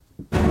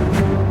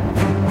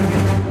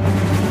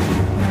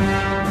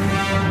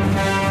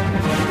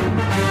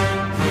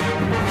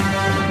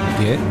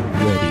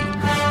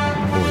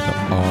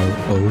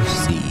We are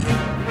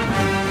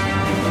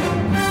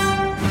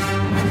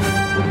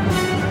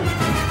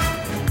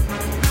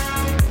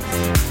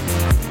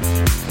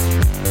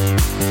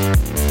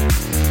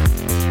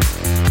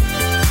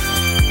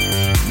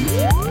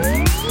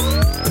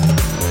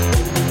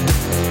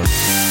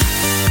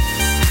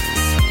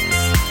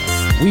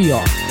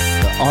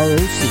the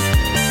ROC.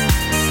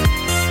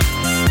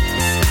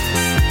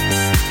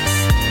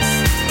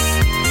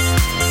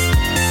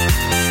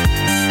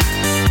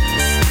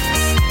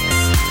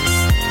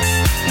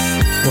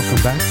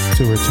 Welcome back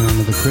to Return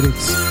of the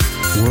Critics.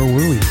 Where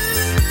were we?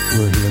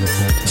 We're here the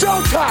whole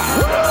time. Showtime!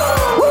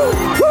 Woo!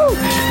 Woo!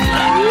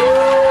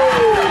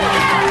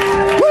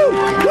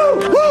 Woo!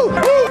 Woo!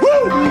 Woo!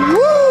 Woo!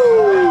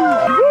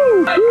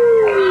 Woo!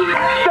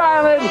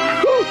 Silent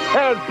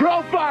and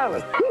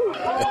profiling.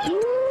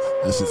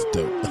 This is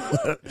dope.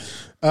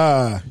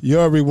 Yo,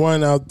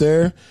 everyone out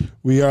there.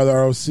 We are the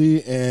ROC,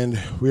 and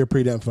we are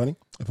pretty damn funny,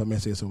 if I may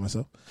say so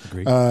myself.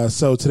 Agreed.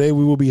 So today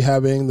we will be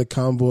having the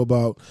convo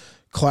about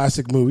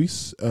classic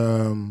movies.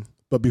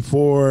 But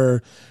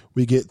before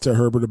we get to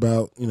Herbert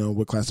about,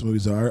 what classic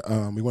movies are,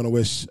 we want to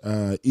wish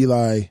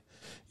Elijah,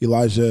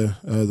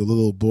 the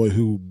little boy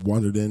who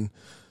wandered in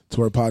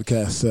to our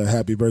podcast,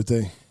 happy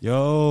birthday.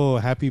 Yo,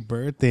 happy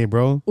birthday,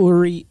 bro.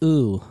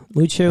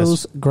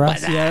 Muchos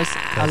gracias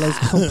a los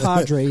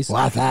compadres.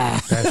 That's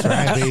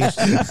right,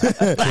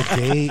 bitch.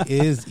 Today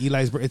is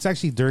Eli's birthday. It's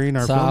actually during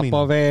our filming.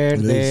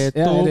 Yeah,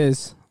 it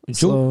is.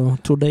 So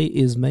today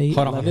is May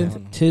Hold on.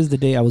 11th. Tis the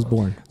day I was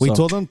born. We So,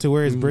 told him to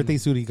wear his birthday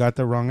suit. He got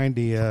the wrong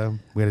idea.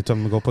 We had to tell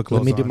him to go put clothes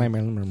on. Let me do my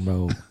Marilyn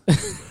Monroe.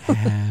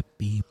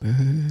 Happy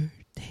birthday.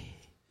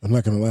 I'm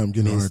not going to lie, I'm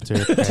getting hard.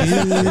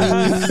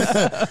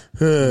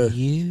 Mr.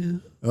 You.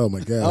 Oh,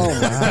 my God. Oh,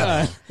 my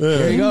God.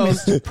 There he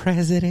goes. Mr.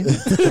 President.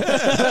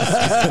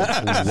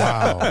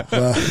 Wow.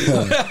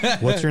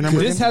 What's your number?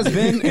 This has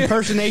been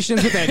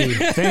Impersonations with Eddie.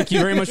 Thank you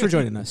very much for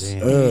joining us.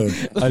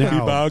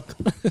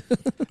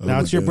 Now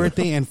it's your God.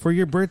 birthday, and for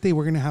your birthday,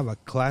 we're gonna have a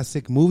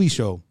classic movie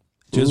show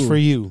just Ooh. for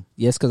you.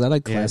 Yes, because I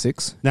like Yeah.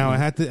 classics. Now I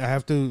have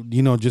to,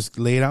 just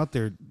lay it out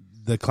there.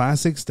 The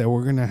classics that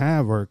we're gonna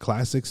have are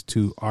classics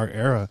to our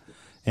era,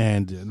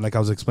 and like I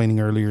was explaining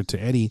earlier to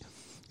Eddie,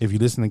 if you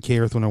listen to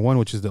KRF 101,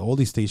 which is the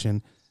oldie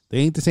station, they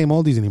ain't the same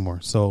oldies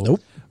anymore. So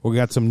we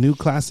got some new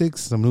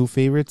classics, some new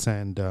favorites,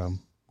 and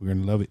we're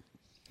gonna love it.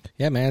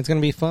 Yeah, man, it's going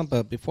to be fun.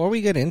 But before we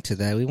get into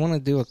that, we want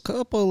to do a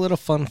couple little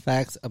fun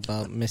facts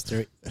about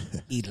Mr.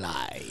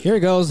 Eli. Here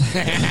it goes.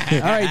 All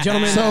right,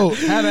 gentlemen. So,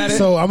 have at it.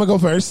 so I'm going to go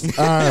first.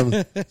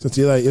 Since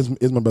Eli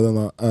is my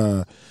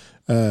brother-in-law.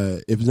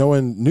 If no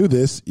one knew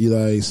this,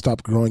 Eli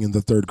stopped growing in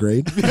the 3rd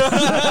grade.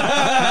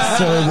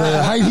 So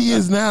the height he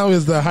is now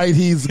is the height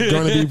he's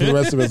going to be for the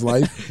rest of his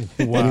life.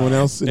 Wow. Anyone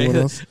else?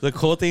 The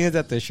cool thing is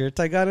that the shirts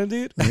I got him,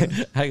 dude,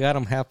 I got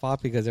them half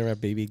off because they're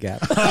at Baby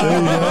Gap. There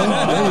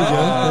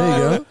you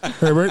go.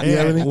 Herbert, you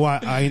have any? Well,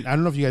 I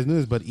don't know if you guys knew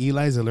this, but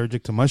Eli's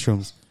allergic to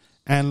mushrooms,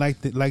 and like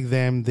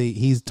them,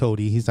 he's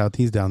toady. He's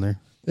down there.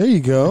 There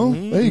you go.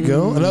 There you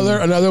go.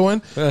 Another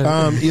one.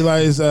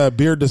 Eli's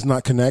beard does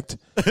not connect.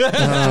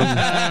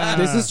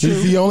 This is true.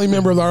 He's the only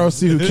member of the ROC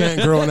who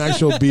can't grow an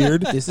actual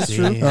beard. This is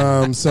true.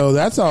 So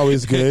that's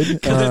always good.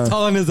 It's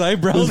all on his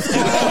eyebrows.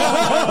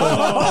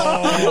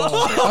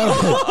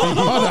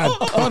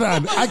 Hold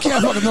on. I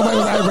can't fuck with nobody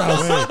with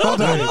eyebrows.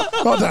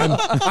 Hold on.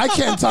 I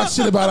can't talk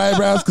shit about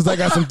eyebrows because I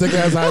got some thick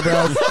ass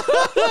eyebrows.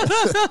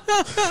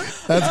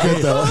 That's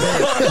good though.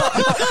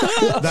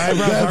 The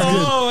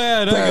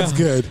eyebrows That's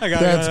good.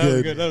 That's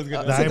good. That was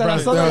good. The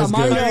eyebrows. That was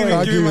good.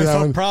 I'll give you that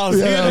one.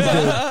 Yeah,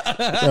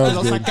 that was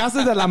Los good.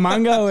 sacaste de la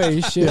manga,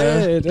 güey.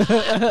 Shit.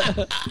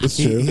 It's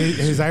true.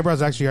 His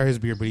eyebrows actually are his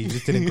beard, but he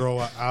just didn't grow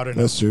out enough.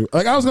 That's true.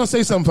 Like I was gonna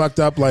say something fucked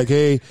up, like,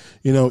 hey,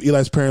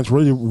 Eli's parents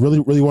really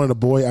wanted a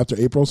boy after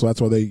April, so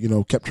that's why they,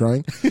 kept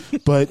trying.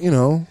 But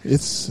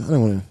it's I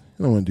don't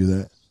want to do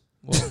that.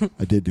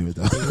 I did do it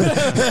though.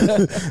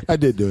 I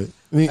did do it.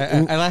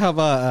 I like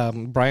how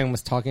Brian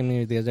was talking to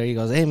me the other day. He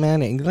goes, "Hey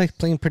man, Eli's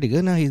playing pretty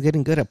good now. He's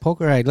getting good at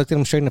poker." I looked at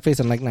him straight in the face.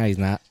 I'm like, "Nah, he's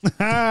not.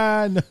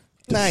 No.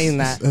 Nah, he's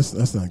not."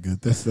 That's not good.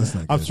 That's not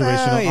good.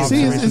 Observational.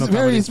 See,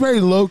 it's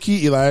very low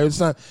key, Eli. It's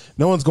not.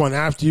 No one's going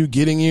after you,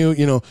 getting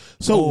you.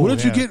 So what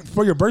did you get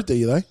for your birthday,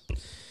 Eli?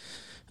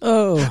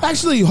 Oh,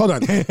 Actually, hold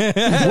on. What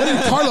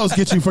did Carlos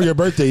get you for your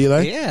birthday,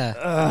 Eli?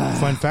 Yeah.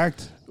 Fun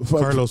fact.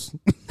 Carlos.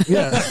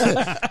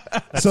 Yeah.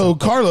 So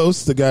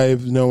Carlos, the guy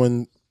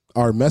knowing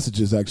our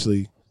messages,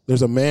 actually,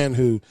 there's a man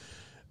who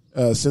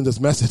sends us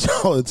message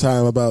all the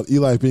time about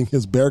Eli being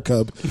his bear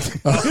cub.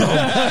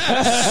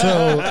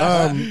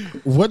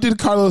 What did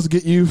Carlos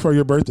get you for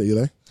your birthday,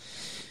 Eli?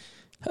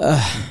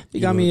 he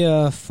got me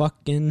a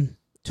fucking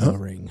toe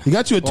ring. He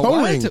got you a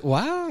toe ring.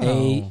 Wow.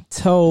 A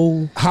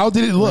toe. How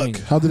did it look?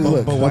 How did it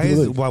look? But How why did it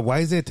is look? why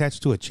is it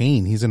attached to a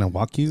chain? He's gonna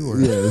walk you, or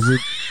Yeah, is it?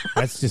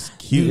 that's just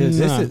cute. It's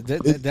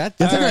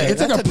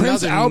It's like a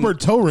Prince Albert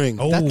toe ring,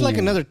 That's like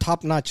another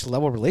top-notch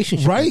level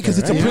relationship, right? Because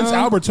it's a right? Prince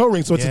Albert toe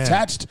ring, so it's Yeah.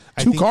 attached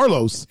I to think-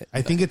 Carlos.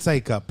 I think it's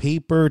like a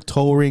paper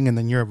toe ring, and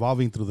then you're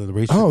evolving through the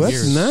relationship. Oh, that's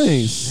years.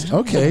 nice.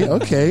 Okay.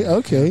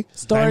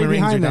 Story Diamond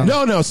rings behind are that.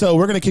 down. No. So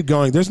we're gonna keep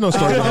going. There's no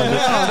story behind it.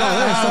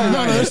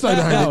 No, there's no story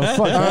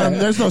behind it.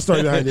 There's no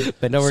story behind it.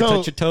 But never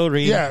touch your toe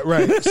ring. Yeah,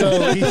 right.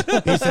 So He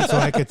said so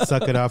I could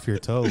suck it off your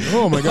toe.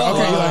 oh my god.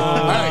 Okay, Eli.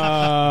 All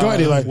right, go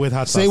ahead, Eli. With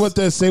hot say sauce. what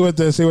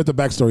the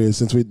backstory is,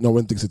 since no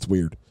one thinks it's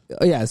weird.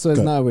 Oh, yeah, so it's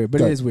Go. not weird, but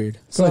Go. it is weird.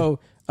 So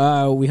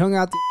we hung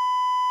out,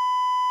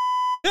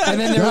 and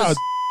then there God. was,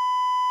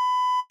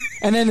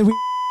 and then we,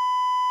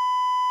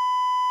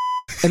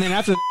 and then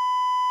after,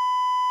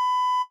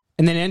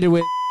 and then ended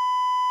with.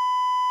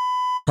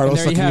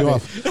 Carlos And there sucking you you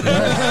have off.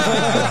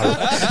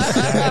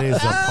 That is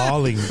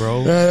appalling,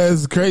 bro.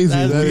 That's crazy.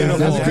 That's That is- beautiful.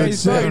 that's That's good crazy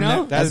story, shit.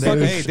 no? That's That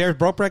good. is- Hey, there's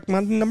Brokeback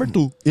Mountain number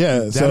 2. Yeah,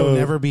 That'll so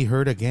never be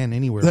heard again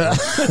anywhere. Bro. that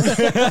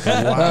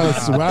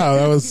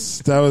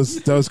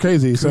was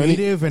crazy. So any,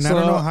 Creative, and I so-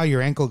 don't know how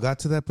your ankle got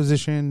to that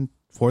position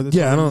for the.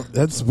 yeah, I toe. don't.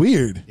 That's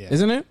weird.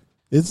 Isn't it?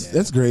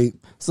 That's great.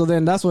 So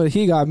then that's what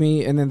he got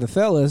me, and then the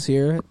fellas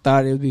here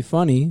thought it would be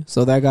funny,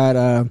 so that got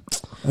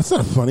That's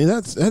not funny.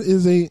 That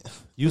is a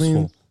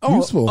Useful.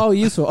 useful.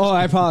 useful. Oh,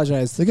 I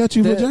apologize. They got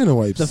you The- vagina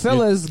wipes. The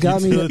fellas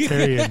got me.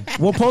 Utilitarian.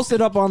 We'll post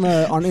it up on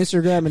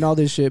Instagram and all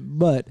this shit,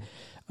 but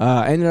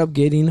I ended up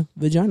getting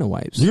vagina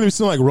wipes. You're gonna be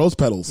smelling like rose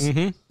petals.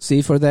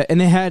 See for that, and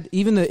they had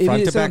even the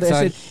Front to said, back they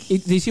side.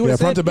 said, do you see what Yeah, it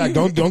said? front to back.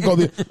 Don't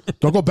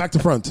go back to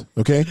front.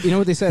 Okay. You know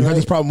what they said? You had right?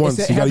 this problem It once.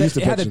 said You it gotta had use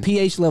the it had the protection.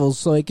 pH levels,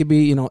 so it could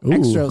be Ooh,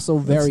 extra, so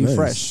very that's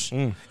nice. fresh.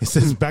 It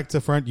says back to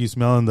front. You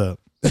smell in the.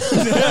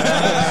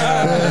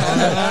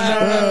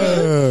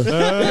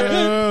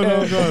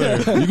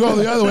 You go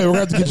the other way. We're gonna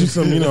have to get you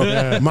some,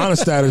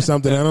 monostat or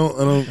something. I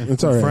don't.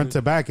 It's all right. Front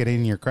to back, it ain't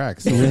in your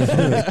cracks.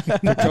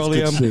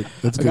 Petroleum. Shit.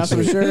 That's I good got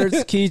some shit. shirts,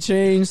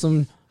 keychains,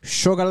 some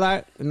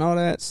chocolate, and all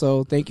that.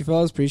 So thank you,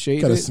 fellas.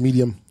 Appreciate Got it. a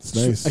medium. It's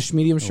nice.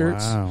 Medium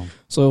shirts. Wow.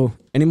 So,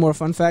 any more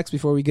fun facts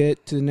before we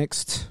get to the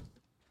next?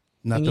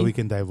 Not that we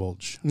can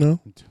divulge.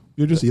 No,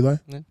 you're just Eli.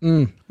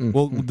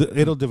 Well,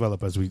 it'll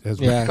develop as we.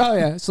 Yeah. Oh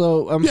yeah.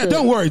 So I'm Yeah, sure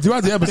don't worry.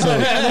 Throughout the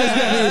episode,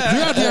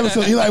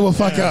 Eli will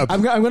fuck up.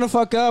 I'm gonna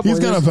fuck up. He's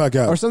or gonna there's- fuck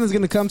up. or something's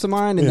gonna come to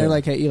mind, and Yeah. they're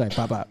like, "Hey, Eli,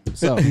 pop up."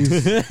 So,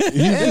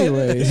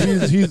 Anyways,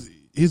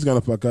 he's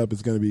gonna fuck up.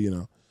 It's gonna be,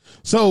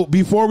 So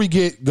before we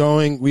get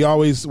going, we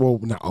always, well,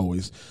 not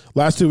always.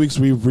 Last 2 weeks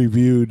we've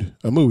reviewed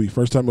a movie.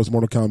 First time was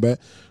Mortal Kombat,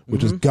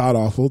 which was god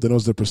awful. Then it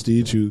was The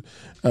Prestige, who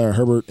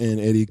Herbert and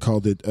Eddie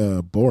called it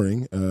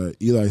boring.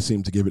 Eli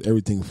seemed to give it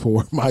everything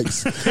 4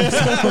 mics.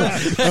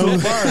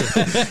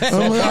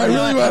 I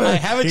really want to. I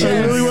have a I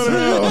chance. really want to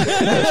know.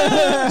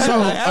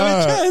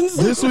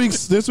 So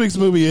this week's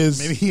movie is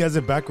Maybe he has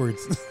it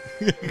backwards.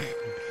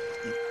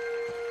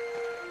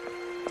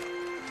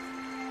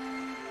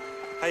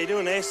 How you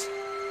doing, Ace?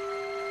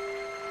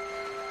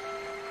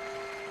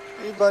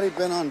 Anybody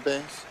been on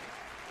base?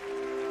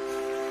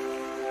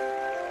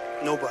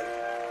 Nobody.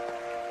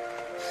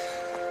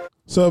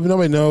 So if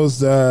nobody knows,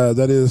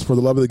 that is For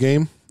the Love of the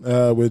Game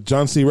with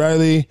John C.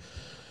 Reilly,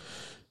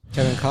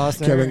 Kevin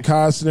Costner. Kevin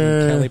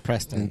Costner, and Kelly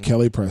Preston. and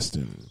Kelly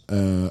Preston.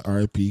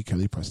 R.I.P.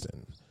 Kelly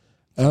Preston.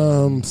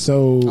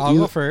 So I'll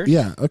go first.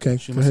 Yeah. Okay.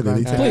 Go ahead,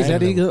 Eddie. All please, right.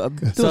 Eddie, do us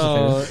a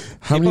So, favor.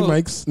 How many people-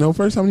 mics? No,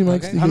 first. How many mics?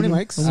 Okay. do you How give many me?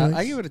 mics? How many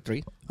I mics? give it a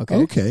 3.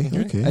 Okay.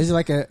 Is it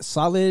like a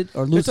solid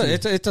or loose?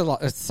 It's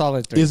a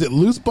solid 3. Is it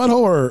loose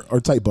butthole or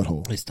tight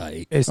butthole? It's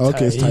tight. It's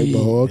Okay, it's tight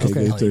butthole. Okay,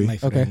 Okay. good. 3. My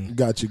friend.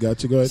 Got you. Go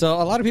ahead. So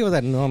a lot of people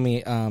that know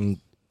me,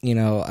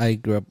 I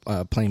grew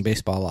up playing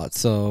baseball a lot.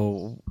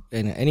 So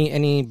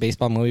any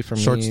baseball movie for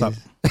me, Shortstop.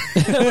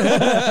 Sorry,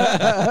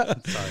 I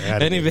had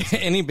to-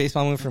 any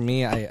baseball movie for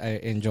me, I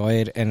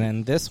enjoyed. And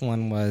then this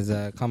one was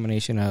a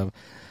combination of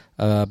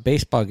a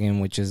baseball game,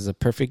 which is a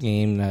perfect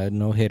game,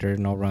 no hitter,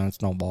 no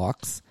runs, no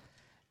walks,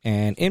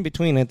 and in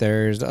between it,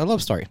 there's a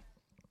love story.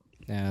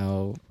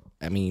 Now,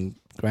 I mean,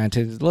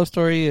 granted, the love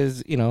story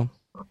is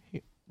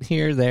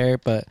here there,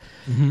 but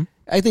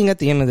I think at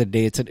the end of the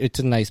day, it's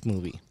a nice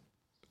movie.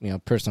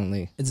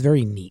 Personally, It's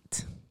very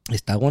neat.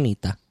 está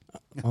bonita.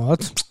 Oh,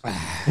 it's,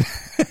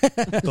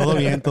 Todo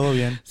bien, todo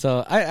bien.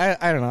 So I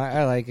don't know.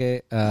 I like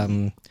it.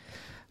 I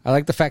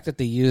like the fact that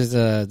they use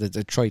the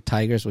Detroit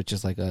Tigers, which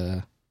is like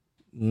a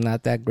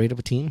not that great of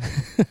a team,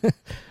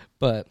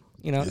 but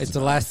it's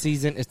the last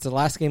season. It's the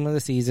last game of the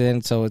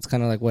season, so it's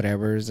kind of like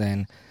whatever's.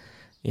 And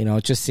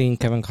just seeing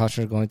Kevin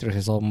Costner going through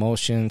his whole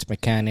motions,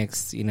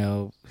 mechanics,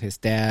 his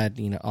dad,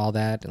 all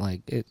that.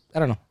 Like it. I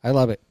don't know. I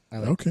love it. I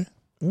like it.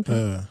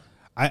 Okay.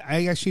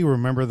 I actually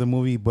remember the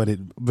movie, but it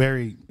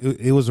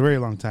was a very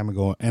long time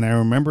ago, and I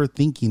remember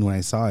thinking when I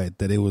saw it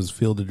that it was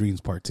Field of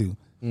Dreams Part 2.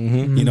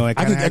 Mm-hmm.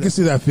 I can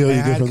see that feeling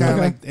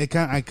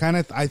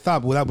differently. I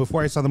thought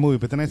before I saw the movie,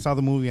 but then I saw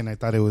the movie and I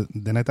thought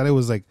it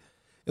was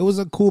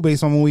a cool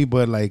baseball movie,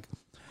 but like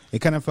It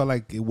kind of felt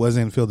like it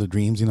wasn't Field of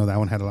Dreams. You know, that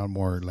one had a lot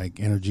more like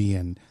energy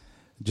and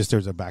just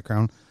there's a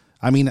background.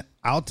 I mean,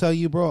 I'll tell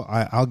you, bro,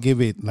 I'll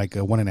give it like a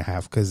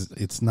 1.5 because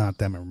it's not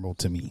that memorable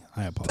to me.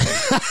 I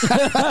apologize.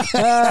 A swing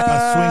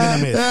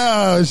and a miss.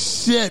 Oh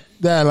shit!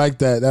 Yeah, I like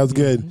that. That was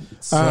good.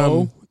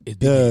 So it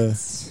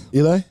begins.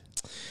 Eli,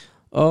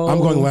 Oh, I'm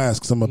going last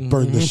because I'm gonna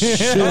burn the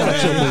shit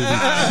out your movie.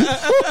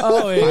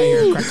 Oh,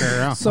 yeah.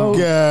 Firecracker. So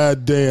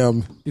God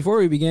damn! before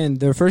we begin,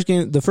 the first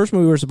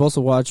movie we were supposed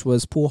to watch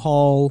was Pool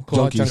Hall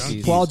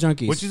Junkies. Pool Hall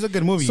Junkies, Which is a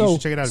good movie. So, You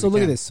should check it out. So if you look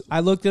can. at this.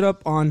 I looked it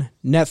up on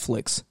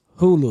Netflix,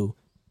 Hulu,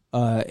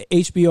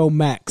 HBO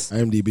Max,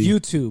 IMDb.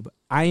 YouTube,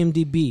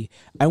 IMDb.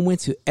 I went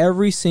to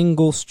every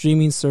single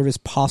streaming service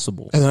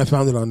possible. And then I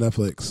found it on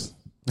Netflix,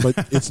 but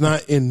it's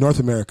not in North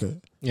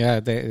America.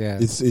 Yeah,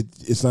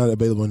 It's not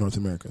available in North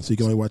America, so you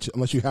can only watch it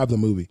unless you have the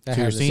movie. I So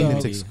you're have the saying DVD.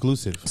 it's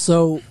exclusive.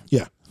 So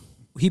Yeah,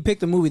 he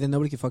picked a movie that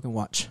nobody can fucking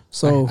watch.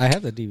 So I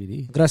have the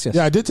DVD. gracias.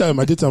 yeah. I did tell him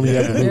you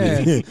have the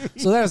movie. Yeah.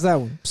 So that's that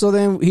one. So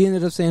then he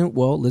ended up saying,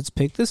 "Well, let's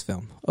pick this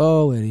film."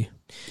 Oh, Eddie,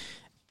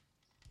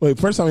 Wait,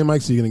 first how many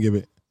mics are you gonna give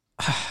it?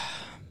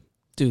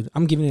 dude,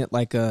 I'm giving it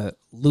like a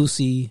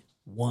Lucy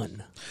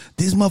 1.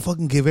 This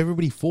motherfucking give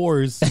everybody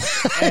 4s.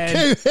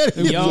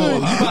 And yo,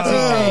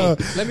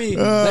 let me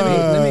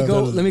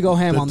go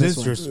ham The on this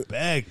one.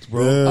 disrespect,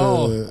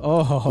 bro.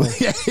 Oh,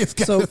 Yeah, it's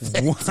got so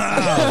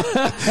Wow.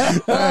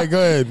 All right, go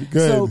ahead. Go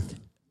ahead. so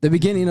the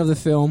beginning of the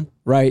film,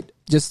 right?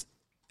 Just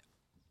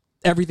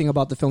everything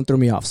about the film threw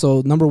me off.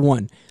 So number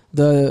one,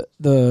 the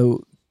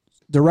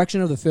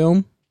direction of the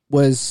film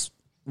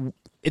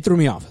it threw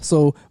me off.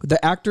 So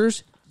the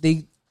actors,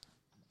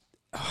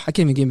 I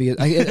can't even give me.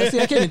 I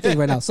can't even think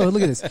right now. So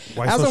look at this.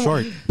 Why so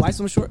short? Why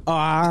so short?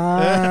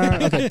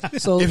 Okay.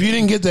 So If you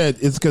didn't get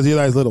that, it's because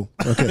Eli's little.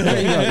 Okay.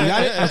 there you go. You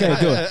got it? Okay,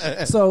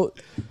 good. So,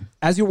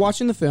 as you're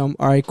watching the film,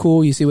 all right,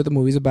 cool. You see what the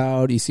movie's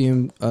about. You see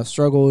him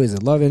struggle. Is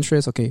it love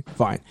interest? Okay,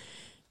 fine.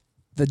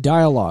 The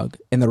dialogue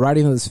and the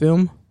writing of this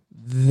film,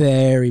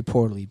 very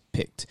poorly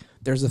picked.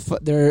 There's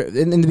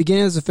in the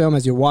beginning of the film,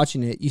 as you're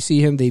watching it, you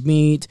see him. They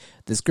meet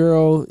this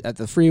girl at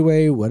the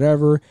freeway,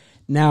 whatever.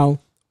 Now,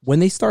 when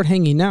they start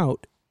hanging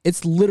out,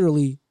 it's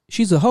literally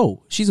she's a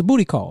hoe. She's a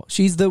booty call.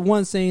 She's the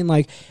one saying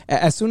like,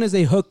 as soon as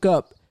they hook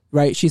up,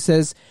 right? She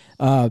says,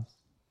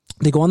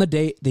 they go on the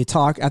date. They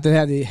talk after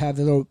that. They have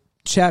the little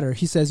chatter.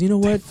 He says, "You know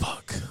what?"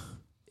 Fuck.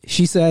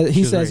 He says,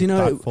 very "You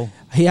know." thoughtful.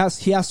 He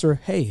asked her,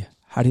 "Hey,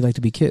 how do you like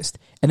to be kissed?"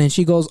 And then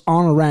she goes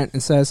on a rant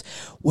and says,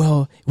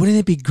 "Well, wouldn't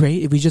it be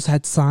great if we just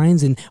had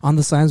signs and on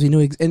the signs we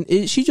knew?"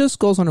 She just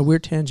goes on a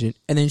weird tangent.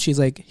 And then she's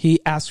like,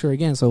 he asks her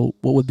again, "So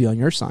what would be on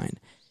your sign?"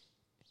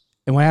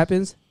 And what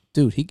happens?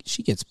 Dude,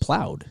 she gets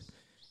plowed.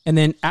 And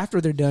then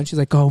after they're done, she's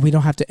like, "Oh, we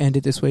don't have to end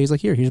it this way." He's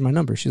like, here's my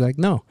number. She's like,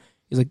 "No."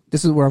 He's like,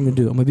 "This is what I'm going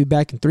to do. I'm going to be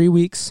back in 3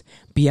 weeks,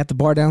 be at the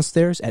bar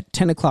downstairs at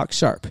 10 o'clock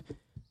sharp."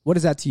 What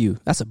is that to you?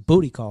 That's a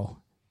booty call.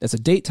 That's a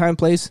date, time,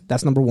 place.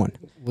 That's number one.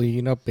 Well,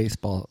 you know,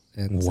 baseball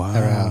ends Wow.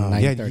 around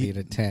Yeah, 9:30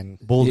 to 10.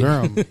 Bull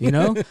Durham. You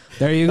know?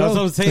 There you go. That's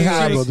what I'm saying. Yeah,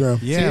 Like, Bull Durham.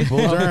 Yeah,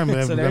 Bull Durham.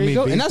 So there you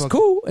go. And that's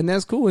cool. And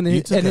that's cool. And then,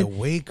 You took and a then,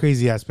 way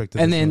crazy aspect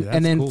of and this then, movie. and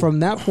That's then cool. from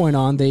that point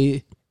on,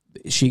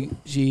 she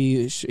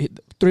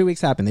 3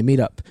 weeks happen. They meet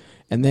up.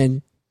 And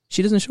then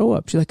she doesn't show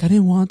up. She's like, I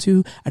didn't want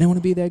to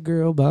be that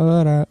girl. Blah,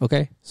 blah, blah.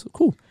 Okay. So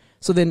cool.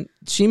 So then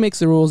she makes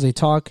the rules. They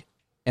talk.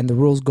 And the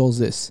rules goes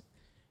this.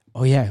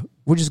 Oh yeah,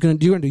 you're gonna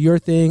do your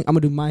thing. I'm gonna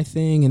do my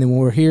thing. And then when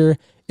we're here,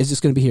 it's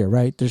just gonna be here,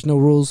 right? There's no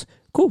rules.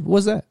 Cool.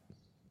 What's that?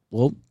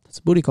 Well, it's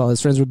a booty call.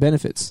 It's friends with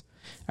benefits.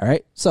 All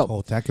right. So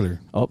Spectacular.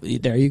 oh,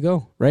 there you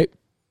go. Right.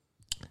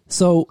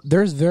 So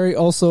there's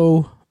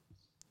also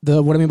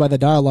what I mean by the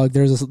dialogue.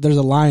 There's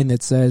a line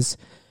that says,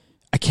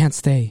 "I can't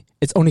stay.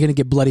 It's only gonna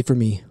get bloody for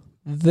me."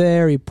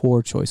 Very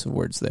poor choice of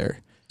words there.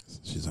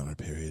 She's on her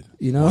period.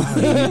 You know. Wow.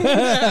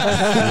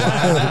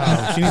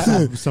 She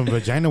needs some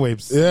vagina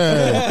wipes.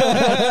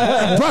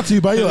 Yeah. Brought to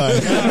you by Eli.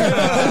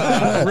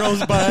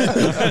 Rosebud.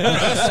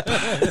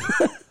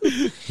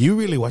 You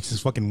really watched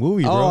this fucking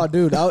movie, bro. Oh,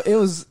 dude, it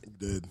was.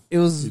 Did. It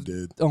was. He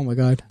did. Oh my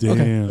god.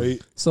 Damn. Okay.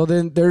 Wait. So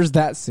then there's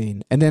that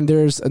scene, and then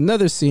there's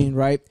another scene.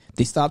 Right?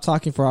 They stop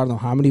talking for I don't know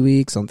how many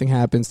weeks. Something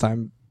happens.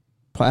 Time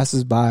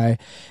passes by,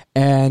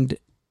 and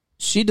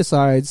she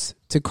decides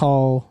to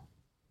call.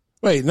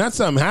 Wait, not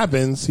something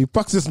happens. He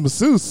fucks his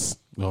masseuse.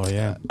 Oh,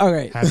 yeah.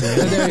 Okay. Happy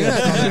There you go.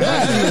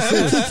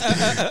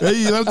 Hey,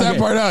 you left that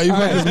part out. He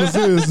fucked his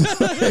masseuse.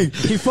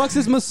 He fucks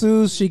his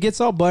masseuse. She gets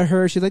all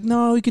butthurt. She's like,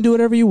 "No, you can do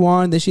whatever you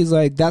want." Then she's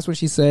like, "That's when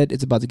she said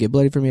it's about to get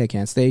bloody for me. I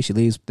can't stay." She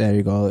leaves. There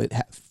you go.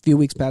 A few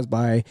weeks pass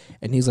by,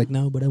 and he's like,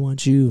 "No, but I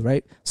want you."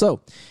 Right.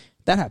 So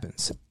that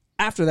happens.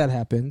 After that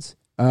happens,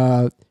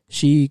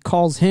 she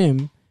calls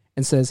him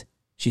and says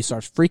she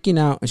starts freaking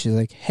out, and she's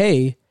like,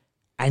 "Hey,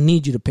 I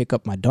need you to pick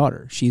up my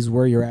daughter. She's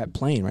where you're at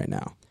playing right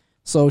now."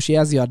 So she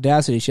has the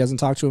audacity. She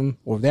hasn't talked to him,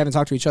 or they haven't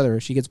talked to each other.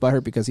 She gets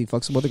butthurt because he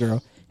fucks with the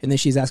girl, and then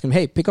she's asking him,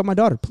 "Hey, pick up my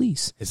daughter,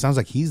 please." It sounds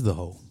like he's the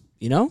hoe.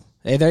 You know?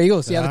 Hey, there you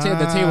go. See how the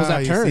tables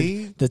have you turned.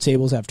 see? The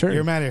tables have turned.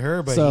 You're mad at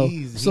her, but So-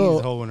 he's so-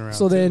 hoeing around.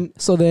 So then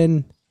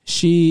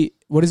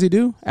what does he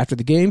do after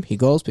the game? He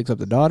goes, picks up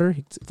the daughter,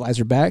 he flies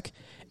her back,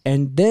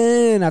 And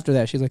then after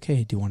that, she's like,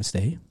 hey, do you want to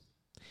stay?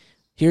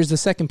 Here's the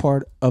second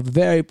part of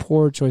very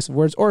poor choice of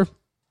words, or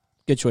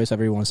good choice,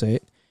 however you want to say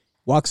it.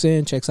 Walks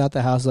in, checks out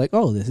the house, like,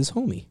 oh, this is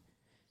homie.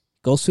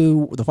 Goes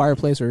to the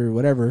fireplace or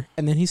whatever,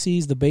 and then he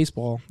sees the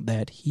baseball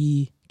that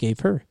he gave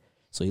her.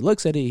 So he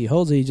looks at it, he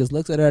holds it, he just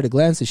looks at her at a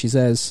glance, and she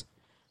says,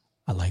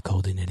 I like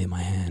holding it in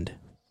my hand.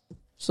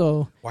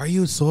 So why are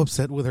you so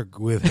upset with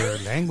her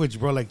language,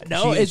 bro? Like,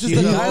 no, it's just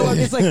the dialogue.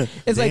 It's like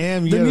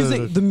Damn, the yeah.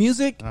 music. The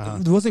music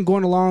wasn't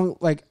going along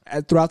like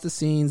throughout the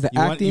scenes. The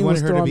acting was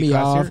throwing me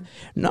off.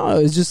 No,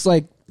 it's just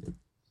like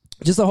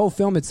the whole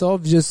film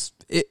itself. Just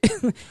it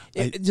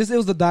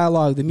was the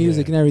dialogue, the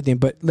music, and everything.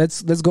 But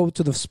let's go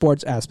to the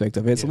sports aspect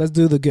of it. So let's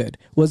do the good.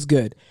 What's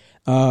good?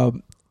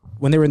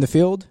 When they were in the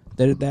field,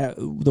 that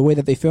the way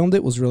that they filmed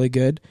it was really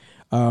good.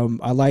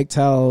 I liked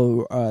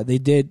how they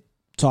did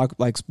talk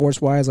like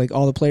sports wise, like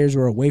all the players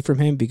were away from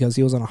him because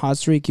he was on a hot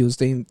streak. He was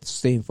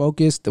staying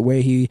focused. The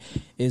way he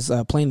is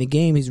playing the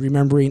game, he's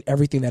remembering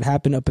everything that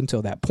happened up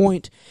until that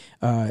point.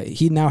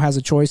 He now has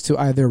a choice to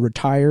either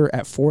retire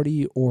at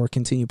 40 or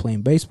continue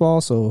playing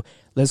baseball. So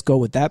let's go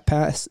with that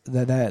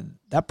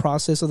that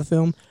process of the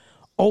film.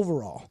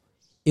 Overall,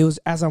 it was,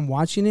 as I'm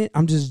watching it,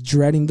 I'm just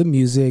dreading the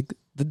music,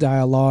 the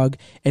dialogue,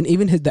 and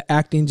even the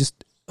acting.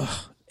 Just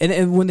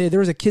And when there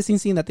was a kissing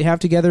scene that they have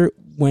together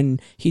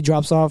when he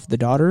drops off the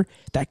daughter,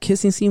 that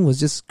kissing scene was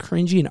just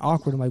cringy and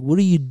awkward. I'm like, what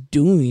are you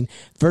doing?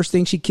 First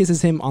thing, she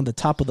kisses him on the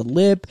top of the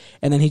lip,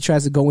 and then he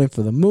tries to go in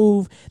for the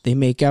move. They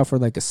make out for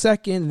like a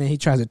second, and then he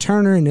tries to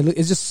turn her, and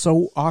it's just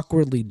so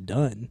awkwardly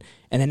done.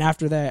 And then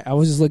after that, I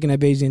was just looking at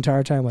Beige the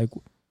entire time like,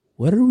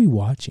 what are we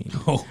watching?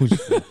 Oh,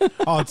 shit.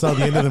 Oh, it's at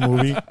the end of the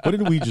movie. What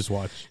did we just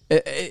watch?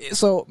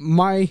 So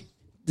my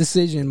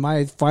decision,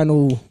 my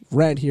final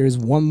rant here is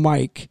one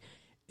mic.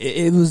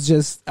 It was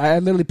just, I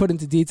literally put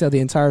into detail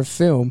the entire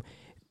film,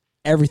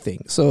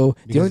 everything. So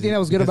the only thing that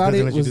was good about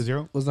it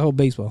was the whole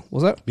baseball.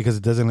 What's that? Because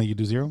it doesn't let you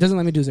do zero? It doesn't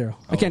let me do zero.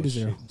 I can't do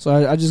zero.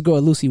 So I just go a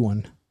Lucy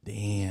one.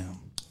 Damn.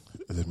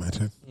 Is it my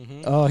turn?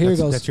 Mm-hmm. Oh, here it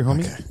goes. That's your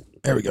homie? Okay.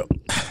 There we go.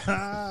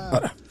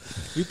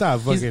 You thought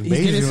fucking he's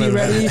getting his seat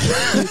ready.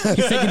 He's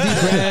taking deep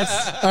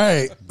breaths. All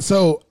right.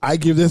 So I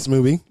give this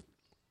movie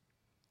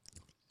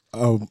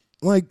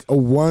like a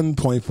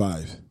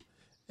 1.5.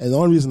 And the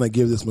only reason I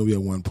give this movie a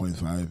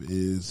 1.5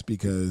 is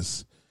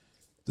because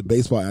the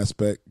baseball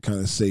aspect kind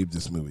of saved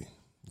this movie.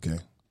 Okay.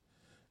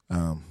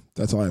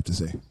 That's all I have to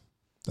say.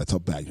 That's how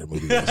bad your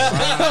movie was.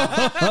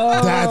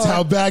 That's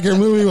how bad your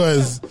movie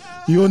was.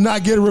 You will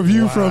not get a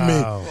review from me.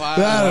 Wow.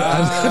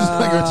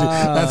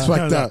 That's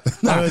fucked up.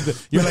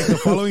 You're like, the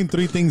following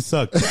three things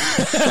suck.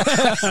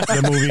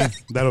 The movie,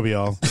 that'll be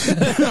all.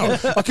 No.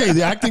 Okay,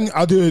 the acting,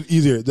 I'll do it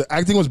easier. The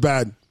acting was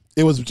bad.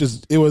 It was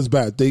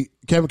bad.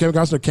 Kevin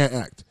Costner can't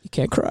act. He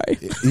can't cry.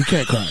 He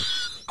can't cry.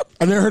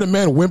 I never heard a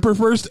man whimper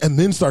first and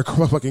then start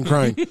fucking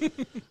crying.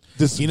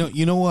 That's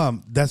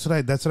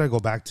what I go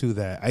back to.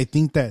 That I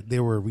think that they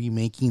were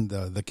remaking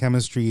the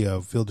chemistry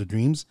of Field of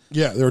Dreams.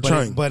 Yeah, they were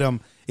trying. But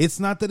it's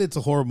not that it's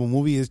a horrible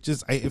movie. It's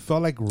just it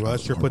felt like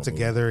rushed or put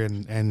together,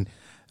 and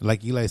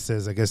like Eli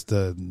says, I guess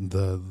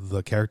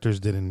the characters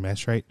didn't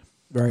mesh right.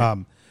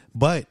 Right.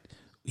 But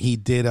he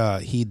did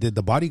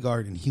The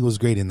Bodyguard, and he was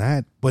great in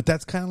that. But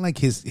that's kind of like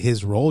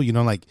his role,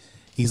 like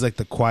he's like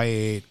the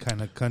quiet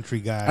kind of country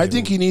guy. I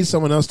think he needs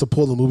someone else to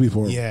pull the movie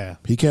for him. Yeah,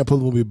 he can't pull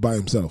the movie by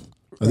himself.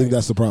 I think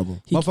that's the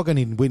problem. Motherfucker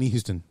need Whitney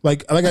Houston.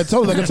 Like I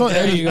told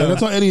Eddie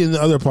in the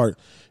other part.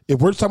 If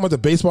we're talking about the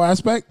baseball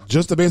aspect,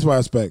 just the baseball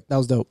aspect, that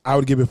was dope. I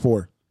would give it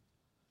 4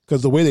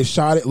 because the way they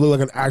shot it looked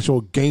like an actual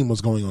game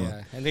was going on.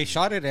 Yeah, and they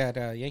shot it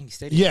at Yankee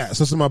Stadium. Yeah,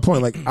 so that's my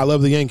point. Like, I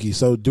love the Yankees,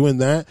 so doing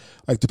that,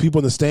 like the people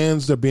in the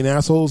stands, they're being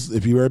assholes.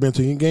 If you've ever been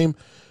to a Yankee game,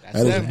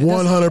 that is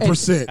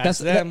 100%. That's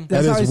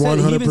how he said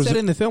it. He even said it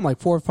in the film like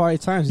 4 or 5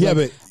 times. Yeah,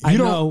 but I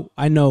know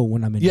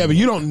when I'm in. Yeah, but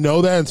you don't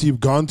know that until you've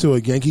gone to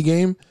a Yankee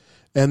game,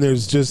 and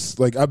there's just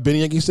like I've been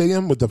in Yankee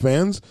Stadium with the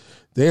fans.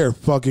 They are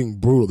fucking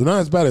brutal. They're not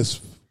as bad as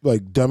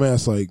like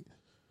dumbass like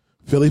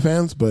Philly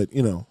fans, but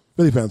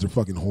Philly fans are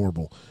fucking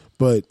horrible.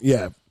 But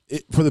yeah.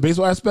 For the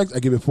baseball aspect, I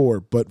give it 4,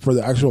 but for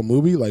the actual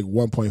movie, like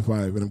 1.5.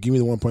 And I'm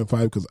giving you the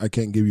 1.5 because I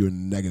can't give you a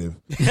negative.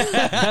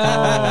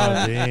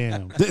 Oh,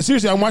 damn.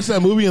 Seriously, I watched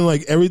that movie and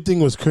like everything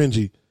was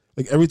cringy.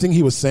 Like everything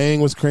he was saying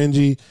was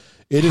cringy.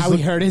 How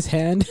he hurt his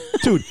hand,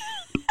 dude.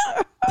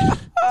 Damn.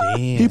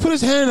 He put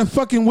his hand in a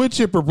fucking wood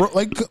chipper, bro.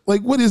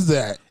 Like what is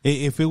that?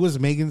 If it was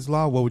Megan's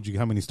Law,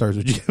 how many stars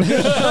would you give?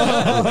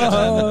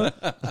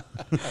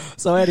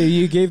 So Eddie,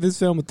 you gave this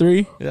film a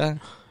 3. Yeah.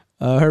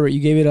 Herbert, you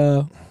gave it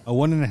a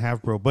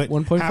 1.5, bro. But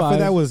 1.5. half of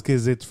that was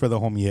because it's for the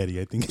homie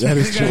Eddie. I think that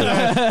is true.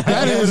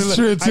 That is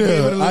true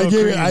too.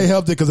 I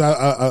helped it because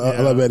I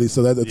love Eddie,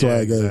 so that's why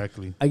I gave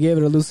it. I gave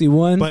it a Lucy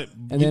 1,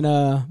 and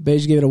then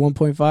Beige gave it a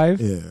 1.5.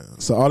 Yeah.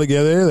 So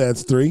altogether,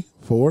 that's 3,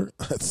 4,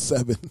 that's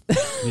 7.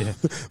 Yeah,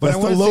 but that's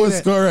the lowest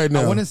score right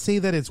now. I want to say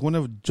that it's one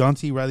of John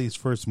C. Reilly's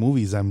first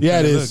movies. It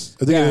is.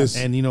 I think it is.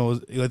 And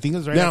I think it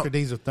was right after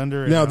Days of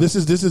Thunder. Now this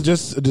is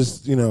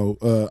just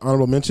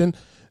honorable mention.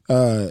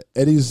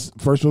 Eddie's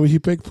first movie he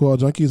picked, Pool Hall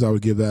Junkies, I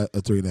would give that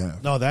a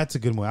 3.5. No, that's a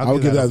good one. I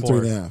would give that a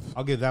 4. 3.5.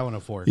 I'll give that one a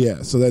 4.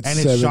 Yeah, so that's and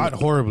 7. it's shot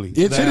horribly.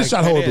 It is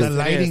shot horribly. The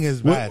lighting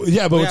is bad.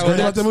 Yeah, but what's great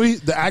about the movie,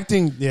 the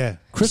acting. Yeah.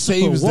 Chris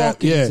saves that.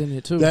 Walken's Yeah, in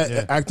it too.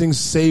 that acting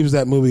saves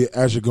that movie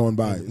as you're going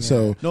by.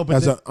 So, No, but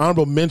as an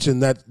honorable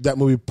mention, that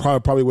movie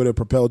probably would have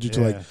propelled you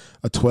to like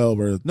a 12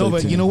 or a 13. No,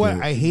 but you know what?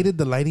 I hated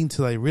the lighting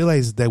till I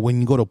realized that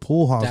when you go to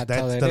pool halls, That's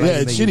how that's it the is. lighting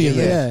Yeah, it's that you shitty in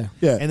get. there.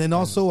 Yeah. And then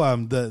also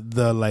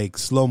the like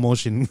slow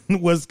motion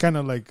was kind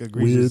of like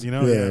egregious, Weird. you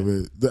know? Yeah,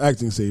 but the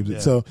acting saves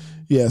it. So,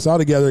 so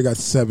altogether, I got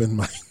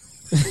 7.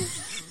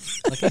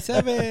 Lucky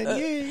 7.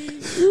 Yay.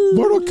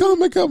 Mortal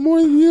Kombat got more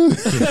than you.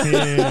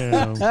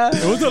 Damn.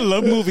 It was a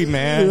love movie,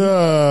 man.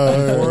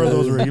 4 of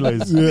those were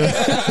Eli's.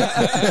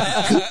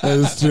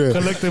 That's true.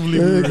 Collectively.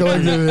 Yeah.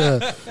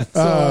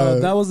 So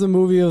that was the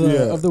movie of the,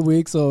 yeah. of the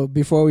week. So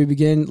before we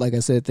begin, like I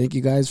said, thank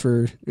you guys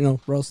for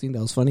roasting.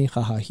 That was funny. Ha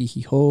ha he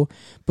he ho.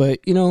 But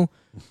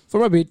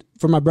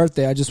for my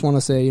birthday, I just want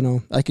to say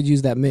I could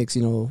use that mix.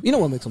 You know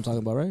what mix I'm talking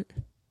about, right?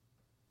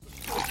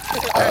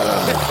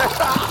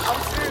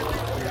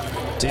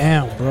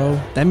 Damn, bro,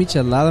 that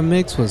michelada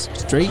mix was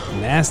straight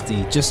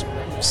nasty, just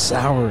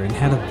sour and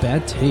had a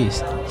bad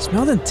taste.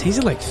 Smelled and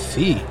tasted like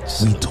feet.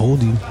 We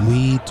told you.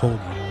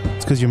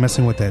 It's because you're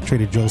messing with that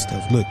Trader Joe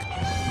stuff. Look,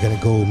 you gotta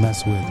go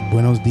mess with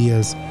Buenos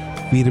Dias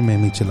Firme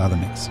Michelada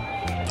Mix.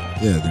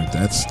 Yeah, dude,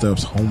 that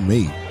stuff's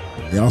homemade.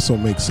 They also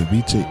make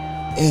ceviche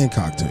and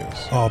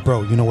cocktails. Oh,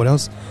 bro, you know what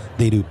else?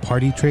 They do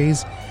party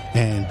trays,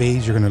 and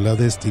Beige, you're gonna love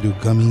this. They do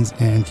gummies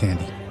and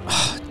candy.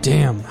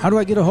 Damn, how do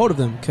I get a hold of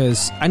them?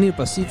 Because I need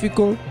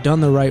Pacifico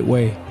done the right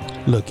way.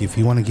 Look, if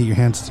you want to get your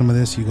hands on some of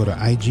this, you go to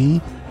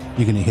IG.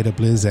 You're going to hit up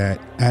Liz at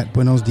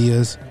Buenos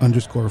Dias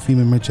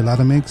 _Firme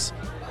Michelada Mix.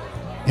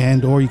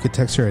 And or you could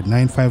text her at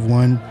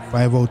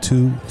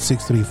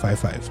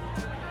 951-502-6355.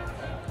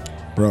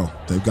 Bro,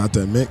 they've got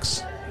that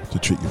mix to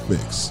treat your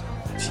fix.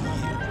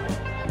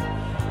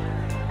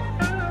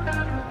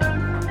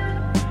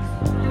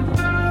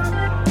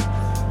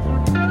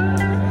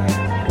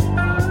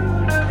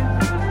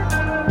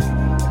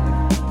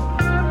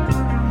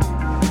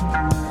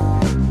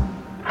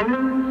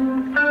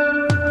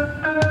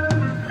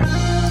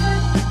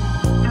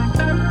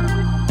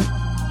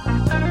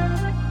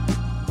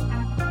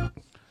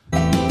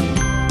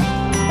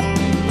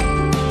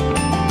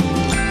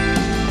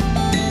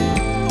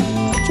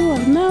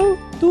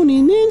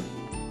 Tuning in,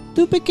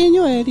 tu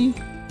pequeño Eddie.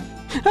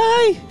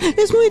 ¡Ay!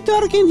 Es muy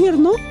dark in here,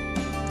 ¿no?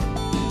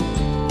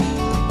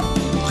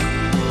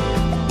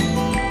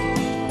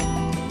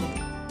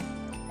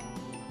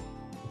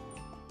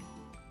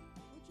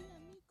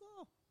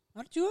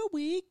 Aren't you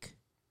awake?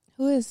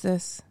 Who is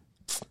this?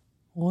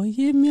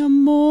 Oye, mi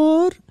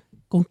amor.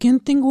 ¿Con quién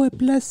tengo el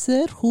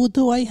placer? Who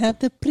do I have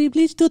the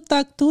privilege to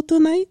talk to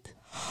tonight?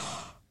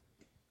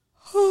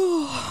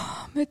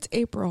 It's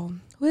April.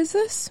 Who is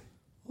this?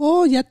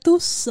 Oh, ya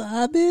tú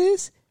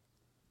sabes.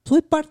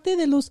 Soy parte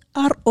de los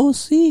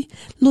ROC,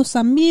 los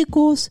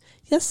amigos.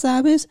 Ya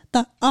sabes,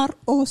 the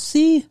ROC.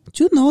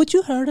 You know,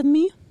 you heard of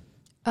me.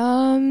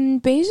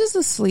 Beige is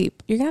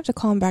asleep. You're gonna have to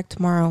call him back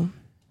tomorrow.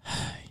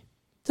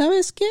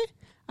 ¿Sabes qué?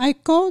 I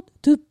called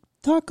to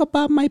talk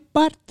about my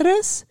part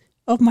 3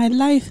 of my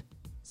life.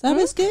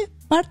 ¿Sabes qué?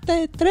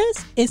 Parte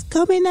 3 is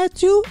coming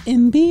at you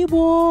en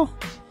vivo.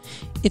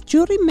 If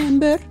you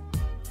remember,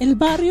 El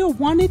Barrio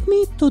wanted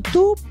me to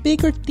do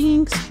bigger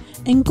things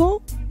and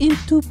go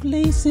into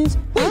places.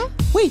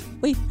 Wait.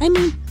 I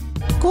mean,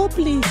 go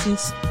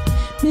places.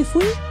 Me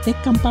fui de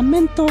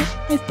campamento.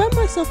 I found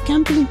myself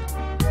camping.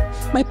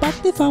 My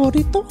parte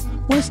favorito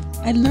was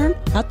I learned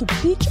how to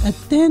pitch a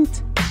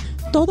tent.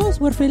 Todos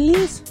were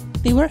feliz.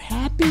 They were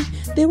happy.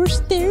 They were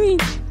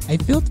staring. I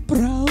felt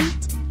proud.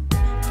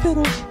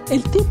 Pero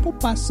el tiempo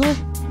pasó.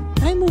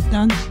 I moved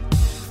on.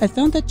 I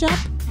found a job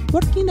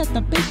working at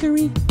the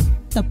bakery.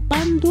 The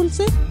pan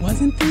dulce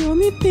wasn't the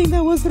only thing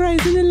that was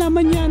rising en la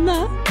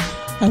mañana.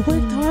 I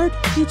worked hard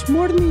each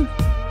morning.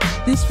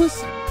 This was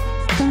the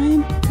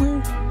time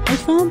where I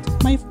found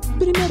my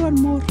primero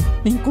amor.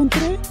 Me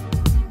encontré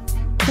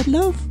the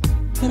love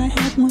that I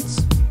had once.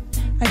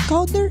 I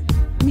called her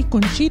mi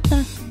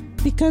Conchita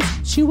because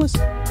she was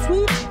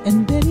sweet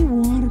and very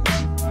warm.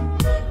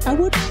 I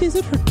would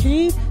visit her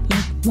cave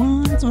like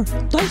once or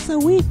twice a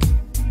week.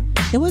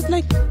 It was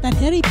like that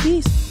hairy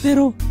piece,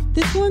 pero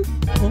this one,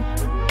 well,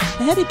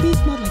 the hairy piece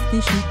smelled like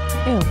tissue.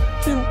 Ew.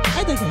 Pero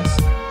I digress.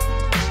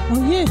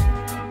 Oh yeah,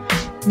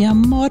 mi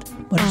amor,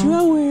 what you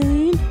are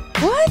wearing?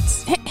 What?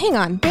 Hang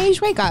on. Beige,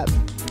 wake up.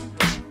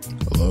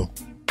 Hello.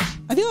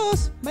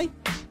 Adios. Bye.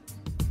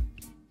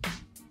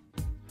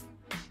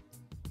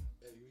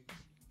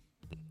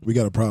 We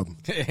got a problem.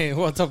 Hey,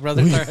 what's up,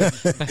 brother? Why are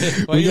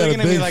We you got a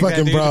looking at me big like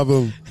fucking that, dude?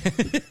 problem.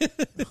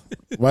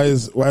 Why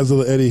is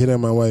little Eddie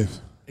hitting my wife?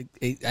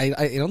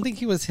 I don't think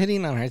he was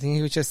hitting on her. I think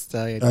he was just.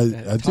 I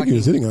think he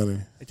was hitting on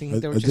her. I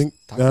think they were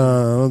just talking. I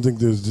don't think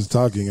there's just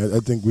talking. I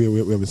think we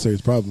have a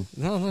serious problem.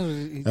 No,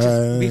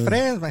 just be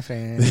friends, my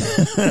friend.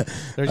 They're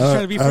just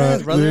trying to be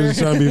friends, brother. They're just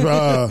trying to be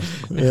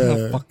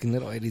yeah. Fucking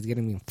little Eddie's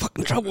getting me in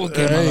fucking trouble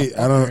again. Hey,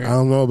 I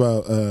don't know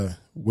about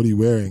what are you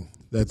wearing?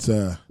 That's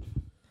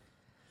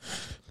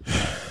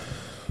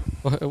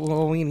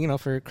Well, I mean,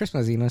 for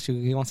Christmas, he wants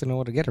to know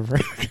what to get her for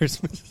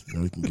Christmas.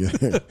 we can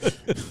get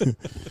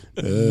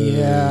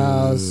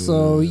Yeah.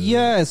 So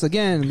yes,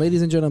 again,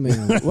 ladies and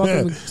gentlemen,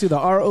 welcome to the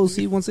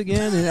ROC once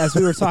again. And as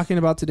we were talking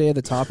about today,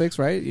 the topics,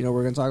 right?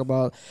 We're going to talk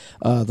about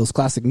those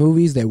classic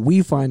movies that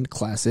we find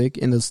classic,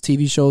 and those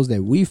TV shows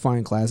that we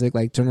find classic,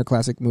 like Turner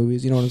Classic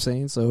Movies. You know what I'm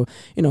saying? So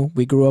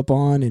we grew up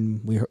on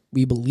and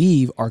we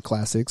believe are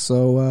classics.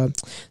 So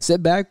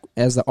sit back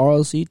as the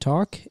ROC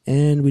talk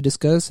and we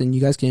discuss, and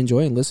you guys can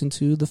enjoy and listen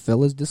to the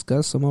fellas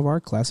discuss some of our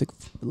classic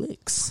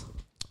flicks.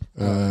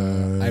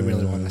 I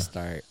really want to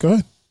start. Go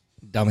ahead.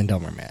 Dumb and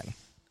Dumber, man.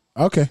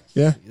 Okay,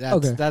 yeah.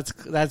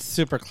 That's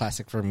super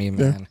classic for me,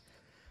 man.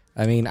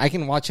 Yeah. I mean, I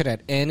can watch it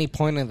at any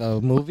point in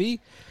the movie,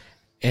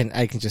 and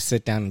I can just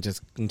sit down and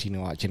just continue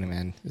watching it,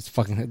 man. It's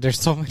fucking. There's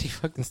so many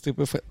fucking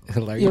stupid,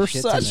 hilarious. You're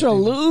shits such a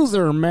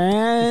loser,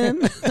 man.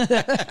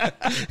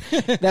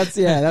 That's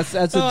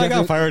a I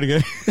got fired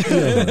again.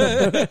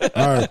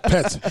 All right,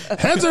 pets.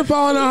 Heads are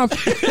falling off.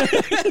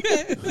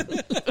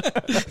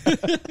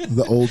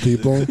 The old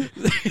people.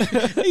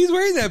 He's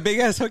wearing that big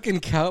ass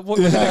fucking cowboy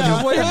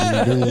cowboy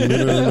hat. And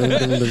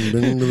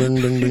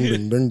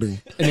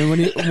then when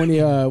he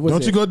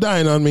don't you go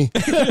dying on me.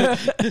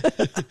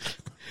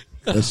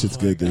 That shit's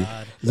good, dude.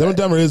 Dumb and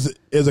Dumber is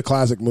a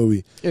classic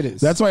movie. It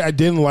is. That's why I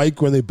didn't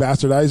like when they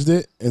bastardized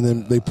it, and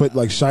then they put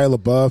like Shia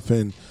LaBeouf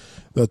and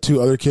the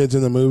two other kids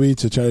in the movie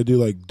to try to do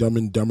like Dumb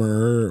and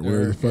Dumber or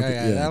whatever the fuck.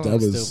 That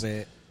was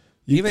stupid.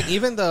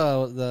 Even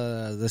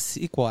the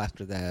sequel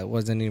after that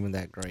wasn't even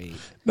that great.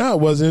 No, it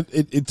wasn't.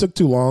 It took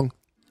too long.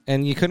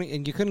 And you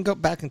couldn't go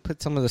back and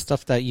put some of the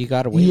stuff that you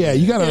got away with. Yeah,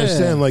 you got to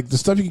understand, like, the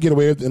stuff you could get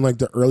away with in, like,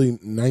 the early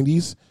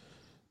 90s,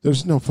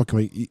 there's no fucking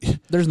way.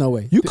 There's no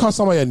way. You call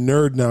somebody a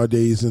nerd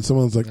nowadays, and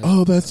someone's like,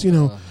 oh, that's,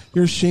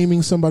 you're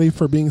shaming somebody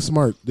for being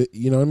smart.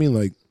 You know what I mean?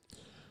 Like,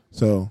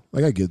 so,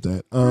 like, I get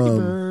that.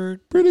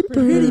 Pretty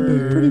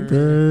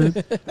bird.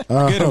 Get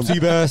him,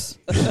 Seabass.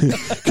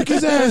 Kick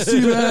his ass,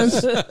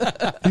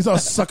 Seabass. He's all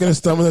sucking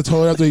his thumb in the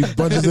toilet after he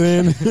bunches it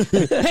in.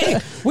 Hey,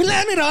 we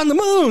landed on the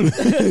moon.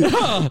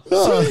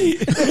 Sweet.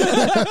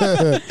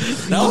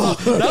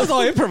 that was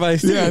all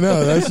improvised. Yeah,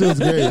 no, that shit was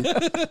great.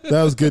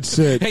 That was good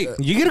shit. Hey,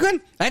 you get a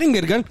gun? I didn't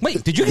get a gun.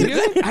 Wait, did you get a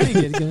gun? I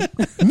didn't get a gun.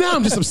 Now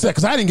I'm just upset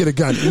because I didn't get a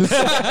gun.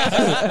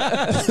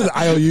 The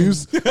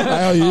IOUs.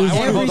 I want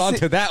to hold on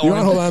to that You one.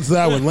 want to hold on to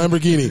that one.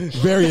 Lamborghini.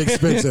 Very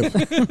expensive.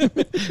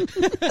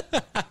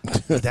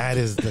 That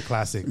is the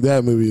classic.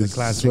 That movie is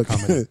classic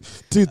comedy.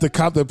 Dude, the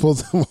cop that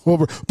pulls him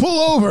over. Pull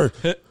over.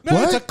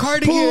 No, it's a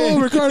cardigan. Pull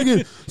over,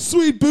 cardigan.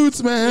 Sweet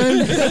boots,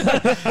 man.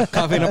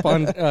 Coughing up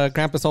on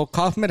Grandpa's old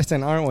cough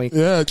medicine, aren't we?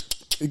 Yeah.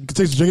 It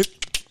takes a drink it.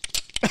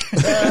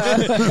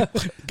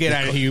 Get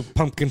out of here, you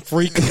pumpkin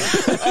freak.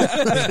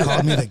 They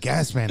called me the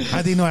gas man.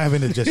 How do you know I have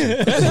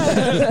indigestion?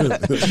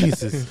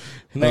 Jesus.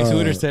 Nice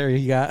Hooters there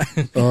you got.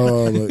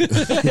 Oh,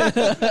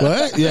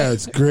 what? Yeah,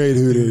 it's great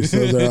Hooters.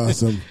 Those are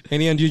awesome.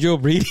 Any unusual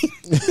breeding?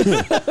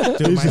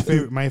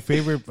 Dude, my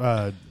favorite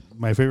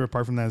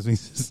part from that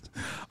is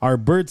our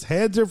birds'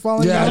 heads are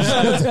falling Yeah,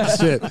 down.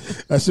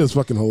 that shit's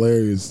fucking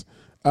hilarious.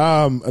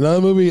 Another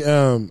movie,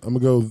 I'm gonna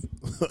go.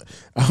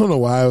 I don't know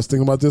why I was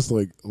thinking about this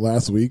like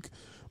last week,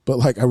 but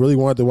like I really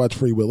wanted to watch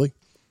Free Willy.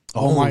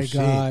 Oh my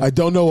shit. god! I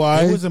don't know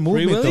why. It was a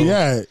movement, though.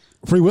 Yeah,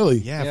 Free Willy.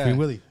 Yeah, Free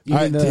Willy.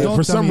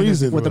 For some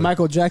reason, with the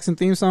Michael Jackson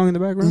theme song in the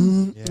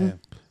background. Yeah.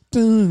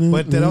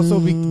 But that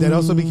also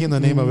became the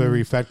name of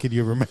every fat kid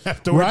you ever met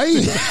afterwards.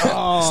 Right?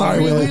 Sorry,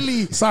 Free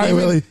Willy. Sorry,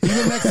 Willy.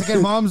 Even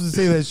Mexican moms would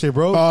say that shit,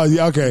 bro. Oh,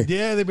 yeah, okay.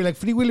 Yeah, they'd be like,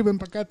 Free Willy, ven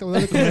pa' acá, te voy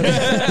a dar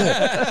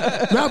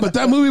de comer." No, but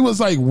that movie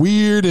was like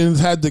weird and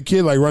had the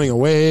kid like running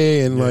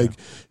away and like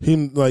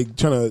him like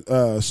trying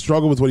to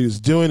struggle with what he was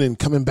doing and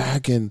coming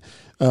back and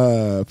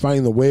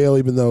finding the whale,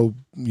 even though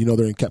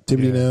they're in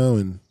captivity now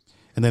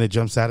And then it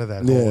jumps out of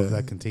that hole,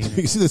 that container.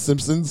 You see The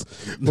Simpsons,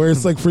 where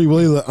it's like Free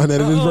Willy, the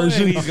unedited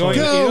version. and he's going,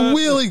 Go,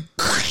 Willy!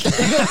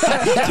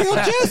 Kill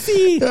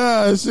Jesse!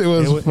 That shit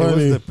was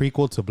funny. It was the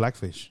prequel to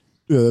Blackfish.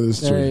 Yeah, that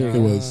is true. There you It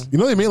go. was.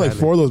 They made like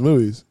 4 of those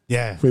movies.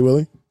 Yeah. Free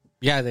Willy?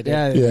 Yeah, they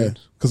did. Yeah.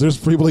 Because there's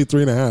Free Willy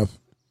 3.5.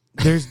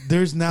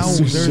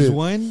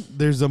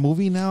 There's a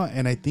movie now,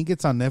 and I think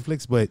it's on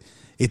Netflix, but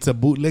it's a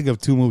bootleg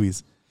of 2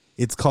 movies.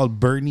 It's called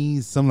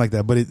Bernie, something like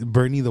that, but it's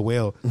Bernie the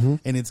Whale,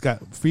 and it's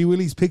got Free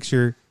Willy's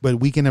picture, but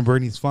Weekend at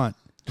Bernie's font.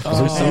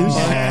 Oh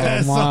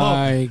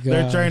my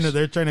god!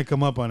 They're trying to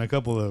come up on a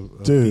couple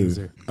of Dude. things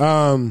there.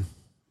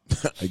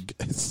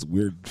 It's a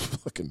weird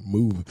fucking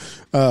move.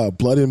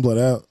 Blood In, Blood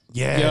Out.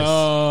 Yes,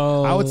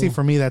 Yo. I would say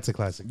for me that's a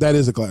classic. That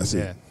is a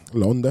classic. Yeah.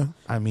 La Onda.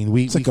 I mean,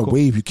 It's like a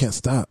wave you can't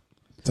stop.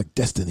 It's like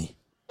destiny.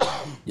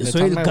 Yo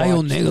soy el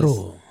gallo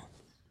negro.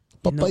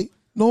 Popeye.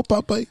 No,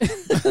 Popeye.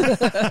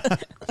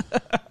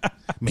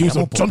 Give me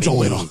some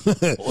chonchoero.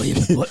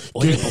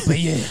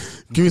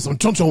 Give me some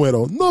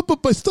chonchoero. No,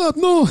 Popeye, stop.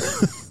 No.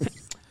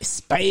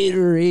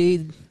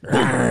 Spider-Aid.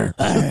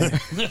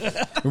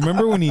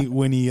 Remember when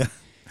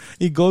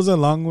he goes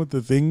along with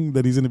the thing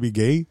that he's gonna be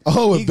gay?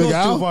 Oh, with he Big goes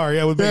Al? too far.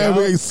 Yeah, with Big Al.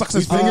 Where he sucks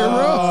his finger,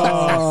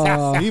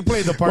 bro. He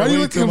played the part. Why do you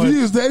way look too much.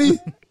 confused, Daddy?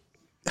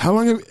 How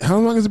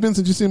long has it been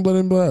since you seen Blood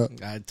In,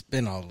 Blood Out? It's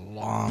been a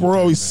long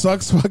Bro, time, he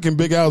sucks fucking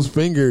Big Al's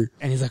finger.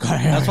 And he's like, all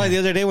right. That's why the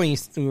other day when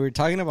we were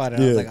talking about it,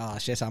 I was Yeah. like, oh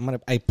shit, so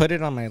I put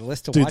it on my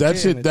list to Dude, watch that it.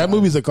 shit, and that it's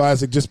movie's a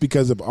classic just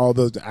because of all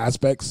those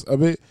aspects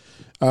of it.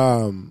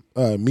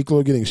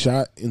 Miklo getting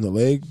shot in the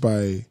leg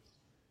by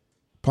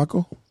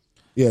Paco.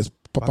 Yes,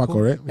 Paco,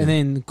 right? And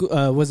then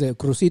was it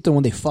Crucito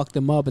when they fucked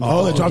him up? And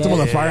They dropped him on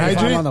the fire They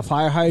found him hydrant? on the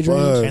fire hydrant.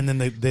 Fuck. And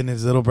then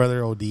his little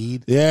brother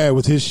OD'd. Yeah,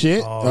 with his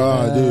shit.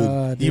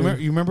 Oh, dude.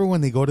 You remember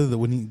when they go to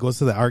when he goes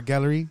to the art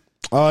gallery?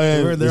 Oh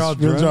yeah, They're all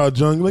his friends drunk. are all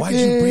drunk. Like,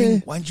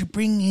 Why'd you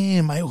bring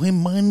him? I owe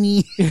him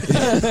money.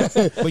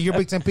 But you're a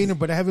big time painter,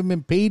 but I haven't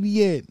been paid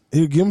yet.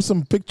 Here, give him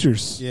some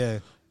pictures. Yeah.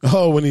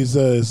 Oh, when he's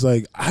it's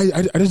like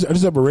I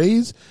just have a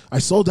raise. I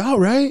sold out,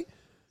 right?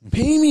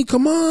 Pay me,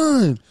 come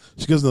on.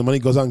 She gives him the money,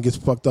 goes out and gets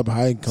fucked up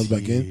high and comes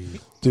back in.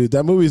 Dude,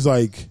 that movie's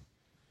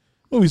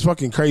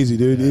fucking crazy,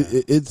 dude.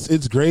 Yeah.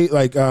 It's great.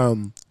 Like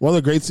one of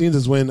the great scenes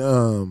is when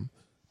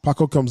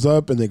Paco comes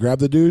up and they grab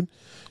the dude.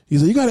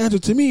 He's like, "You gotta answer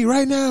to me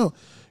right now.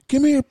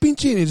 Give me your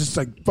pinche." And he just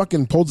like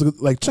fucking pulls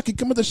like, "Chucky,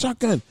 come with the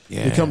shotgun."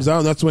 Yeah. He comes out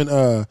and that's when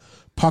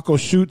Paco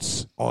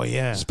shoots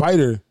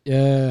Spider.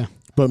 Yeah.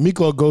 But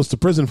Miklo goes to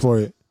prison for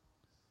it.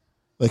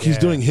 Like he's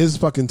doing his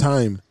fucking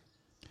time.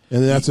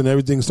 And then that's when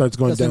everything starts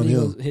going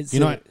downhill. You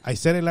know, I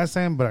said it last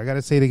time, but I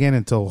gotta say it again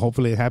until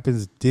hopefully it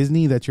happens.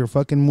 Disney, that's your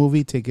fucking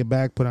movie. Take it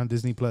back. Put on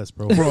Disney Plus,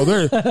 bro.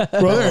 They're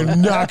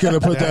not gonna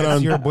put that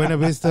on. Your Buena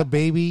Vista,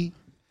 baby.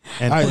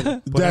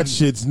 And that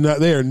shit's not.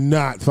 They are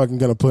not fucking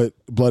gonna put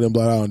Blood In,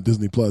 Blood Out on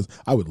Disney Plus.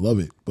 I would love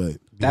it, but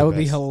that would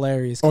be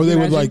hilarious. Or Can they you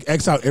would imagine? like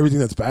X out everything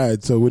that's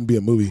bad, so it wouldn't be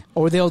a movie.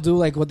 Or they'll do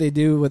like what they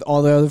do with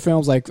all the other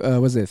films, like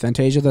was it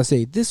Fantasia? They'll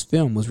say this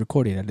film was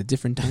recorded at a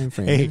different time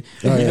frame. Hey,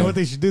 you know what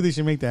they should do? They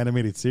should make the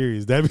animated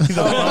series. That'd be the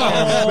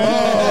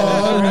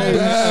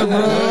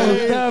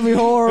That'd be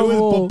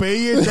horrible.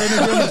 Popeye trying to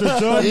get him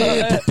to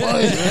Hey,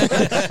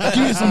 Popeye,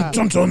 give me some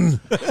chon chon.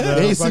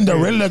 Hey,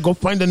 Cinderella, go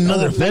find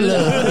another fella.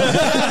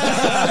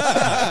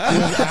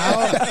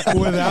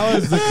 With Al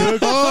as the cook.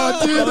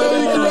 Oh, dude,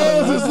 that'd be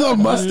gross. His little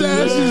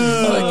mustache.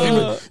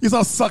 He's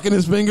all sucking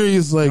his finger.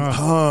 He's like,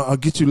 I'll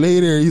get you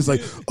later. He's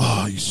like,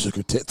 oh, you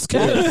sugar tits.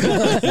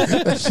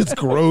 That shit's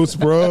gross,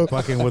 bro.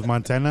 Fucking with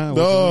Montana.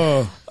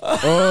 El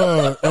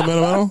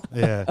Mano?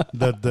 Yeah.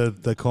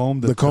 The comb.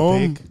 The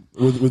comb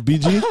with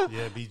BG?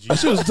 Yeah, BG. That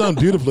shit was done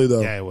beautifully,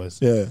 though. Yeah, it was.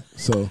 Yeah,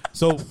 so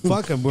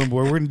fuck them. We're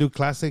going to do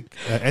classic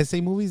essay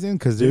movies then?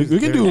 Because we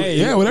can do,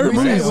 whatever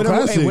movie is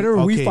classic.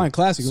 Whatever we find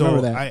classic, so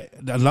remember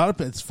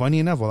that. It's funny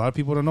enough, a lot of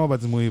people don't know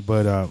about this movie,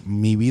 but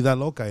Mi Vida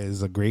Loca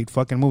is a great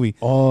fucking movie.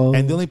 Oh.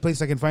 And the only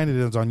place I can find it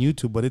is on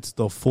YouTube, but it's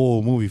the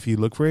full movie if you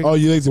look for it. Oh,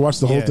 you like to watch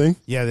the whole thing?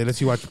 Yeah, they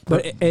let you watch.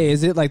 But hey,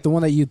 is it like the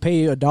one that you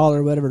pay $1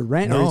 or whatever to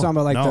rent? Or are you talking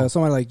about like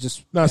someone like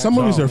just... No, some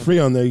movies are free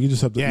on there. You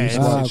just have to... Yeah,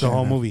 it's the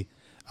whole movie.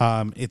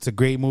 It's a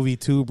great movie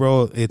too,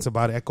 bro. It's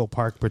about Echo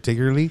Park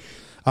particularly.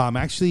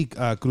 Actually,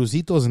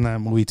 Crucito's in that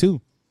movie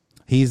too.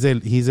 He's El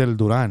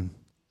Duran.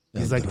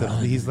 He's like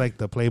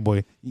the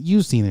playboy.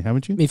 You've seen it,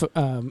 haven't you? Mi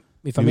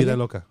Mi Familia? Vida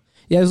Loca.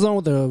 Yeah, it was the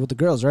one with the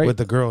girls, right? With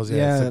the girls,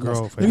 yeah. It's a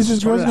girl. Niggas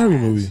just girls in every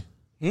movie.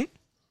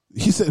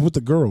 He said with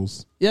the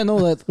girls. Yeah, no,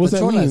 that. What's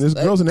that mean? There's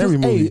girls in every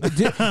movie.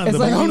 It's I'm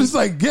like just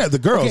like, yeah, the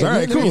girls. Okay, All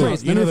right, let me cool.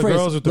 rephrase, You know the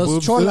girls with the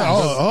boobs? Oh,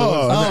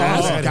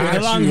 got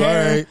the long you. All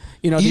hair. right.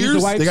 You know, they use the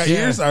Ears? wipes. They got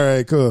ears? All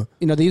right, cool.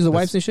 You know, they use the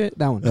wipes and shit.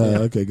 That one.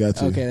 Okay,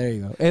 got you. Okay, there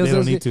you go. They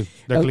don't need to.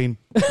 They're clean.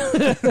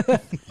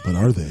 But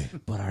are they?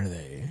 But are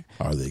they?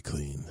 Are they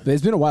clean? But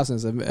it's been a while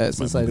since I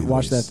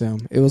watched that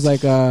film. It was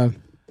like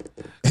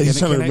He's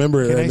trying to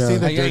remember it right now.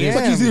 It's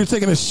like he's either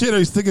taking a shit or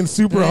he's thinking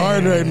super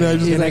hard right now.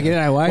 he's like, did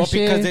I watch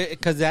it?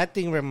 Because that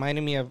thing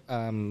reminded me of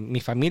Mi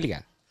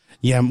Familia.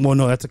 Yeah, well,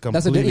 no, that's a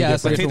completely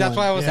that's different. See, that's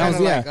why I was kind of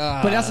like,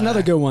 but that's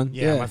another good one.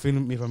 Yeah,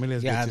 Mi Familia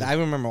is good too. I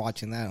remember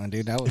watching that one,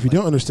 dude. That was If you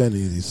don't understand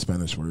any of these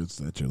Spanish words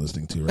that you're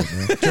listening to right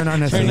now, Turn on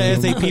Turn the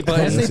SAP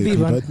button. SAP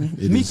button.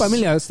 It Mi is-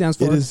 Familia stands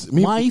for it is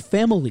Mi- My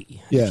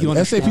Family. Yeah, If you the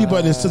understand. SAP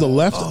button is to the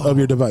left of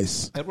your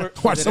device.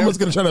 Watch, someone's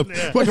going to try to...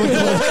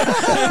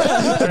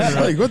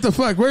 Like, what the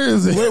fuck? Where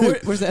is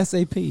it? Where's the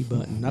SAP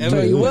button? I'll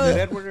tell you what.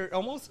 Edward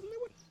almost?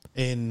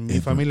 In Mi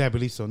Familia, I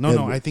believe so.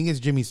 No, I think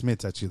it's Jimmy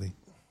Smith actually.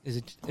 Is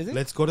it?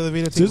 Let's go to the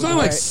video. There's only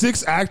like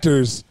 6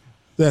 actors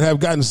that have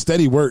gotten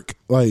steady work,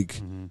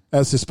 like,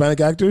 as Hispanic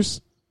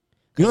actors.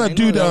 You know that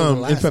dude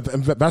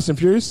in Fast and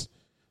Furious?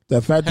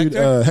 That fat dude,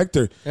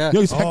 Hector. Yeah. You know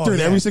he's Hector in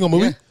every single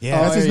movie?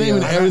 Yeah. That's his name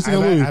in every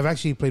single movie. I've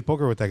actually played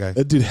poker with that guy.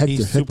 That dude, Hector.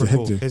 He's super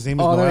cool. Hector. His name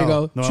is Oh, there you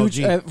Noel. go. Noel Chuch,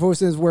 G. for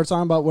instance, we're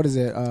talking about, what is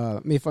it?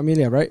 Mi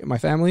Familia, right? My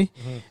family.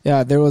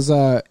 Yeah, there was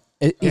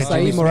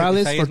Isaí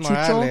Morales for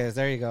Chucho.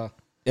 There you go.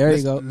 There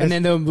you go. And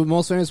then the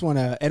most famous one,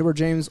 Edward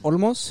James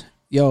Olmos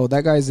Yo,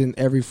 that guy's in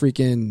every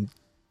freaking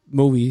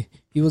movie.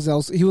 He was in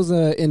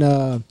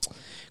 ¿cómo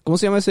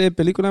se llama esa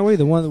película, güey?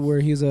 The one where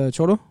he's a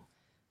Cholo?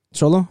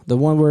 The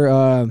one where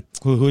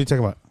Who are you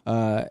talking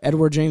about?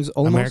 Edward James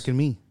Olmos. American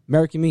Me.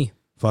 Me.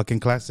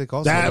 Fucking classic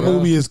also. That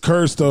movie is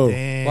cursed, though.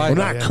 Damn. Well,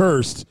 not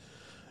cursed.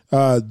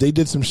 They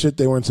did some shit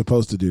they weren't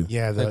supposed to do.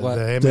 Yeah, Like what?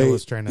 the MA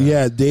was trying to.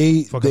 Yeah,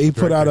 they fuck up the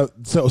put out a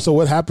so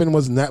what happened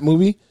was in that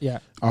movie. Yeah.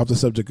 Off the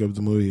subject of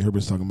the movie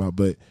Herbert's talking about,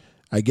 but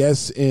I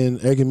guess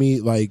in Egg and Me,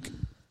 like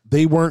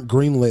they weren't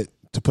greenlit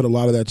to put a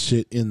lot of that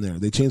shit in there.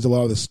 They changed a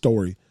lot of the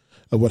story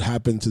of what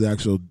happened to the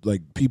actual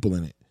like people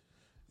in it,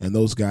 and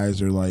those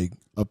guys are like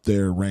up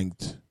there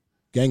ranked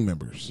gang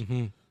members.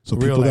 Mm-hmm. So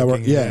Real people that were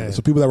life gang,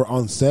 so people that were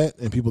on set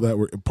and people that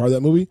were part of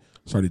that movie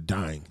started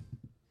dying.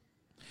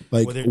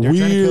 Like Well, they're trying to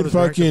kill weird the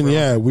director fucking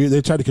forever. weird.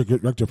 They tried to kill the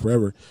director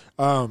forever.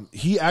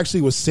 He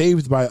actually was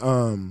saved by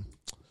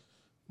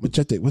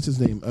Machete. What's his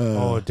name?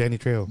 Danny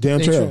Trejo. Dan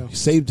Danny Trejo. Trejo. He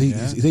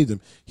saved him.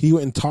 He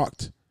went and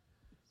talked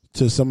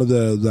to some of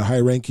the high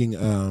ranking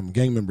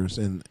gang members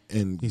and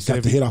got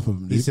if the you- hit off of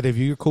him. He Dude. said, if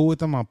you're cool with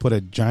them, I'll put a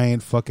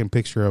giant fucking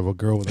picture of a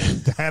girl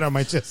with a hat on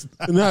my chest.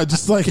 No,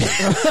 just like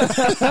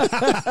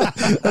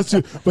that's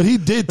true. But he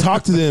did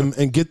talk to them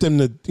and get them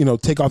to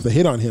take off the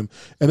hit on him.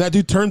 And that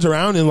dude turns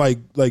around and like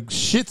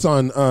shits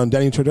on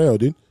Danny Trejo,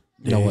 dude.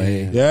 No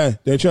way. Yeah,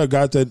 Danny Trejo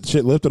got that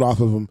shit lifted off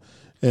of him,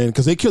 and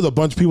because they killed a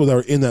bunch of people that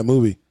were in that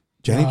movie.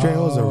 Danny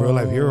Trejo is a real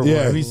life hero. Yeah.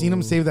 Bro. Have you seen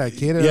him save that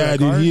kid? Yeah,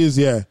 dude, he is.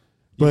 Yeah, You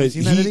but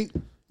seen that, Eddie?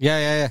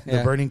 Yeah.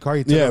 The burning car.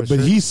 He took yeah, off his but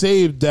shirt? he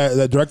saved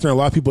that director and a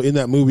lot of people in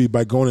that movie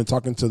by going and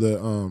talking to the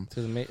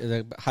To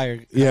the higher.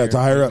 to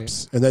higher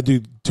ups, and that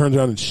dude turns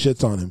around and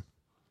shits on him,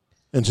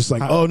 and just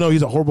like, oh no,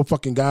 he's a horrible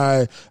fucking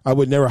guy. I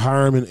would never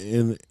hire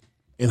him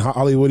in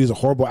Hollywood. He's a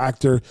horrible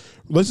actor.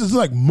 This is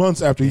like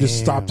months after he just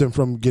stopped him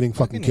from getting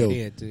fucking killed.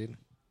 Idiot, dude.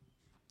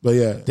 But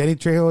yeah, Danny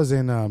Trejo is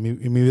in Mi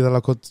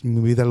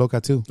Vida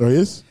Loca too. oh he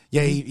is.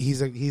 Yeah,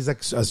 he's like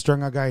a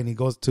strung out guy, and he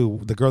goes to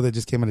the girl that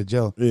just came out of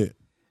jail, Yeah,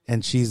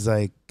 and she's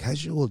like,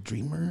 "Casual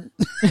Dreamer."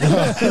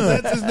 That's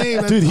his name.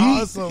 That's dude,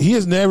 awesome. he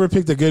has never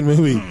picked a good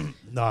movie.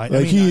 No, I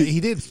Like, mean, he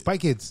did Spy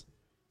Kids.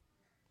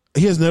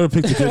 He has never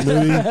picked a good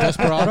movie.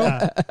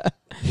 Desperado.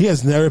 He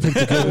has never picked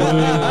a good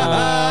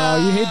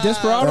movie. You hate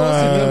Desperado?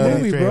 It's a good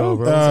Danny movie, Trejo,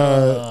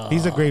 bro.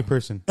 He's a great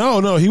person.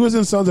 No, he was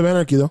in Sons of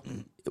Anarchy though.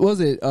 What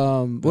was it?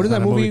 What is not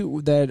that a movie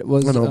that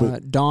was I know,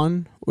 but-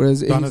 Dawn? What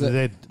is it? Dawn He's of the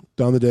a- Dead.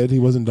 Dawn of the Dead. He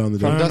wasn't Dawn of the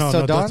No, Dead. no, Dust no,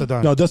 Till Dawn? Dust Till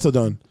Dawn. No, Dust Till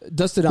Dawn.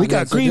 Dusted Dawn. We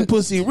got green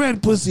pussy,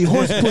 red pussy,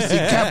 horse pussy,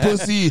 cat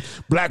pussy,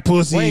 black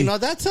pussy. Wait, no,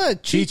 that's a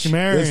Cheech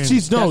Marin. It's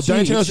Cheech. No, That's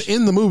Danny Cheech. Trejo's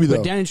in the movie though.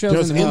 But Danny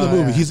Trejo's in in the the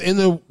movie. yeah. He's in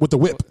the with the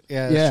whip.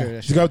 Yeah, Yeah. that's true.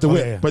 He's the guy with the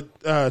whip. yeah. But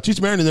Cheech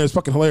Marin in there is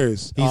fucking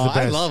hilarious. He's the best.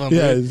 I love him.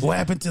 Yeah, dude. What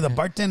happened to the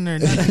bartender?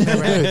 Nothing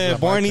ever happened to the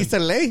Born bartender. East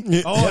LA.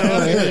 Oh,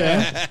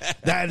 yeah.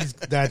 That's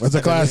a classic. That's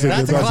a That's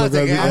classic. a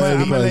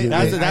classic.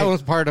 That's Yeah. that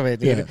was part of it.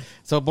 Dude. Yeah.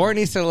 So Born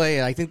East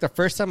LA. I think the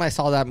first time I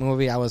saw that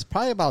movie, I was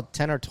probably about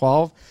 10 or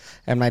 12,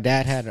 and my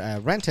dad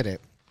had rented it.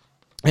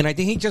 And I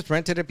think he just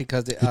rented it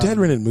because Your dad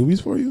rented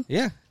movies for you?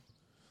 Yeah.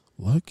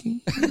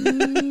 Lucky.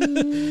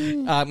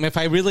 If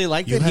I really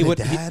liked You it, had he a would.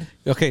 dad?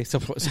 Okay, so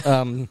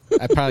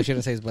I probably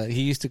shouldn't say this, but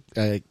he used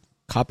to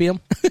copy them.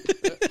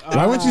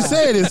 Why wouldn't you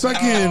say it? It's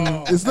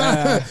fucking. It's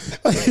not.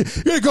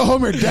 You're gonna go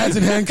home. Your dad's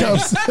in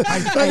handcuffs.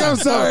 I'm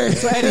sorry.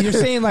 So Eddie, you're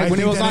saying like I when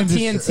it think was that on ended-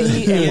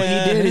 TNT and what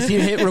he did is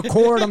he'd hit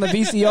record on the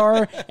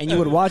VCR and you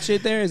would watch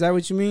it there? Is that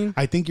what you mean?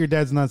 I think your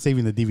dad's not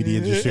saving the DVD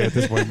industry at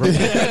this point, bro.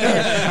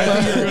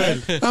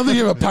 I don't think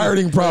you have a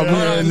pirating problem.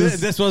 here.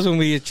 This was when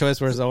we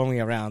Choice was only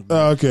around.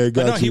 Oh, okay, But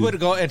got no, you. he would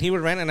go and he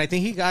would rent, and I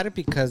think he got it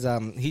because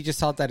he just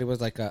thought that it was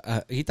like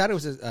he thought it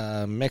was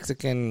a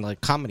Mexican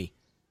like comedy.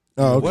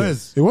 Oh, okay. It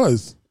was. It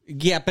was.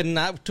 Yeah, but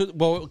not to,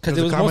 well because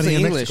It it was was a comedy mostly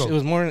in English. Mexico. It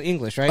was more in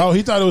English, right? Oh,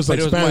 he thought it was But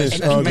like it was Spanish.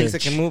 a Oh, okay.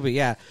 Mexican movie.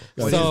 Yeah.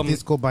 What So, is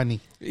Disco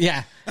Bunny?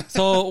 yeah.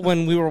 So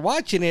when we were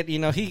watching it,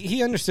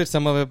 he understood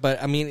some of it,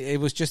 but I mean, it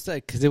was just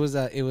because it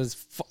was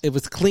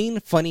clean,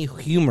 funny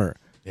humor.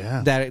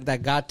 Yeah.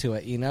 That got to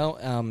it,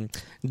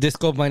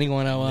 Disco Bunny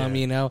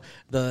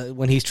 101,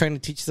 when he's trying to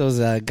teach those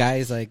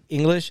guys like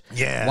English.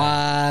 Yeah.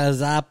 What's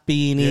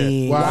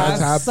happening? What's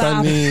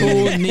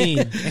happening?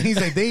 And he's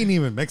like, they ain't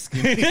even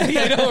Mexican.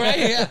 Yeah, I know, right?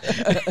 Yeah.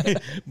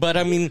 But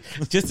I mean,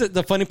 just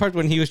the funny part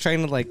when he was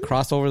trying to like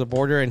cross over the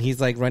border and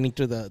he's like running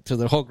through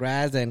the whole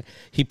grass and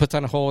he puts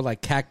on a whole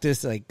like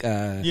cactus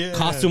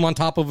costume on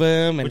top of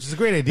him, and Which is a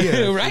great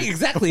idea. right?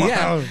 Exactly. Wow.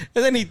 Yeah.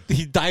 And then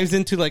he dives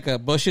into like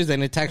bushes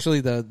and it's actually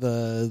the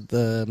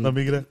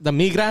migra. the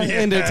migra,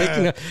 Yeah. and they're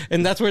taking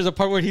and that's where the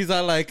part where he's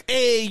all like,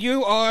 "Hey,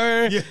 you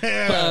are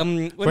Yeah.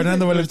 what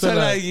Fernando is it?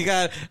 Valenzuela. You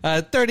got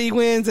 30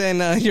 wins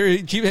and your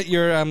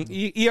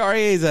ERA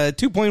is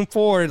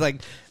 2.4."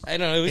 Like, I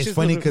don't know. It was It's just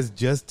funny because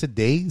just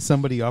today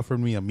somebody offered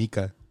me a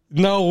Mika.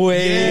 no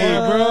way,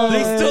 Yeah, bro.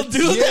 They still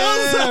do those,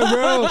 Yeah,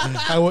 bro.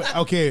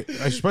 Okay,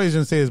 I probably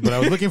shouldn't say this, but I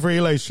was looking for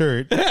Eli's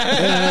shirt in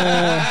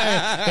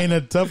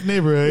a tough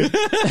neighborhood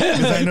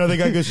because I know they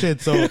got good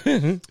shit. So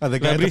the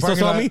guy at the Bristo parking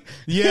saw lot, me?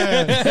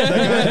 yeah,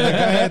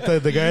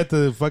 the guy at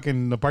the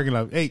fucking the parking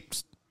lot. Hey,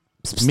 psst,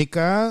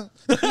 Mika.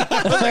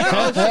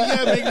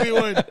 Yeah, make me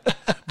one.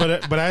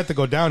 But I have to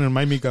go down in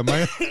my Mika.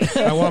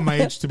 I want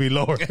my H to be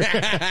lower.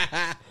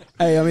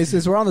 Hey, I mean,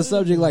 since we're on the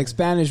subject, like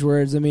Spanish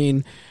words, I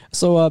mean,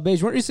 so,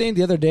 Beige, weren't you saying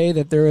the other day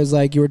that there was,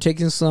 like, you were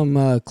taking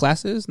some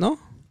classes, no?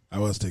 I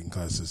was taking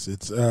classes.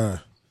 It's,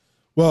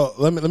 well,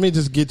 let me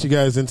just get you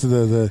guys into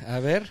the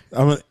A ver.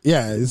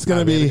 it's going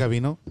to be,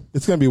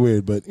 it's going to be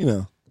weird, but, you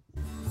know.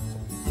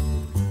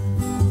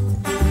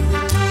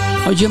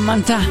 Oye,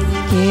 Manta,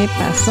 ¿Qué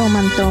pasó,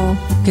 Manto?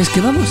 que es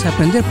que vamos a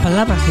aprender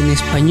palabras en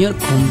español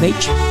con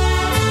Beige.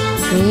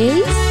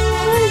 ¿Veis?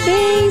 ¿Cuál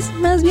veis?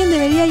 Más bien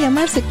debería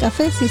llamarse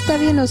café si está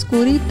bien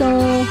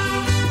oscurito.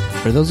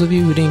 For those of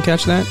you who didn't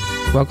catch that,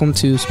 welcome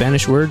to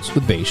Spanish Words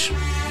with Beige.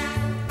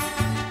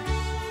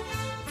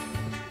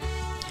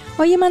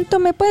 Oye, Manto,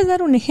 ¿me puedes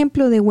dar un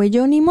ejemplo de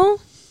huellónimo?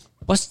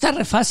 Pues está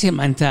re fácil,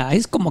 Manta.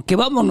 Es como que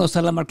vámonos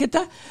a la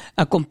marqueta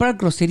a comprar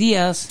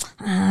groserías.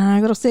 Ah,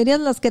 groserías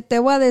las que te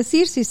voy a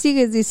decir si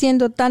sigues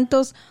diciendo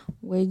tantos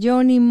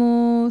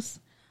huellónimos.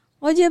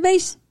 Oye,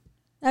 ¿veis?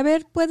 A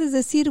ver, ¿puedes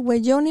decir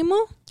huellónimo?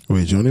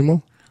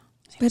 ¿Huellónimo?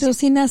 Pero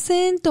sin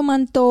acento,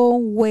 Manto.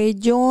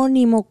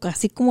 Huellónimo,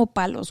 casi como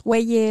para los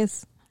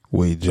güeyes.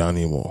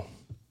 Huellónimo.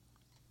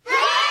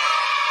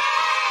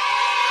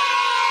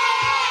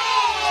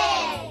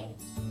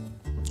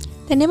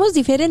 Tenemos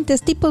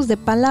diferentes tipos de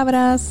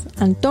palabras: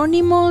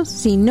 antónimos,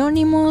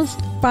 sinónimos,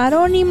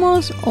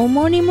 parónimos,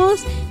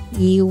 homónimos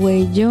y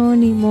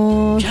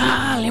huellónimos.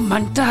 Chale,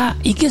 Manta.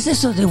 ¿Y qué es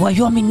eso de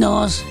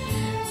guayóminos?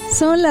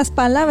 Son las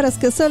palabras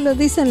que solo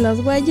dicen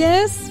los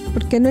güeyes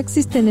porque no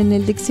existen en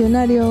el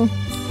diccionario.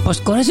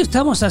 Pues con eso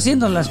estamos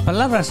haciendo las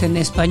palabras en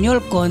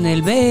español con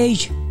el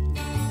Beige.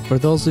 For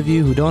those of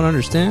you who don't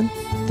understand,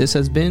 this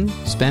has been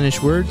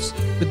Spanish Words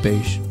with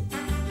Beige.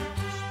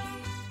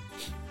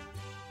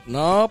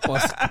 No,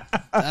 pues,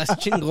 estás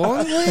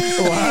chingón, güey.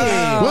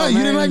 Wow, what? You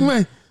didn't like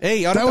my...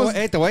 Ey, ahora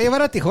te voy a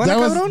llevar a Tijuana,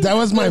 cabrón. That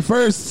was my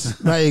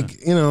first, like,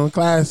 you know,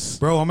 class.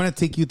 Bro, I'm going to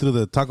take you through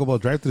the Taco Bell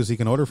drive-thru so you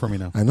can order for me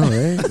now. I know,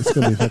 right? It's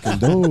going to be fucking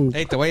dope.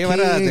 Ey, te voy a llevar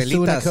a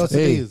Delitas.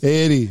 Hey,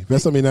 Eddie,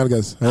 beso mi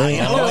nalgas. Hey.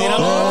 Yeah,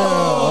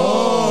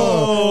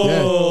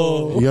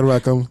 you're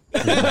welcome.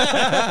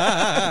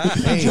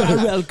 Hey, You're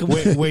welcome.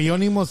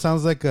 Huellónimo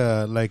sounds like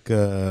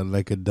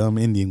a dumb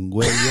Indian.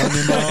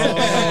 Huellónimo.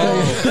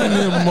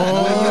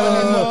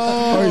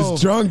 Oh,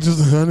 he's drunk,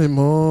 just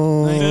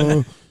anymore.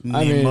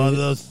 I mean,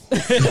 mothers.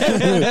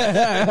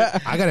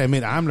 I gotta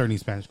admit, I'm learning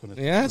Spanish.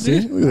 Yeah,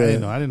 See? dude. Look at that. I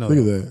didn't know. I didn't know. Look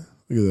at that.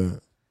 Look at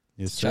that.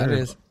 Yes, sir.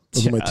 Chales.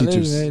 Those are my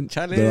teachers. man.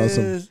 They're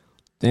awesome.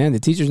 Damn, the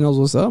teacher knows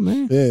what's up,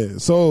 man. Yeah.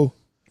 So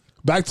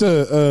back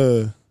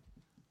to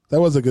that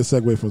was a good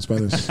segue from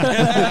Spanish.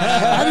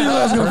 I didn't know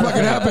that was gonna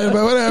fucking happen,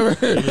 but whatever.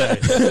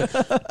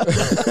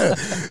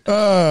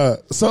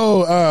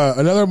 So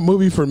another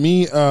movie for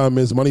me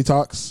is Money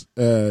Talks.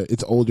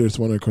 It's older. It's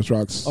one of Chris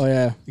Rock's. Oh,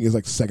 yeah. I think it's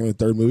like second or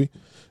third movie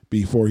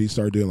before he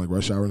started doing like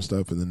Rush Hour and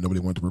stuff, and then nobody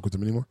wanted to work with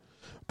him anymore.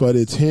 But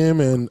it's him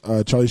and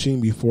Charlie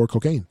Sheen before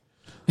cocaine.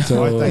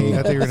 So I thought you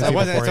were going to say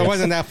So it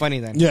wasn't that funny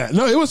then. yeah,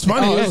 no, it was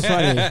funny. Oh, it was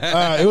funny.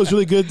 It was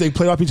really good. They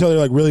played off each other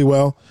like really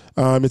well.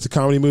 It's a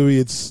comedy movie.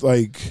 It's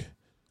like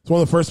it's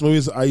one of the first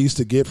movies I used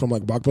to get from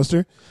like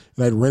Blockbuster,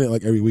 and I'd rent it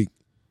like every week.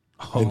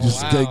 And just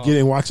get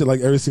and watch it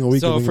like every single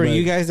week. So and for bring it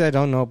you back. guys that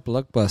don't know,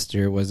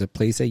 Blockbuster was a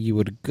place that you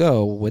would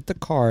go with the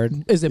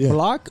card Is it Yeah.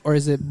 block or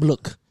is it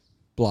blook?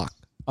 block.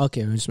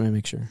 Okay, I just want to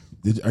make sure.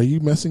 Are you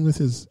messing with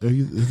his?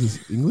 Is his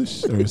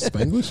English or his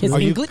Spanglish? His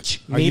Are you-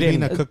 English? Are you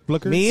being a cook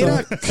blooker?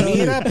 Mira,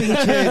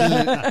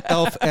 pinche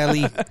elf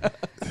Ellie.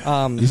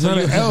 He's not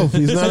an elf.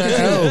 He's not an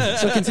elf.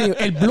 So continue.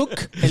 El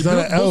blook. He's El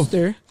not an elf.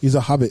 blockbuster. He's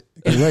a hobbit.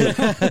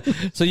 Right.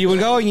 So you would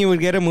go and you would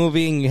get a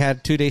movie and you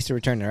had 2 days to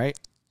return it, right?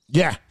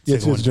 Yeah. Yeah.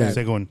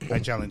 Second one. I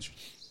challenge.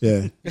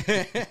 Yeah.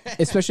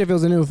 Especially if it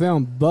was a new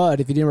film.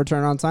 But if you didn't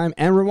return on time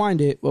and rewind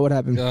it, what would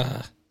happen?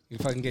 Ugh, you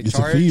fucking get It's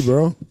charged. a fee,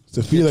 bro. It's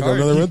a fee like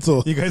charged. another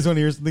rental. You guys want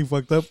to hear something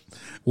fucked up?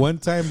 One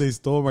time they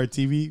stole my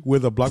TV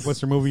with a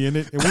Blockbuster movie in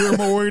it, and we were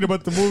more worried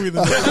about the movie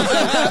than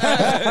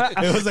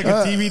it was like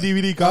a TV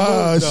DVD combo.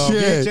 Oh, no,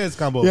 shit. VHS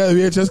combo. Yeah, the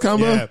VHS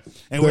combo. Yeah.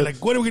 And we're like,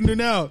 what are we gonna do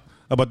now?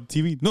 About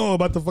the TV? No,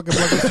 about the fucking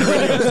Blockbuster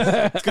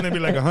video. It's gonna be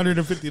like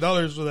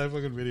 $150 for that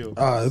fucking video.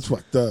 Ah, that's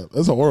fucked up.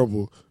 That's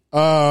horrible.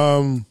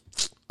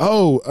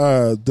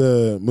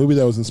 The movie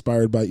that was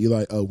inspired by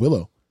Eli,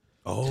 Willow.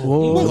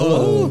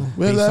 Oh,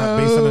 based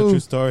on a true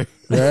story.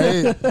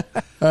 Right?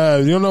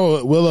 You don't know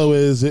what Willow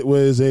is? It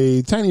was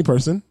a tiny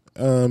person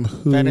who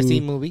Fantasy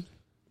movie.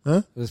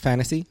 Huh? It was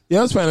fantasy. Yeah,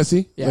 it was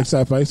fantasy, Yeah. like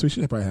sci-fi. So we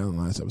should have probably had it in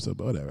the last episode,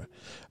 but whatever.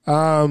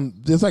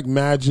 There's like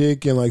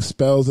magic and like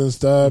spells and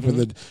stuff, and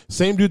the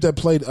same dude that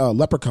played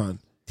Leprechaun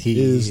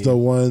is the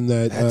one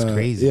that. That's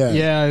crazy. Yeah,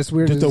 Yeah, it's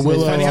weird. Just the It's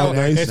Willow. Funny how,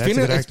 nice. it's That's a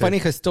good it's actor. funny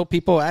because still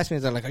people ask me,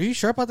 they're like, "Are you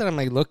sure about that?" I'm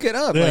like, "Look it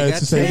up." Yeah, like, it's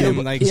the same him.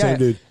 dude. Like, Same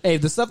dude. Hey,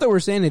 the stuff that we're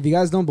saying, if you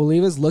guys don't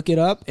believe us, look it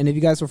up. And if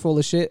you guys are full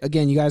of shit,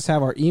 again, you guys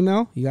have our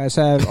email. You guys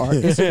have our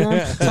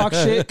Instagram. Talk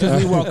shit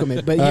because we welcome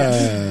it. But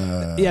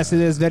yes, yes,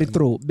 it is very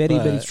true. Very,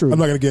 very true. I'm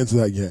not gonna get into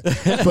that yet,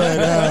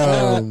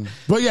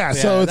 but yeah.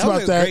 So it's that was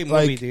about a that. great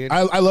movie, Like, dude.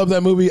 I love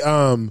that movie.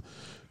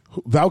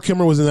 Val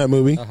Kilmer was in that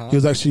movie. He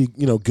was actually,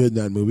 good in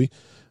that movie.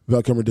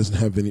 Val Kilmer doesn't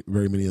have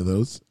very many of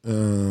those.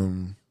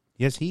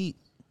 Yes, he.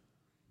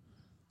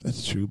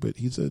 That's true, but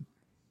he's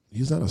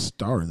not a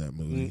star in that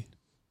movie.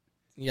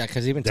 Yeah,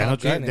 because even Danny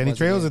Top Gun,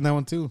 Trejo's in that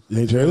one too.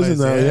 Danny Trejo's in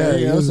that. Yeah,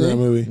 he was in that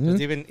movie.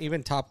 'cause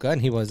even Top Gun,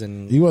 he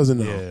wasn't. He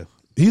wasn't. Yeah.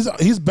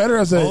 He's better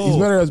as he's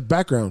better as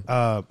background.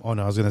 I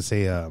was gonna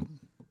say.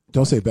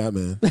 Don't say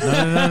Batman. No.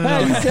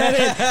 He said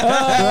it.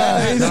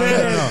 He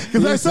said it.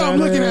 Because I saw him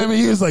looking at me.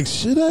 He was like,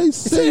 "Should I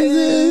say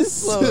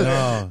this?"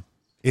 No,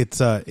 it's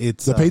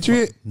The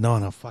Patriot.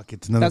 No, fuck,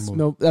 it's another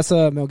movie. That's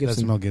Mel Gibson.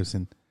 That's Mel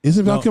Gibson.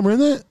 Isn't Val Kilmer in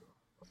that?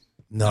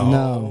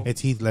 No,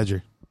 it's Heath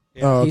Ledger.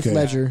 Oh, Heath okay.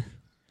 Ledger.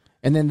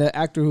 And then the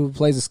actor who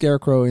plays the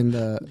Scarecrow in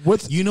the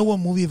You know what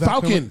movie?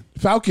 Falcon.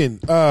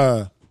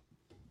 Damn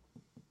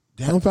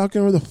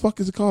Falcon. What the fuck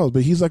is it called?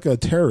 But he's like a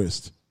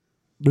terrorist.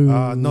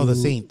 No, The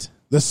Saint.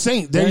 The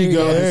Saint. There you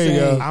go. There you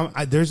go.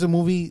 There's a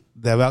movie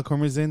that Val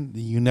Kilmer's in.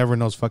 You never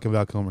know it's fucking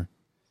Val Kilmer.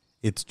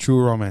 It's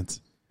True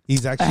Romance.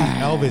 He's actually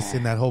Elvis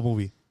in that whole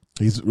movie.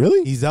 He's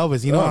really? He's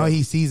Elvis. You know how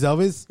he sees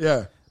Elvis?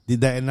 Yeah.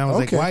 Did that, and I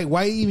was Okay. like,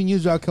 why even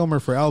use Val Kilmer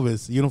for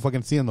Elvis? You don't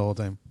fucking see him the whole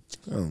time.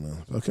 I don't know.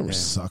 Val Kilmer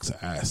sucks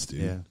ass,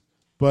 dude. Yeah.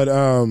 But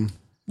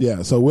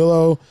yeah. So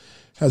Willow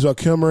has Val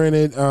Kilmer in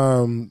it.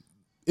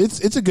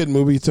 It's a good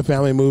movie. It's a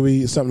family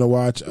movie. It's something to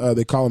watch.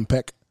 They call him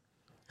Peck.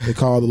 They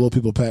call the little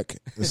people Peck.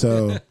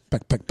 So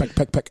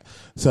Peck.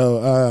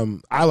 So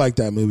I like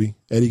that movie.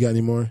 Eddie, got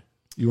any more?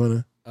 You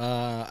wanna?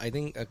 I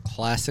think a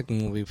classic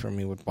movie for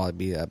me would probably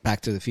be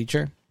Back to the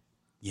Future.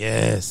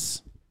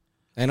 Yes.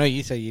 I know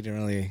you said you didn't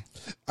really.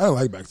 I don't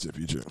like Back to the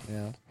Future.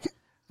 Yeah.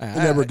 It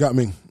never got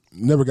me.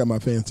 Never got my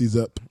fancies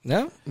up.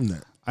 No. No.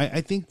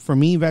 I think for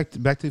me, Back to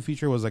the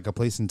Future was like a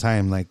place in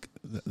time. Like,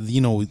 we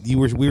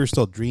were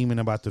still dreaming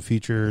about the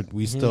future.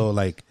 We still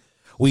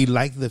we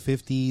liked the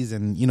 50s,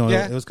 and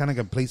it was kind of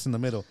like a place in the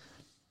middle.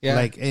 Yeah.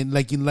 Like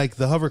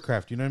the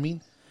hovercraft. You know what I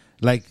mean?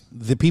 Like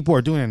the people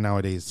are doing it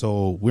nowadays,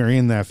 so we're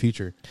in that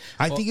future.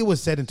 I think it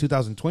was said in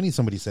 2020.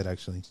 Somebody said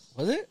actually.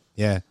 Was it?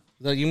 Yeah.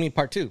 So you mean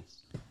part 2?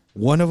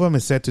 One of them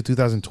is set to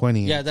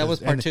 2020. Yeah, that was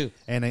part 2.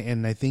 And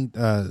I think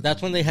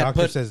that's when they had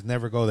Doctor says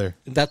never go there.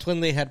 That's when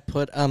they had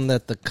put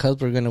that the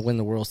Cubs were going to win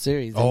the World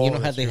Series. And you know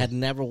how they had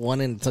never won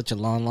in such a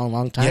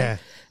long time. Yeah.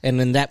 And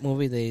in that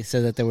movie, they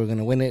said that they were going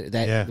to win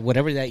it.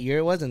 Whatever that year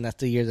it was, and that's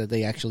the year that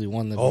they actually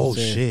won the World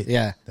Series. Shit!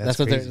 Yeah, that's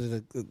what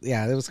crazy.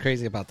 Yeah, it was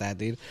crazy about that,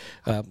 dude.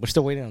 We're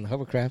still waiting on the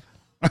hovercraft.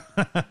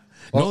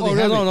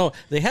 No,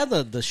 they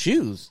have the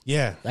shoes.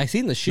 Yeah, I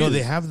seen the shoes. No,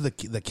 they have the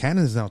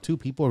cannons now too.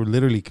 People are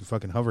literally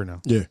fucking hover now.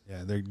 Yeah,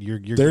 yeah.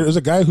 There's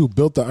a guy who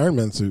built the Iron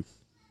Man suit.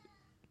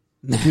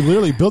 He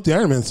literally built the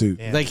Iron Man suit.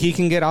 Yeah. Like he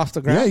can get off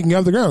the ground. Yeah, he can get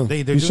off the ground.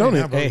 He's shown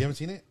it. Bro. You haven't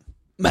seen it?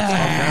 No,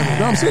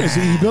 I'm serious.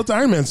 He built the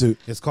Iron Man suit.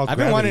 It's called. I've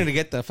been wanting to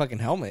get the fucking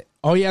helmet.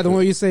 Oh yeah, the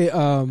one you say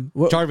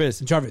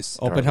Jarvis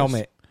open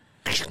helmet.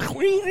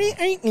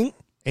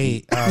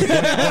 Hey, so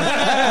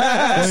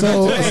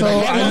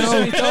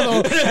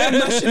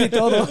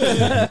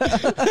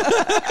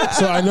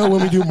I know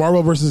when we do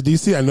Marvel versus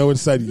DC, I know which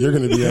side you're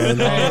going to be on.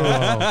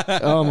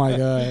 Oh my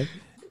god.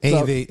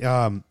 Hey,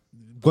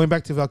 going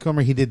back to Val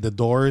Kilmer, he did The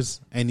Doors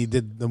and he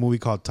did the movie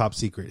called Top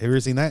Secret. Have you ever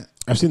seen that?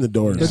 I've seen The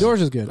Doors. The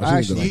Doors is good.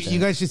 You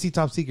guys should see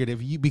Top Secret.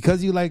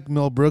 Because you like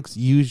Mel Brooks,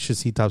 you should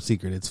see Top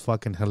Secret. It's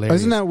fucking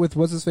hilarious. Isn't that with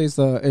what's his face?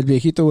 El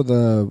viejito with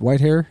the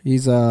white hair.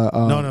 He's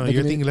no.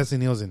 You're thinking Leslie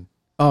Nielsen.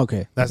 Oh,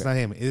 okay, that's not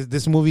him.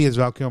 This movie is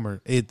Val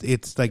Kilmer.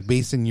 It's like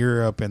based in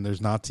Europe and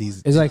there's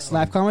Nazis. Is it like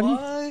slap comedy?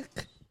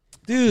 Fuck.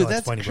 Dude, No,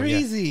 that's funny,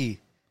 crazy.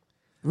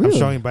 I'm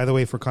showing. By the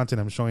way, for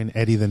content, I'm showing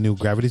Eddie the new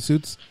gravity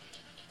suits.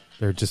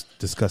 They're just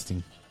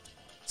disgusting.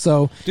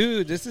 So,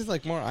 dude, this is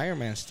like more Iron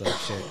Man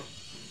stuff. Shit.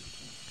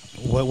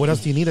 What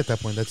else do you need at that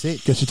point? That's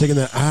it. Guess you're taking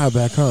that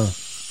back, huh?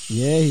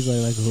 Yeah, he's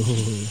like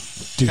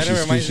kind of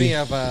reminds me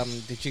of.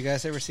 Did you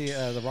guys ever see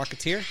The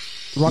Rocketeer?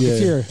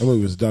 Rocketeer. Yeah, that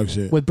movie was dog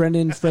shit. With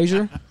Brendan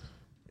Fraser.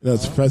 No,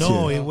 it's Frazier.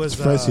 No, it was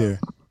Frazier.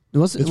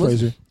 It's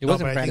Frazier. It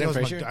wasn't Brandon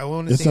Fraser.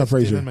 It's not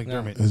Frazier.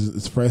 McDermott.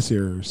 It's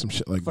Frazier or some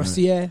shit like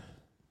Frazier.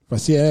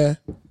 Frazier.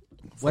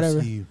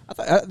 Whatever.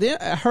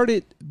 I heard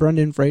it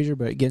Brendan Fraser,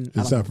 but again,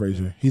 it's not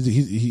Frazier.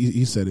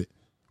 He said it.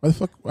 Why the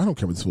fuck? I don't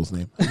care what this fool's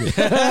name.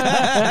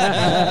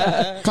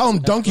 Call him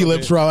Donkey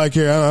Lips for all I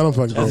care. I don't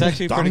fucking care. That's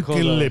actually pretty cool.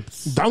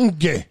 Lips.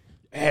 Donkey.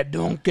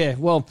 Donkey.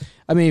 Well,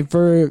 I mean,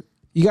 for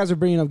you guys are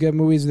bringing up good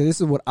movies. This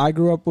is what I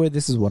grew up with.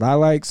 This is what I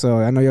like. So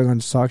I know you're going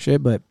to talk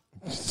shit, but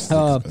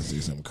Oh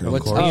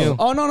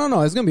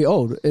no! It's gonna be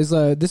old.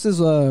 This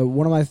is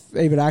one of my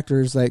favorite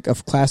actors, like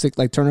of classic,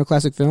 like Turner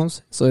Classic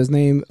Films. So his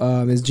name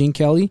is Gene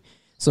Kelly.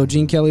 So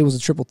Gene Kelly was a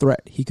triple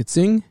threat. He could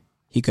sing,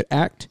 he could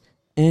act,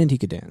 and he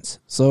could dance.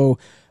 So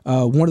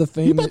one of the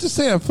famous. You about to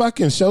say a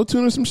fucking show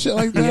tune or some shit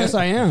like that? Yes,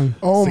 I am.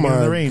 Oh Singing in the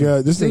my Rain.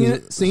 god! This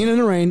Singing in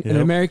the Rain, Yep.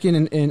 An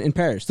American in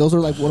Paris. Those are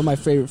like one of my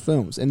favorite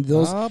films. And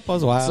those. Wow.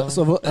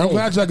 I'm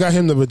glad y'all got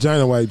him the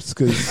vagina wipes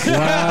because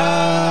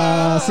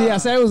See, I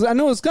said I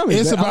know it's coming.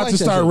 it's but I about like to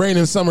that start shit.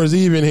 raining summer's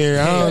eve in here.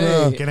 I don't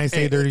know. Can I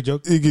say a dirty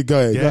joke? You could go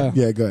ahead. Yeah.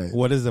 Yeah, go ahead.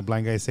 What does the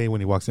blind guy say when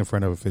he walks in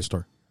front of a fish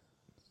store?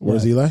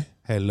 Where's Eli?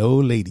 Hello,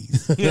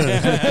 ladies.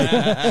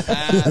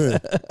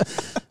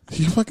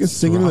 You fucking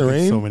singing in the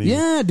rain. So many.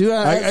 Yeah, dude.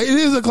 It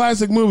is a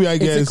classic movie, I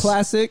guess. It's a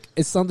classic.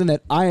 It's something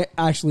that I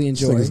actually I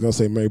enjoy. think it's gonna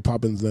say Mary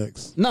Poppins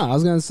next. No, I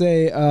was gonna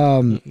say.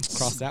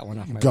 Cross that one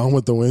off. My Gone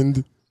with the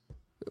Wind.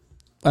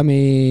 I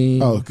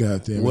mean, Oh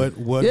god damn it!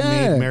 What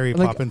Yeah, made Mary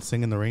like- Poppins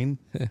sing in the rain?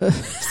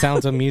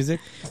 Sounds of Music.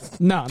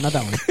 no, not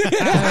that one.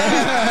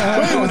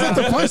 Wait, was that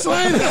the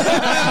punchline?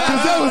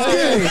 Because that was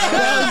good.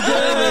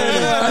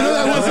 I know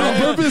that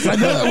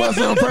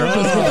wasn't on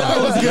purpose. But that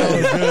was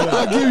good.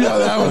 I'll give y'all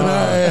that one. All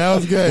right, that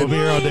was good. We'll be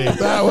here all day.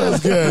 That was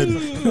good.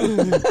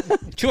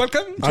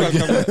 Welcome. I'll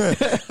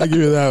give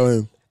you that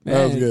one.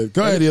 That was Man. good.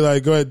 Go ahead, Eli.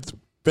 Go ahead.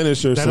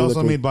 Finish your That also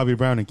soliloquy. made Bobby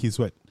Brown and Keith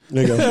Sweat.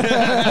 There you go.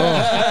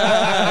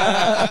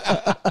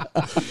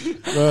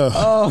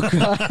 Oh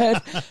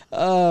God.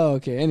 Oh,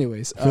 okay.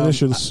 Anyways,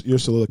 Finish your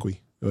soliloquy.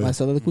 Go my ahead.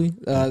 soliloquy.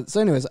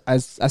 So, anyways, I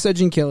said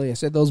Gene Kelly. I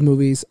said those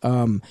movies.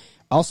 I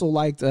also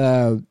liked.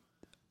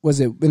 Was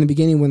it in the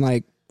beginning when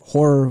like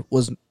horror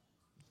was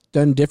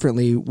done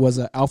differently? Was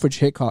Alfred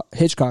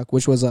Hitchcock,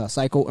 which was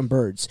Psycho and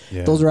Birds.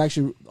 Yeah. Those are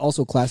actually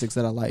also classics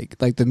that I like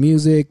the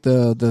music,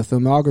 the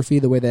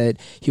filmography, the way that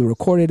he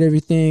recorded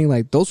everything.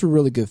 Like those were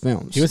really good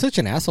films. He was such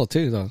an asshole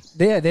too, though.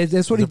 Yeah,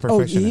 that's what He's a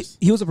perfectionist.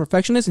 he was a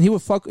perfectionist, and he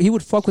would fuck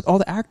with all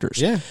the actors.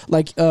 Yeah.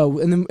 like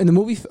in the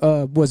movie,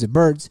 was it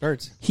Birds?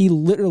 Birds. He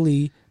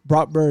literally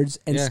brought birds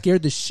and Yeah.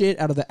 scared the shit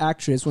out of the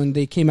actress when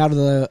they came out of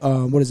the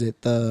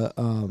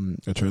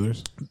The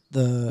trailers.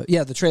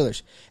 the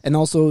trailers, and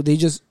also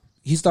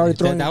he started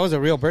throwing That was a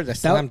real bird that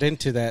That- slammed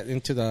into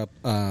the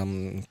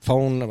phone.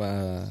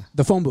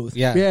 the phone booth.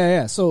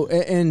 Yeah. So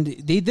and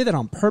they did that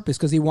on purpose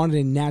because he wanted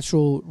a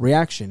natural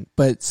reaction.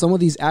 But some of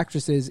these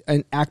actresses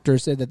and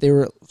actors said that they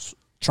were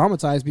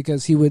traumatized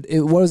because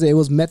it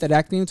was method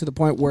acting to the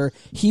point where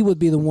he would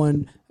be the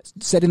one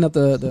setting up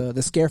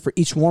the scare for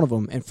each one of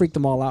them and freak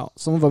them all out.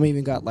 Some of them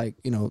even got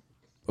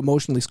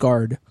emotionally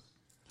scarred.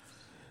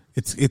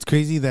 It's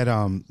crazy that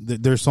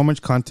there's so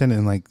much content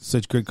and like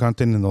such good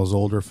content in those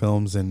older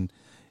films, and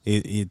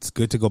it's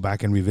good to go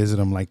back and revisit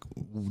them. Like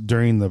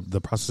during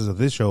the process of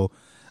this show,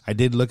 I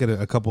did look at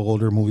a couple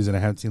older movies that I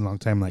haven't seen in a long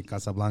time, like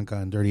Casablanca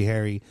and Dirty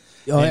Harry.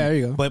 Oh, yeah, there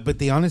you go. But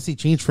they honestly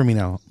changed for me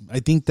now.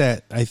 I think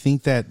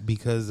that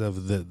because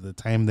of the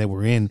time that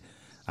we're in,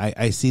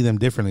 I see them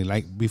differently.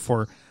 Like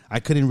before, I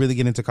couldn't really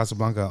get into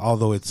Casablanca,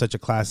 although it's such a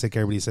classic.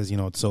 Everybody says,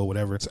 it's so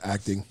whatever. It's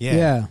acting.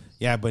 Yeah.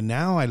 But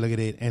now I look at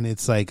it and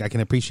it's like I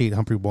can appreciate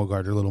Humphrey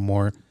Bogart a little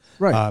more.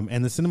 Right.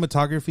 And the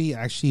cinematography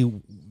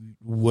actually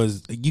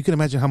was, you can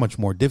imagine how much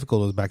more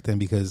difficult it was back then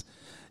because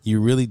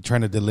you're really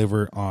trying to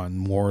deliver on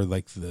more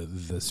like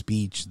the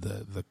speech,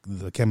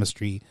 the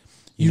chemistry.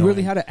 You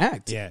really had to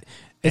act. Yeah.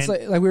 It's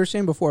And- like we were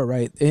saying before,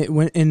 right?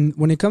 When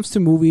it comes to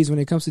movies, when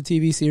it comes to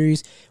TV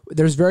series,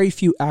 there's very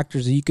few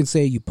actors that you can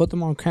say you put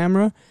them on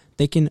camera,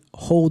 they can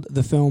hold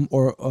the film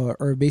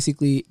or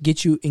basically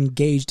get you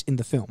engaged in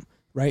the film,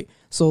 right?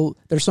 So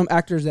there's some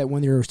actors that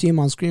when you're seeing them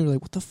on screen, you're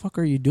like, what the fuck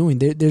are you doing?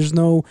 There's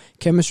no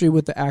chemistry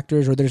with the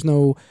actors, or there's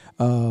no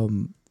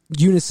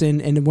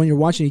unison, and when you're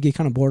watching, you get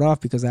kind of bored off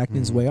because the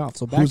acting's way off.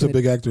 So back Who's a in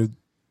big actor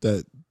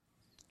that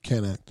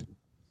can act?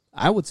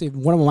 I would say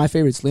one of my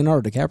favorites,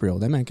 Leonardo DiCaprio.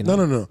 That man can act.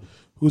 No.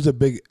 Who's a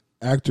big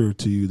actor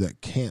to you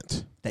that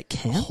can't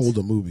hold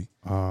a movie?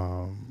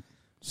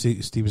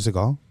 Steven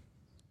Seagal.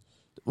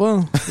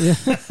 Well, yeah.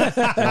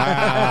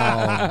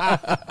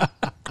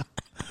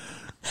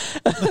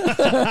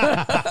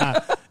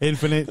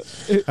 Infinite.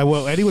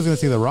 Well, Eddie was going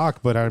to say The Rock,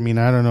 but I mean,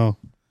 I don't know.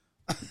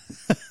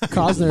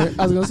 Costner.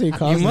 I was going to say You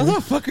Costner.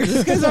 motherfucker!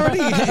 This guy's already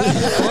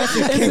wants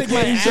to kick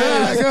my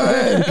ass. Go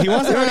ahead. He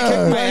wants to already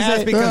kick my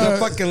ass because of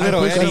fucking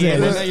little push Eddie, the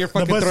and bus. now you're The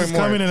fucking bus throwing is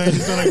more. coming and I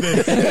just go like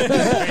this.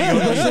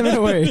 Push him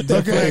away.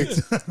 Okay.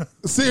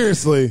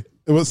 Seriously.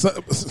 It was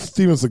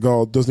Steven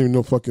Seagal doesn't even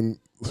know fucking.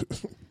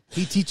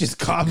 He teaches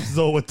cops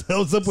though. What the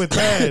hell's up with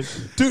that?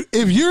 Dude,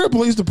 if you're a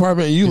police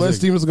department and you let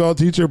Steven Seagal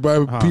teach your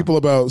people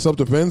about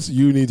self-defense,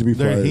 you need to be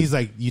fired. He's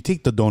like, you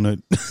take the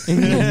donut,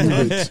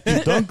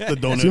 you dunk the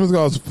donut. Steven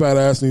Seagal's fat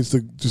ass needs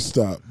to just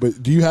stop.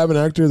 But do you have an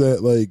actor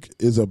that like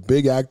is a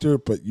big actor,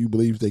 but you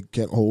believe they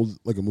can't hold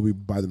like a movie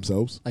by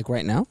themselves? Like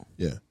right now?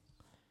 Yeah.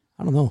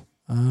 I don't know.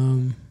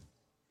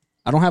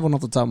 I don't have one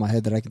off the top of my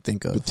head that I can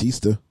think of.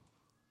 Batista.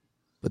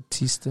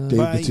 Dave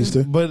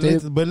Batista. But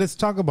let's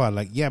talk about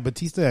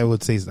Batista. I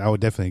would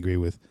definitely agree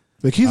with.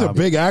 Like he's a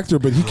big actor,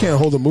 but he can't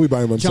hold a movie by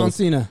himself. John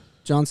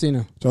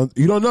Cena.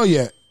 You don't know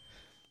yet.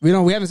 We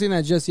haven't seen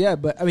that just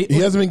yet, but I mean, He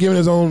hasn't been given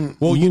his own.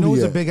 Well, movie you know,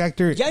 he's yet. a big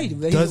actor. Yeah, he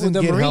doesn't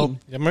the get Marine. help.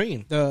 The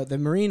Marine. The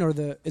Marine or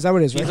is that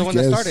what it is? He's Right? the one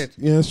that Yes. started.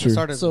 Yeah, that's true.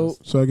 Started So- this.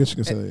 So I guess you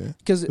can say that. Yeah.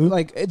 Because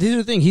like these are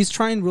the thing, he's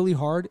trying really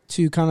hard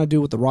to kind of do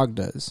what The Rock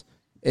does,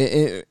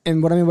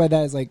 and what I mean by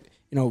that is like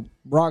The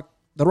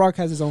Rock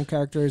has his own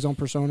character, his own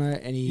persona,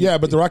 and he Yeah,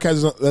 but The Rock has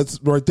his own, that's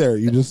right there.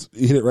 You hit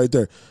it right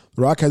there.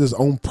 The Rock has his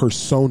own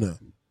persona.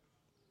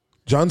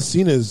 John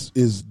Cena is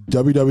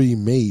WWE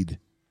made.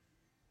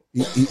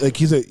 They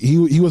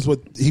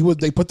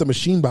put the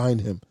machine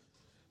behind him.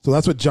 So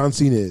that's what John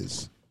Cena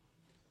is.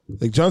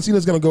 Like John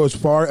Cena's going to go as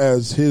far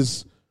as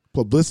his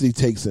publicity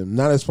takes him,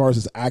 not as far as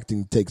his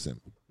acting takes him.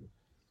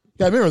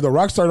 Yeah, remember The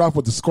Rock started off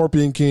with the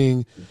Scorpion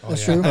King,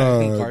 That's true.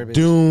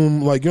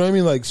 Doom, like, you know what I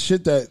mean, like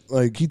shit that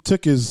like he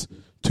took his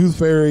Tooth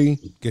Fairy,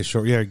 Get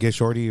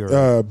Shorty,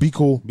 or Be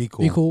Cool. Be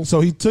Cool. Be Cool. So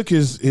he took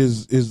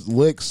his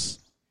licks,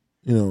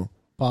 you know.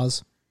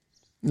 Pause.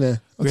 Nah,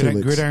 I'll take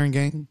licks. Gridiron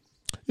Gang.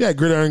 Yeah,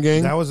 Gridiron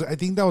Gang. I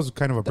think that was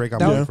kind of a breakout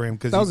That movie was- for him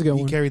because that was a good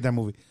he one. carried that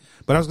movie.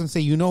 But I was gonna say,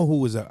 you know who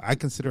was I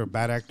consider a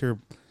bad actor,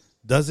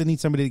 doesn't need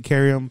somebody to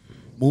carry him.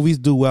 Movies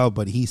do well,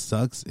 but he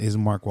sucks. Is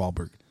Mark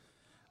Wahlberg?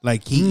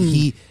 Like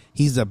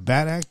he's a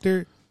bad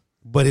actor,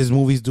 but his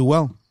movies do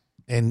well,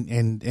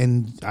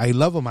 and I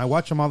love him. I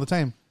watch him all the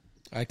time.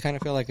 I kind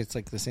of feel like it's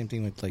like the same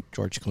thing with like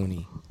George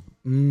Clooney.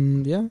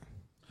 Yeah.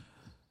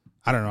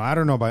 I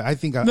don't know, but I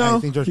think George you're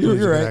Clooney's a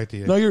good right. actor.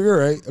 Yeah. No, you're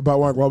right about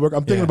Mark Wahlberg. I'm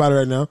thinking Yeah. about it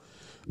right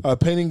now.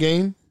 Pain and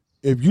Gain.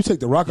 If you take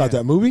The Rock out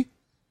that movie,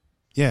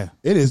 Yeah.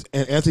 it is,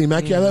 and Anthony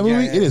Mackie out of that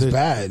movie, it is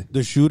bad.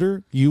 The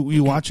Shooter,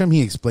 you watch him,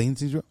 he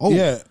explains his. Oh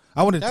Yeah.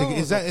 I want to take.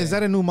 Is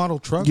that a new model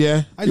truck?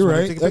 Yeah, I just you're wanna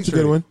right. take That's a picture good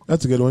of it. one.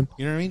 That's a good one.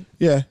 You know what I mean?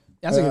 Yeah,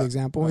 That's a good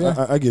example.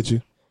 Yeah. I get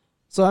you.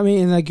 So I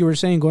mean, like you were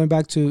saying, going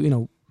back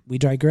to we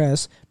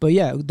digress, but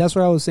yeah, that's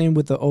what I was saying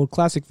with the old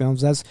classic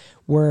films. That's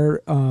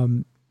where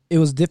it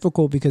was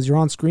difficult because you're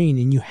on screen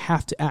and you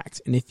have to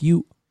act, and if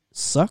you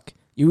suck,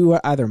 you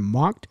were either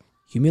mocked,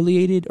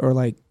 humiliated, or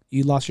like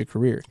you lost your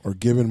career. Or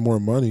giving more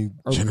money,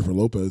 Jennifer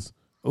Lopez.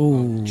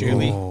 Oh,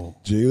 Jaylee.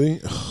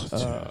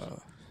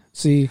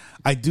 see,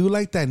 I do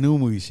like that new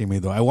movie she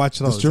made though. I watch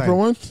it all The the stripper time.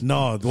 one?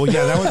 No, well,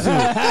 yeah, that one too.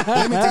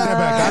 Let me take that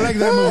back. I like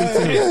that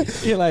movie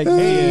too. you're like,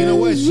 Hey, you know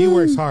what? She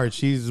works hard.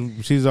 She's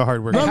a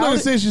hard worker. No, I'm not gonna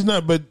say she's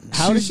not, but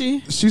How is she?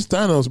 She's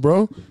Thanos,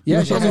 bro.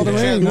 Yeah, she has all the You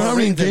rings. know how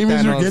many game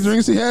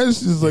rings he has?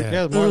 She's like,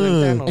 Yeah, more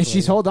than Thanos. and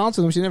she's held on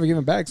to them. She's never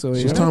given back. So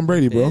she's Tom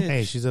Brady, bro.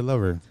 Hey, she's a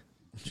lover.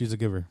 She's a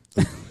giver.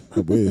 I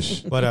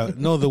wish. But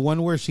no, the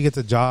one where she gets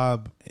a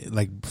job,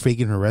 like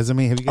faking her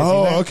resume. Have you guys seen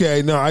Oh, that?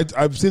 okay. No,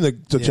 I've seen the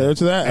trailer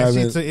to that. I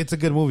Actually, haven't- it's a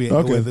good movie.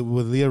 Okay.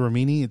 With Leah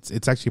Remini.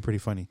 It's actually pretty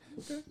funny.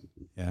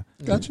 Yeah.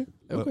 Gotcha.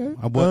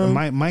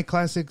 Okay. My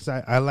classics,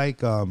 I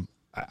like.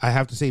 I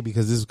have to say,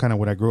 because this is kind of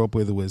what I grew up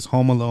with, was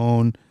Home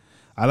Alone.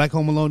 I like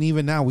Home Alone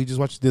even now. We just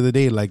watched it the other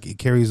day. Like, it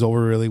carries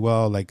over really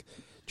well. Like,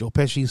 Joe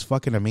Pesci's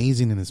fucking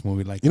amazing in this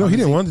movie. Like, You know, he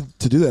didn't want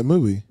to do that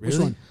movie. Really? Which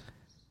one?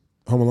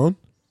 Home Alone.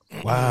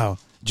 Wow.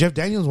 Jeff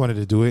Daniels wanted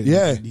to do it.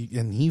 Yeah.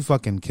 And he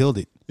fucking killed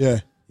it. Yeah,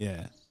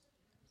 Yeah.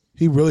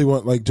 he really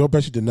Joe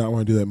Pesci did not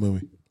want to do that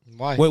movie.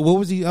 Why? Wait, what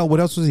was he?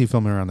 What else was he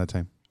filming around that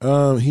time?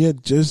 He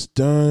had just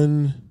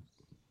done.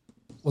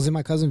 Was it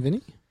My Cousin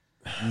Vinny?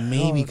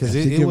 Maybe because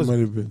I think it was might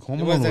have been. Home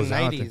It was Alone the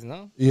out 90s, there.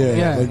 no? Yeah,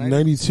 Yeah. like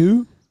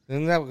 92.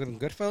 Isn't that when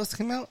Goodfellas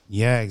came out?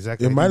 Yeah,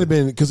 exactly. It might have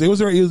been because it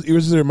was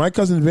either My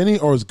Cousin Vinny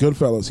or it was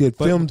Goodfellas. He had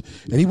filmed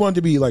and he wanted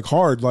to be like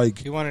hard, like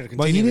He wanted to continue.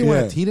 But he didn't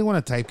Yeah. want. He didn't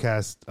want to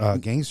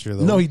typecast gangster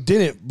though. no, he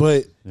didn't.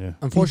 But Yeah.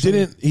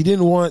 Unfortunately, he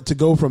didn't want to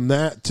go from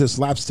that to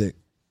slapstick.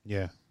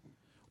 Yeah.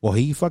 Well,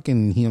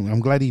 I'm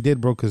glad he did,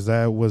 bro, because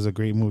that was a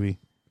great movie.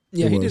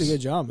 yeah, It he did a was.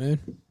 good job, man.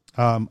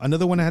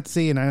 Another one I had to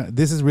say, and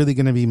this is really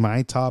going to be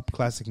my top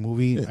classic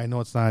movie. I know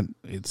it's not.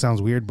 It sounds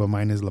weird, but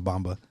mine is La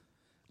Bamba.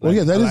 Well,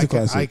 yeah, that is a I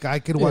classic. I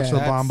could watch Yeah,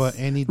 La Bamba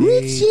any day.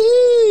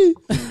 Richie,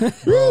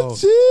 Bro,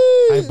 Richie,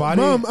 I bought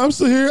Mom, it. I'm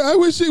still here. I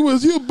wish it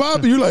was you,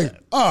 Bob. You're like,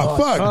 oh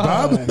fuck,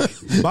 Bob.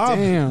 Bob,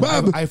 Damn.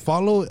 Bob. I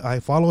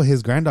follow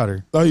his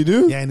granddaughter. Oh, you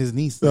do? Yeah, and his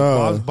niece.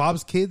 Oh.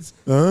 Bob's kids.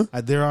 Uh-huh.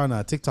 They're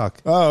on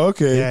TikTok. Oh,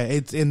 okay. Yeah,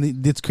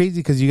 it's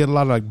crazy because you get a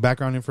lot of like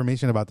background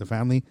information about the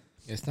family.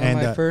 It's not And,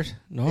 my first,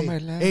 nor my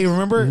last. Hey,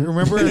 remember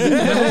when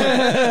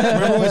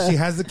she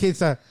has the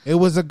kids? It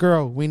was a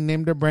girl. We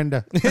named her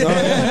Brenda. She's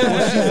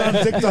on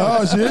TikTok.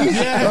 Oh shit!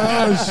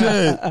 Oh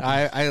shit!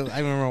 I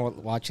remember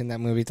watching that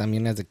movie. I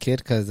mean, as a kid,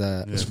 because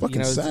It's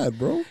fucking sad,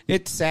 bro.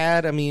 It's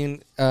sad. I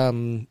mean,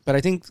 but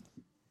I think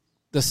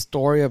the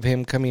story of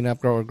him coming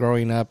up or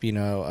growing up,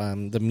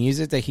 the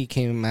music that he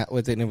came out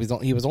with, and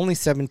he was only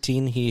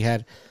 17. He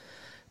had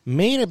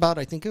made about,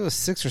 I think it was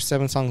 6 or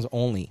 7 songs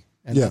only,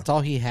 and Yeah. that's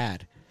all he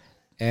had.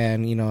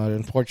 And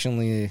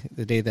unfortunately,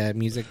 the day that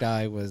music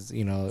died was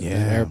the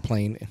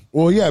airplane.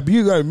 Well, yeah, but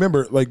you gotta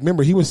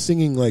remember, he was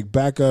singing like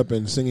backup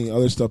and singing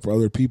other stuff for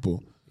other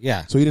people.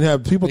 Yeah. So he didn't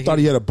have people But thought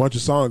he had a bunch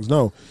of songs.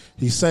 No,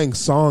 he sang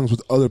songs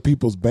with other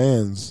people's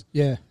bands,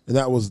 Yeah. and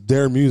that was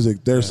their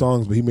music, their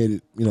songs. But he made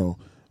it, better.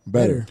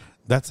 Better.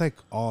 That's like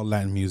all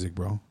Latin music,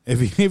 bro.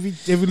 If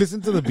you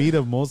listen to the beat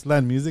of most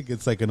Latin music,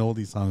 it's like an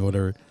oldie song or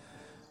whatever.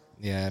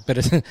 Yeah, but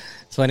it's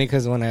funny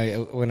because when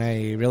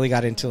I really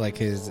got into like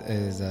his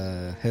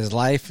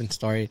life and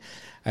story,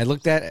 I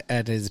looked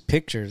at his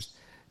pictures.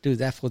 Dude,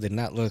 that fool did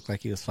not look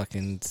like he was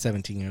fucking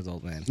 17 years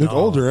old, man. Looked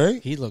older,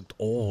 right? He looked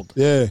old.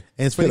 Yeah, And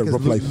it's He funny had a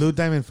because rough life. Lou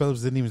Diamond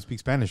Phillips didn't even speak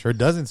Spanish or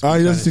doesn't speak Oh,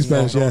 he doesn't speak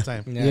Spanish, the whole yeah.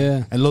 time.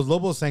 Yeah. And Los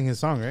Lobos sang his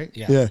song, right?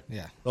 Yeah.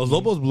 Yeah. Los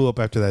Lobos blew up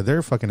after that.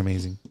 They're fucking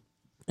amazing.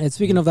 And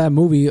speaking of that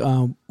movie,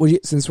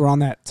 since we're on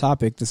that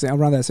topic,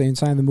 around that same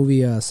time, the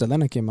movie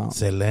Selena came out.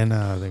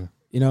 Selena's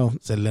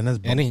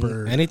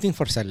Anything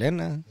for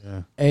Selena.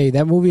 Yeah. Hey,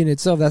 that movie in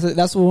itself,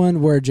 that's the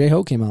one where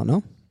J-Ho came out,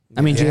 no?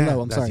 I mean, Yeah,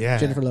 J-Lo. I'm that's- sorry. yeah.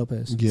 Jennifer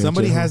Lopez. Yeah,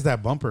 Somebody J-Lo. has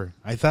that bumper.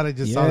 I thought I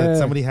just saw Yeah. that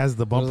somebody has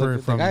the bumper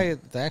the from. guy,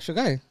 the actual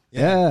guy.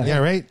 Yeah,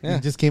 right. Yeah.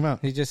 It just came out.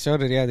 He just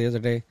showed it, the other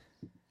day.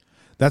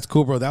 That's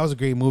cool, bro. That was a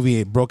great movie.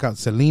 It broke out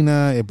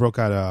Selena. It broke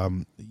out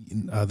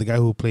the guy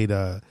who played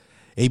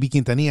A.B.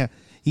 Quintanilla.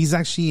 He's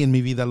actually in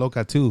Mi Vida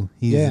Loca too.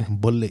 He's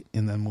Bullet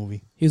in that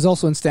movie. He was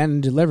also in Stand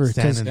and Deliver.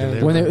 Stand 'cause and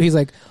Deliver. when he's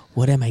like,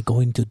 "What am I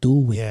going to do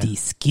with Yeah.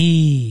 these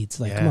kids?"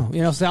 Like, Yeah. come on,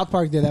 you know, South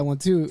Park did that one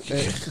too.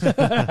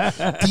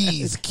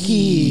 These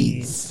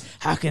Kids,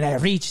 how can I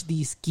reach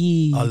these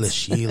kids? all the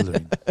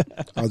children.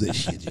 All this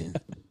shit.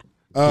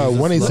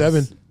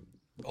 187.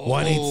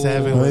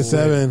 187.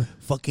 187.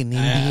 Fucking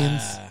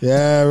Indians.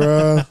 Yeah,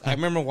 bro. I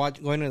remember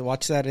going to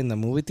watch that in the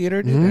movie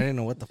theater, dude. I didn't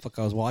know what the fuck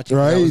I was watching.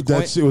 Right?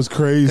 That shit was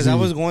crazy. Because I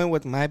was going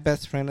with my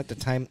best friend at the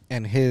time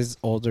and his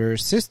older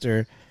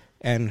sister,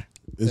 and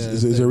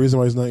Is there a reason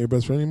why he's not your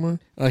best friend anymore?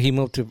 he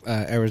moved to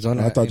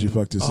Arizona. I thought you and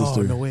fucked his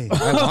sister. Oh, no way.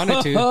 I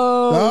wanted to.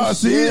 Oh,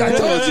 see, I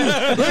told you. Look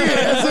at it.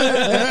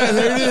 Yeah,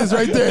 there it is,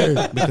 right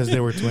there. Because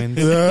they were twins.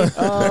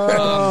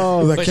 I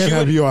was like, But can't she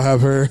have would- you, I'll have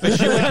her.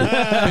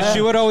 But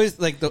she would always,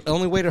 like, the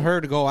only way to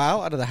her to go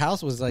out of the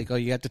house was like, oh,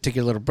 you have to take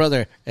your little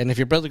brother, and if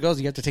your brother goes,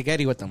 you have to take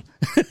Eddie with them.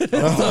 So it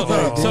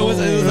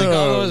was like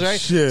all those, right?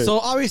 Shit. So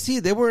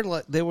obviously they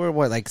were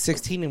what, like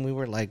 16 and we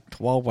were like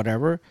 12,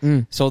 whatever.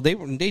 So they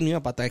knew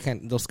about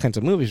those kinds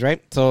of movies,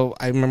 right? So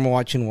I remember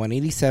watching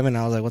 187.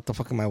 I was like, what the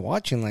fuck am I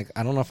watching? Like,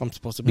 I don't know if I'm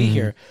supposed to be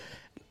here.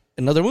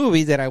 Another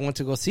movie that I went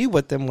to go see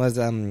with them was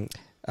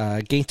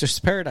Gangster's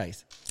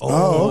Paradise.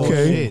 Oh,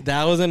 okay. shit.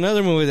 That was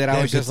another movie that I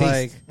Yeah, was good just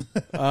taste.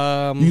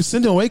 like, You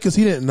sent him away because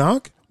he didn't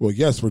knock? Well,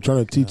 yes, we're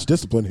trying to teach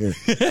discipline here.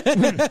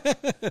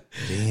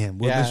 Damn.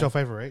 With Yeah. Michelle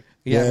Pfeiffer, right?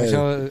 yeah, Yeah.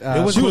 Michelle,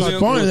 It was She was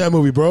fun in that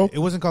movie, bro. It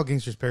wasn't called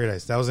Gangster's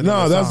Paradise. That was the name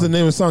No, of the that's the song.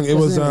 name of the song. It That's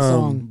was the name of the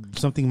song.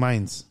 Something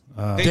Minds.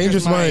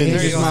 Dangerous Minds.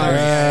 There you go.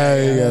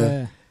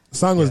 Yeah. The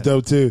song was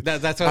dope too.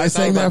 That's what I I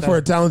sang thought that about for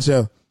that. a talent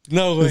show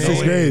No in way.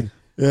 sixth grade.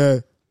 Yeah,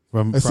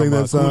 From I sang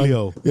that song.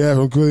 Coolio. Yeah,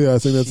 from Coolio. I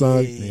sang that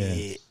song.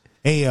 Yeah.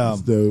 Hey,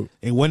 It's dope.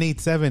 in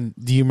 187,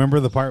 do you remember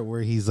the part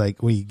where he's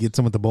like, when he gets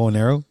him with the bow and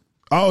arrow?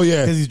 Oh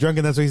yeah, Because he's drunk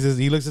and that's what he says.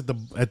 He looks at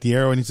the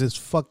arrow and he says,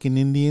 fucking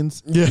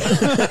Indians. yeah.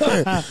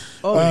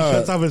 Oh, he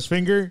cuts off his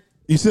finger.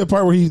 You see the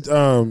part where he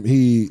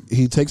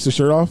takes the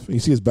shirt off and you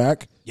see his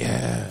back?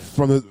 Yeah.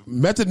 From the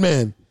Method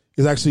Man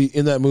is actually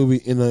in that movie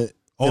in a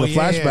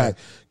flashback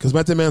because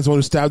Method Man's the one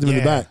who stabbed him in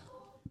the Yeah. back.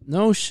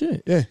 No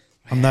shit. Yeah,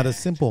 I'm not a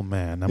simple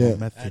man. I'm Yeah. a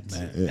method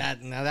man.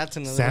 Now that's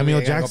another Samuel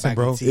movie I gotta go Jackson, back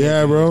bro. and see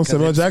Yeah, it, bro, because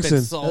Samuel it's been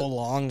Jackson. so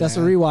long. That's a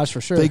man. rewatch for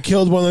sure. they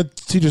killed one of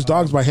the teacher's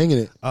dogs by hanging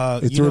it. They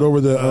you threw it know,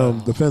 over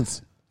the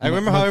fence. I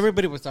remember how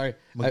everybody was sorry.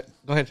 Go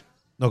ahead.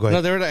 No, go ahead.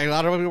 No, there were like, a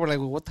lot of people were like,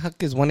 well, "What the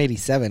heck is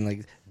 187?"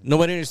 Like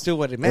nobody understood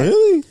what it meant.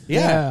 Really?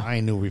 Yeah. I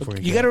knew before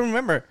You got to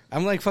remember,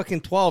 I'm like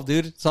fucking 12,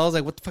 dude. So I was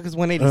like, "What the fuck is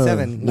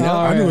 187?" No,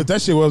 I knew what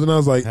that shit was when I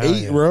was like Hell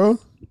 8, yeah. bro.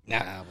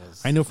 Nah,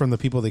 I knew from the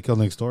people they killed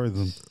next door.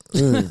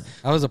 Then.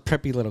 I was a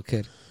preppy little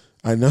kid.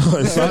 I know.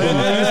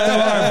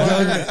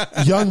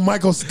 young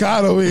Michael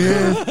Scott over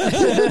here.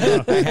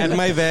 I had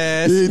my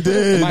vest. He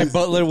did. My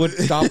butler would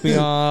stop me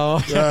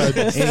off.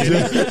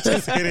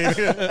 Just kidding.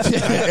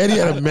 Eddie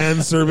had a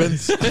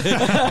manservant.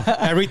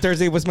 Every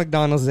Thursday was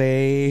McDonald's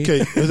day. Okay,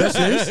 is that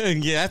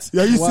serious? Yes.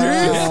 Are you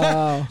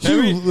Wow.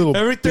 serious? You little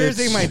Every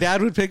Thursday, bitch. my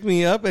dad would pick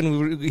me up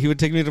and he would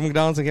take me to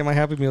McDonald's and get my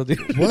Happy Meal, dude.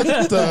 What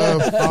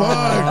the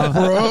fuck,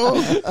 bro?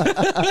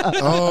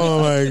 Oh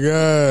my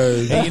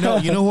god. Hey, you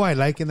know who I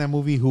like in that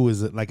movie? Who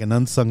is like an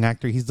unsung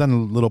actor? He's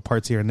done little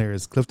parts here and there.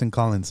 Is Clifton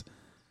Collins?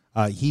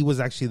 He was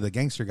actually the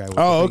gangster guy. With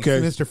Oh, okay.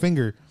 Mr.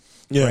 Finger.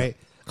 Yeah. Right.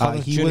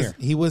 Collins Jr.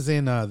 He was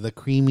in the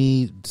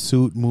Creamy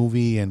Suit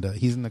movie, and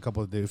he's in a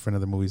couple of different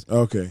other movies.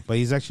 Okay. But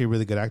he's actually a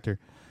really good actor.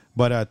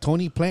 But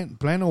Tony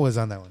Plano was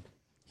on that one.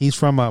 He's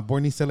from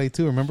Born East LA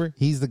too. Remember?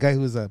 He's the guy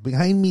who's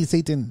behind me,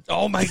 Satan.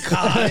 Oh my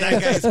God.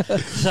 That guy's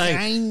like,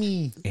 Behind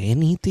me.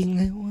 anything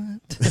I want.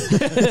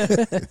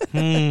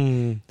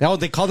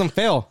 They called him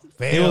Phil.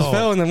 He Phil. was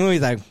Phil in the movie.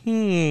 He's like,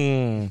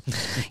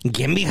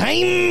 get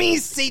behind me,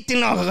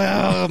 Satan.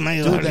 Oh, my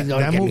Dude, God.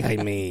 that Get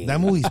behind me.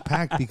 movie's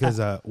packed because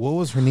what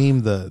was her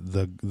name?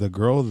 The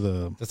girl.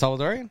 The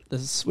Salvadorian?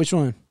 Which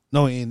one?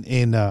 No, in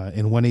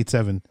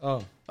 187.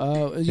 Oh.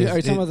 Are you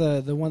talking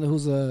about the one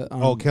who's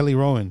Kelly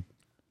Rowan.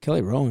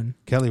 Kelly Rowan?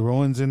 Kelly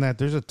Rowan's in that.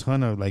 There's a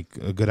ton of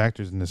good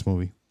actors in this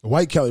movie.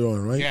 White Kelly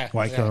Rowan, right? Yeah.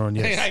 White Kelly Rowan,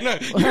 yes. I know.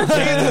 Your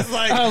face is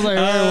like, I was like,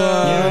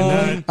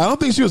 I don't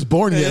think she was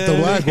born yet, the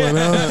black one.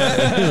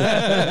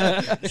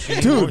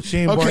 Dude, She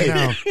ain't born okay.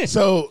 now.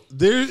 So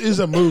there is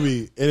a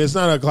movie, and it's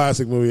not a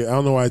classic movie. I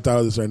don't know why I thought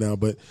of this right now,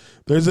 but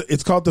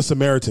it's called The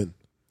Samaritan.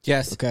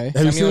 yes. Okay.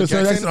 Have you seen Samuel The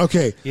Samaritan? Jackson?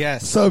 Okay.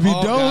 Yes. So if you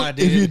Oh, don't, God,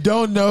 dude. if you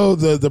don't know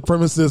the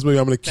premise of this movie,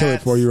 I'm going to kill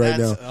it for you right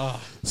now.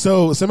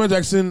 So Samuel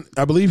Jackson,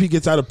 I believe he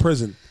gets out of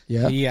prison.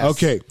 Yeah. Yes.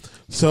 Okay,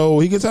 so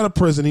he gets out of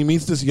prison. He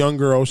meets this young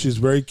girl. She's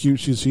very cute.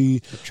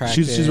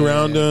 She's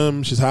around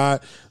him. She's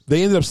hot.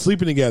 They ended up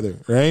sleeping together,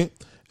 right?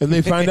 And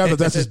they find out that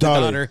that's his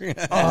daughter.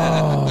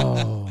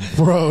 Oh.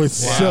 Bro, it's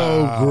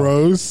so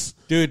gross.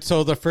 Dude,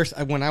 so the first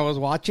when I was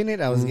watching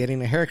it, I was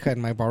getting a haircut,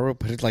 and my barber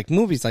put it like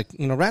movies, like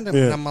random.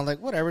 Yeah. And I'm like,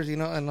 whatever,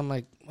 and I'm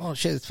like, oh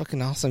shit, it's fucking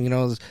awesome,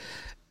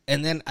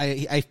 And then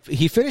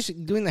he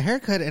finished doing the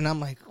haircut, and I'm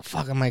like,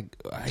 fuck, I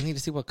need to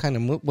see what kind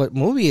of what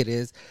movie it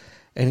is.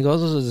 And he goes,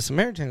 "This is The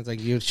Samaritan." It's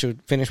like, you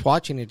should finish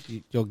watching it.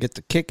 You'll get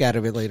the kick out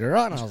of it later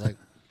on. I was like,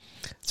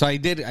 so I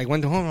did. I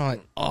went to home, and I'm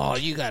like, oh,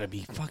 you got to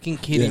be fucking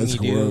kidding me,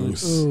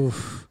 gross. dude.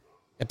 Oof.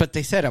 But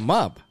they set him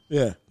up.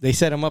 Yeah. They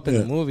set him up in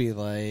the movie.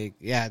 Like,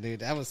 yeah,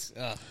 dude, that was...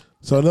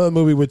 So another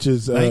movie which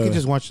is... Now you can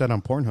just watch that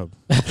on Pornhub.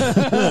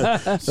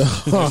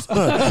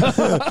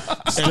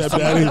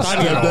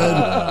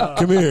 Stepdad,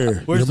 come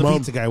here. Where's the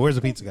pizza guy? Where's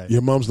the pizza guy?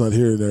 Your mom's not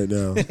here right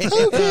now.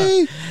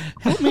 Okay.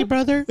 Help me,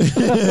 brother.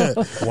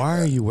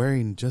 Why are you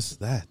wearing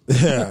just that?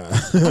 Yeah.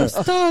 I'm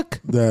stuck.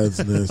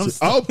 That's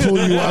nasty. I'll pull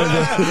you out of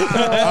the...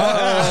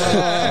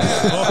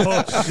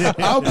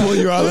 I'll pull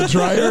you out of the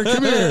dryer.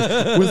 Come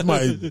here with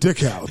my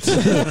dick out.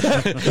 You're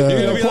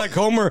gonna be like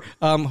Homer.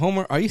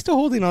 Homer, are you still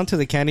holding on to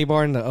the candy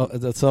bar and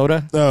the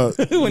soda?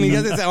 When he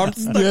gets his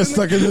arms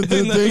stuck in the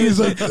thing. He's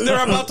like,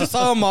 they're about to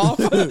saw him off.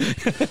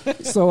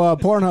 So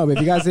Pornhub, if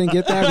you guys didn't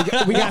get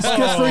that, we got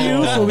scripts for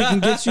you, so we can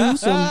get you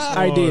some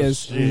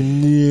ideas.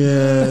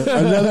 Yeah,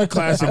 another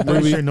classic I'm pretty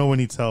movie. sure no one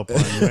needs help on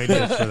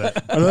ideas for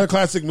that. Another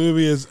classic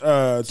movie is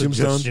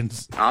Tombstone.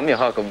 I'm your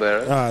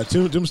Huckleberry.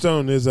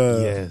 Tombstone is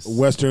a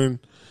Western,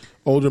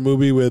 older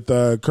movie with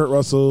Kurt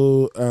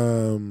Russell.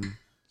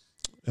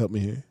 Help me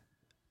here.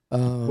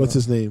 What's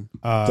his name?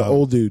 The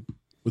old dude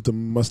with the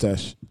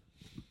mustache.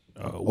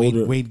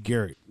 Wade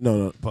Garrett.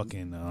 No.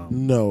 Fucking.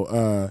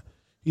 No.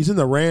 He's in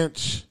the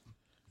ranch.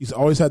 He's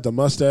always had the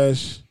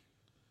mustache.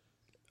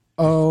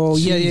 Oh,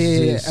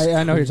 Jesus. yeah.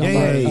 I know who you're talking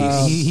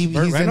about. He's in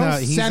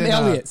Sam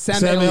Elliott.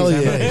 Sam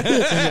Elliott.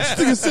 This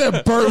nigga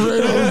said Burt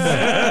Reynolds.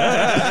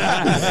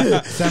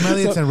 Sam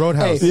Elliott's in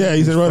Roadhouse. Hey, Yeah,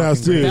 he's in Roadhouse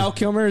too. Val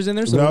Kilmer is in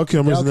there. So Val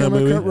Kilmer's in that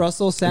movie. Kurt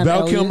Russell, Sam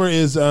Val Elliott. Kilmer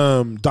is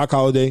Doc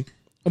Holliday.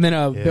 And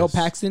then Bill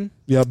Paxton.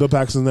 Yeah, Bill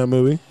Paxton's in that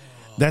movie.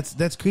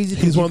 That's crazy.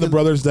 He's one of the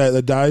brothers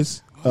that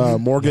dies.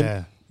 Morgan.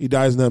 Yeah. He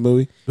dies in that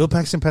movie. Bill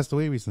Paxton passed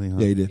away recently, huh?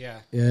 Yeah, he did.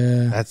 Yeah.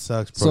 That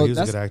sucks, bro. So He was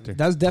a good actor.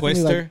 That's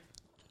definitely Twister. like...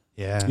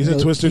 Yeah. He's in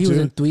Twister he was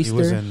too. in Twister. He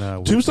was in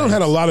Tombstone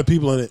had a lot of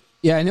people in it.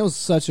 Yeah, and it was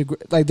such a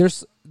great... Like,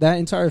 there's... That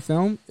entire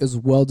film is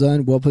well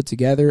done, well put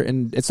together,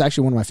 and it's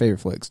actually one of my favorite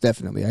flicks.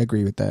 Definitely. I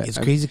agree with that. It's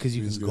crazy because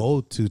you can go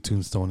to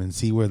Tombstone and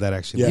see where that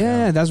actually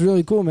Yeah, that's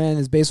really cool, man.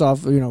 It's based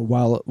off,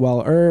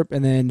 Wild Earp,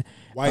 and then...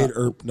 Wyatt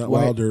Earp, not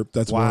Wild Earp.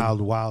 That's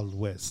Wild one.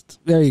 West.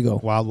 There you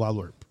go. Wild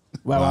Earp.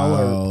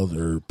 Wild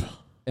Earp.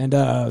 And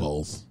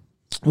Balls.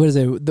 what is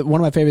it?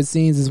 One of my favorite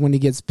scenes is when he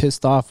gets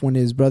pissed off when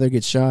his brother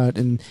gets shot,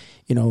 and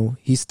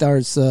he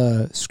starts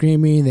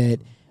screaming that,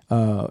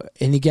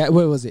 and he got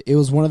what was it? It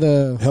was one of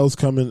the Hell's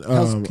coming.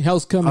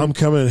 Hell's coming. I'm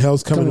coming.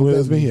 Hell's coming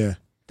with me. Yeah,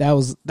 that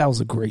was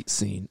a great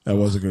scene. that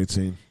was a great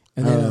scene.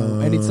 And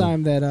then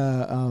anytime that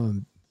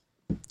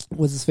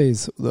what's his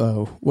face?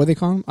 What they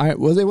call him? It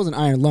wasn't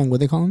Iron Lung. What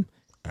they call him?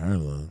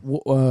 Iron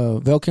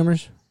Lung. Val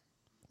Kilmer's.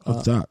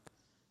 Doc.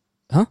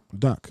 Huh?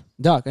 Doc.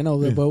 I know,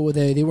 but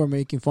they were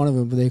making fun of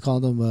him, but they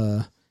called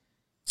him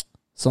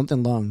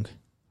something Lung.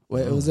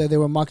 It was they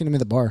were mocking him in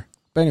the bar.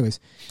 But anyways,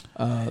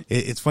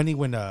 it's funny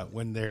when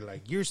they're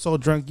like, "You're so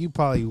drunk, you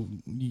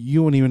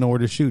won't even know where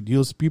to shoot.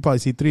 You probably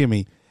see three of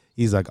me."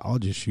 He's like, "I'll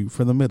just shoot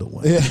for the middle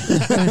one." Yeah,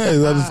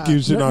 I'll just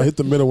keep shooting. I'll hit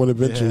the middle one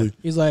eventually. Yeah.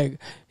 He's like,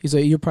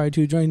 "You're probably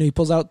too drunk." And he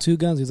pulls out two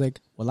guns. He's like,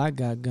 "Well, I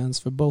got guns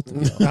for both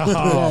of you."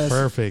 Oh, Yes.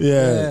 perfect.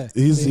 Yeah,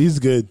 he's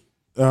good.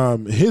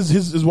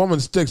 His woman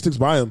sticks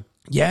by him.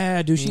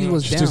 Yeah, dude, she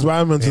was She down. sticks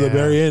by him until the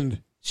very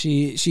end.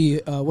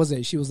 She was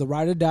it? She was the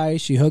ride or die.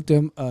 She hooked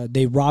him.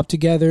 They robbed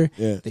together.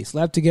 Yeah. They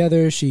slept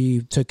together.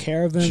 She took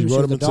care of him. She was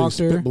rode him the until he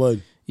spit doctor.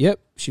 blood. Yep,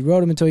 she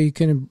rode him until he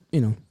couldn't.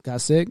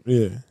 Got sick.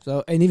 Yeah,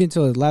 So and even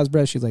until his last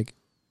breath, she's like,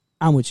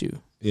 "I'm with you."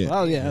 yeah.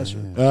 Oh yeah, that's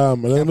true.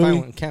 Another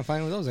movie, Can't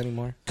find one of those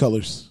anymore.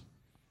 Colors.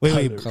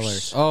 Wait.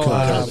 Colors.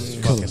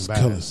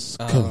 Colors.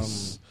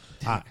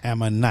 I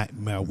am a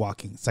nightmare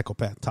walking,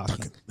 psychopath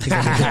talking. Just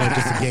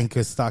a gang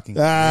cause stalking.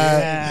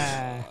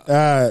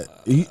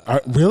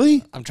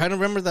 Really? I'm trying to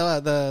remember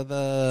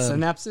the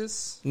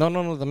Synapsis.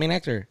 No, the main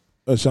actor.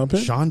 Sean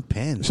Penn. Sean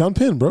Penn. Sean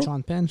Penn, bro.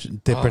 Sean Penn.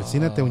 Te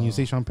persínate when you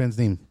say Sean Penn's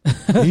name.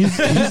 He's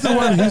the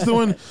one. He's the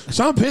one.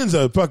 Sean Penn's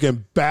a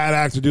fucking bad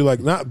actor, dude. Like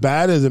not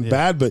bad as in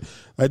bad, but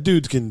that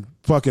dude can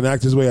fucking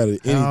act his way out of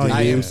anything.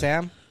 I dude. Am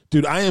Sam.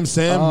 Dude, I Am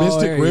Sam. Oh,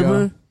 Mystic there you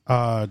River.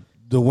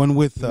 The one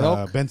with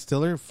Milk? Ben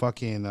Stiller,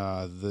 fucking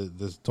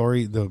the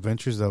story, the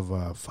adventures of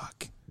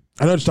fuck.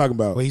 I know what you're talking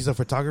about. Wait, he's a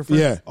photographer.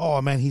 Yeah. Oh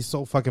man, he's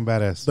so fucking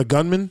badass. The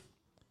Gunman.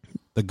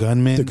 The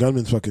Gunman. The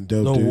Gunman's fucking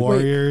dope, The dude.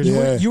 Warriors.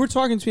 Yeah. You were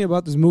talking to me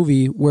about this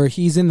movie where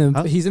he's in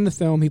the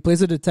film. He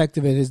plays a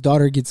detective and his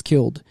daughter gets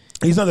killed.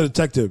 He's not the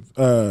detective.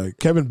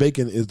 Kevin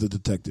Bacon is the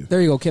detective.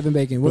 There you go, Kevin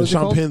Bacon. What But is it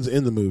Sean called? Penn's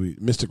in the movie,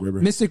 Mystic River.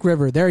 Mystic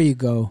River. There you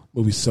go.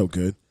 Movie's so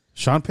good.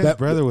 Sean Penn's That-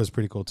 brother was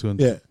pretty cool too.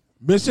 Yeah.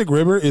 Mystic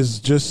River is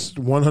just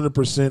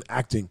 100%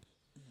 acting.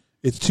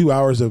 It's 2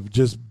 hours of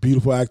just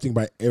beautiful acting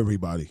by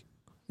everybody.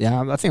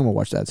 Yeah, I think I'm gonna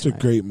watch that It's a tonight.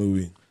 great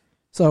movie.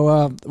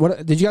 So,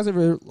 what did you guys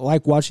ever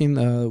like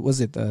watching?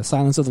 Was it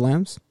Silence of the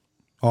Lambs?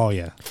 Oh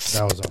yeah,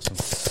 that was awesome.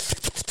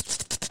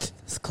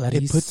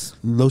 It puts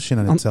lotion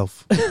on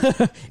itself.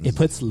 It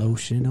puts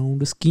lotion on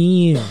the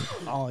skin.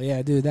 Oh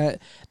yeah, dude, that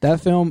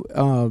film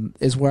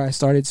is where I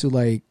started to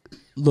like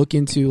look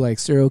into like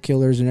serial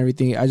killers and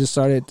everything. I just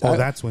started.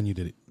 That's when you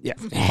did it. Yeah.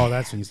 Oh,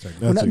 that's when you started.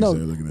 That's no, what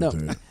you started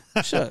looking into it.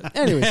 Shut.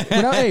 Anyways,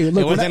 hey,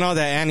 look, It wasn't all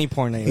that Annie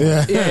porn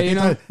anymore. Yeah, you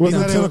know,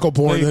 wasn't technical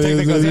porn. Wait,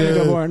 technical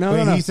porn.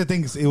 No. He used to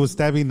think it was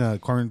stabbing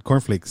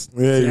cornflakes.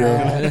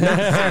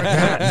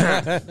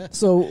 Yeah.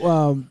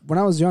 So when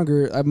I was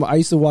younger, I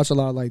used to watch a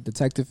lot of like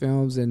detective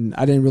films, and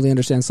I didn't really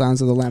understand Silence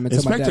of the Lamb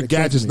until my dad Inspector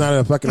explained Gadget's to me. not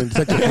a fucking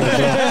detective.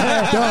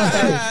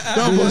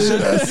 Don't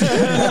bullshit us.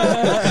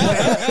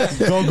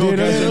 Go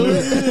Gadget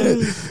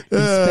Lube.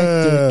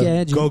 Inspector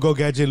Gadget. Go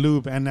Gadget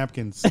Lube and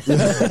napkins.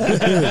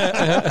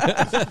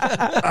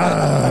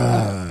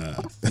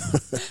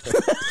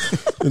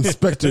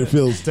 Inspector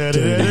feels He said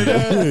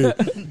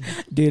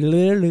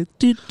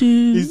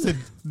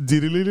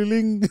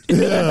diddle-diddling.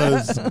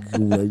 Yes,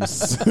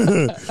 gross.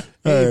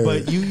 Hey,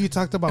 but you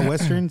talked about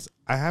westerns.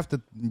 I have to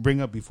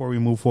bring up before we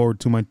move forward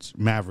too much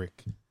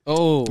Maverick.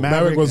 Oh,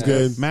 Maverick was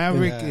good.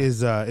 Maverick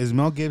is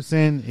Mel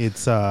Gibson.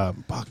 It's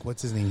fuck,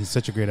 what's his name? He's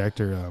such a great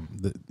actor.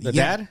 The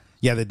dad?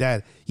 Yeah, the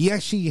dad. He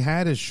actually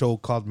had a show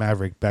called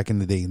Maverick back in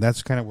the day. And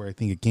that's kind of where I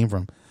think it came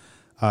from.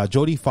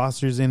 Jodie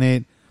Foster's in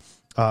it.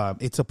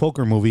 It's a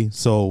poker movie,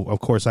 so of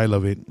course I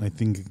love it. I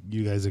think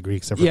you guys agree,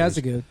 except for It's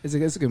a good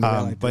movie.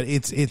 I like but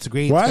it's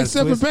great. Why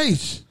except for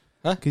Paige?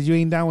 Because you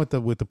ain't down with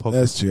the poker.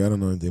 That's true. I don't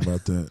know anything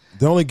about that.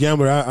 The only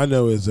gambler I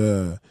know is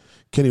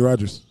Kenny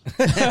Rogers.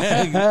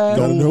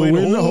 Don't know when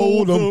to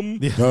hold him.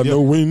 Don't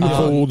know when to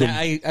hold him.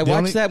 I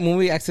watched that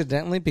movie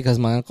accidentally because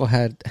my uncle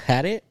had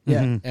it.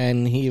 Yeah.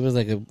 And he was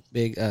like a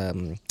big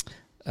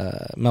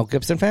Mel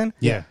Gibson fan.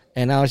 Yeah.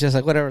 And I was just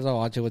like, whatever, I'll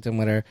watch it with him,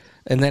 whatever.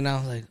 And then I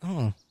was like,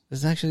 oh,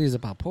 this actually is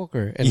about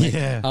poker. And like,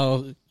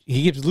 oh,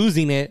 he keeps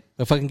losing it,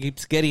 but fucking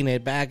keeps getting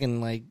it back.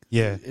 And like,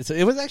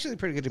 it was actually a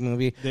pretty good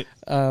movie.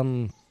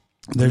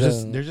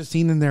 There's a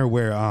scene in there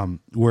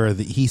where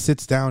he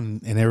sits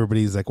down and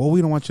everybody's like, well,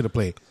 we don't want you to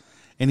play.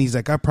 And he's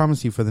like, I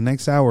promise you for the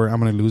next hour, I'm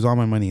going to lose all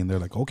my money. And they're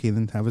like, okay,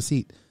 then have a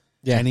seat.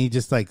 Yeah. And he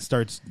just like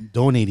starts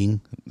donating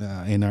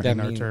in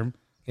our term.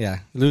 Yeah.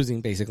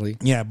 Losing basically.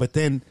 Yeah. But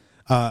then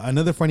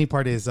another funny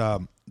part is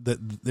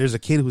there's a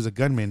kid who's a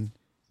gunman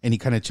and he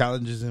kind of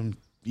challenges him.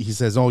 He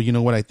says, oh, you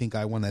know what? I think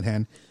I won that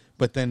hand.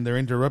 But then they're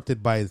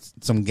interrupted by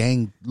some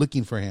gang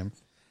looking for him.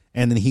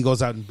 And then he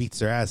goes out and beats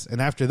their ass.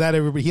 And after that,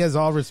 he has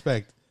all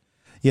respect.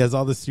 He has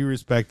all this due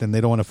respect, and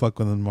they don't want to fuck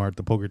with him more at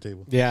the poker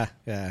table. Yeah,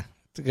 yeah.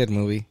 It's a good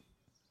movie.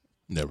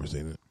 Never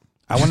seen it.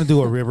 I want to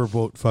do a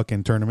riverboat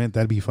fucking tournament.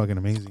 That'd be fucking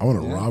amazing. I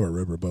want to rob a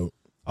riverboat.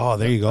 Oh,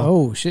 there you go.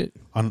 Oh, shit.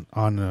 On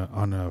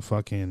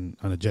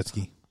a jet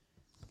ski.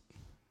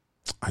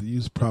 I'd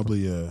use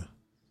probably a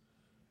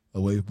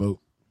wave boat.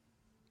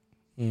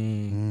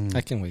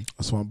 I can wait.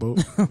 A swamp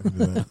boat.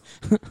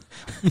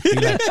 You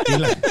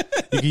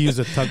can use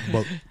a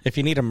tugboat. If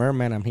you need a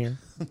merman, I'm here.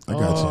 I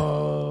got you.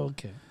 Oh,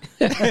 okay.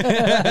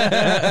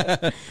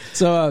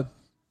 So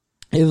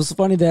it was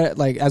funny that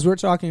like as we were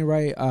talking,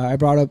 right? I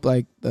brought up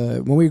like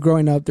when we were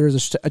growing up, there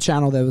was a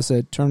channel that was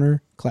said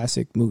Turner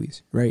Classic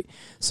Movies, right?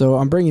 So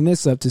I'm bringing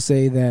this up to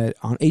say that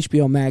on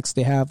HBO Max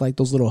they have like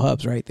those little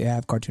hubs, right? They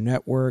have Cartoon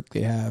Network, they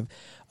have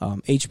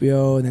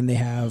HBO, and then they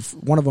have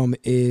one of them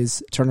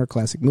is Turner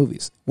Classic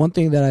Movies. One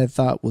thing that I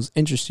thought was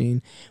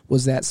interesting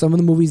was that some of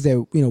the movies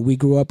that we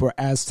grew up or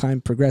as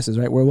time progresses,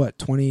 right? We're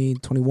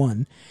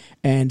 2021,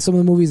 and some of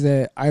the movies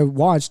that I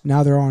watched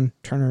now they're on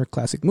Turner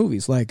Classic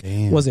Movies. Like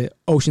was it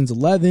Ocean's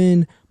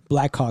 11,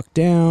 Black Hawk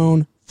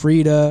Down,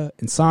 Frida,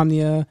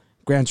 Insomnia,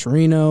 Gran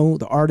Torino,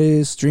 The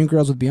Artist,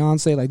 Dreamgirls with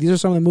Beyonce. Like these are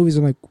some of the movies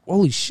I'm like,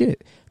 holy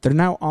shit, they're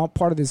now all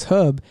part of this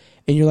hub.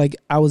 And you're like,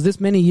 I was this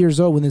many years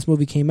old when this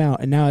movie came out,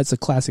 and now it's a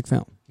classic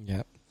film.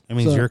 Yeah, I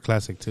mean, you're a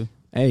classic too.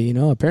 Hey,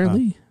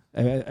 apparently,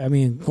 I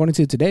mean, according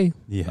to today,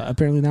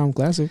 apparently now I'm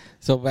classic.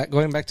 So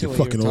going back to what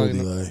you were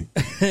talking about,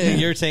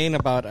 you're saying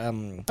about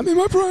I'm in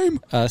my prime.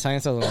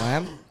 Silence of the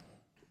Lamb.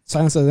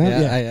 Silence of the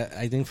Lamb. Yeah.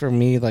 I think for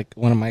me, like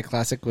one of my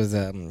classic was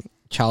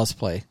Child's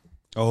Play.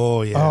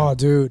 Oh yeah. Oh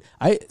dude,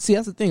 that's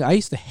the thing. I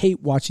used to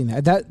hate watching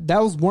that.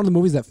 That was one of the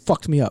movies that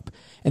fucked me up.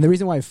 And the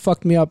reason why it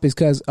fucked me up is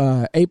because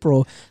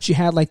April, she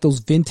had like those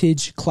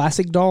vintage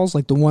classic dolls,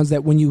 like the ones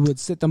that when you would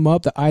sit them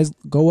up, the eyes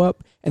go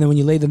up, and then when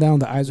you lay them down,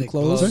 the eyes would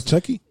close. Is that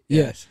Chucky?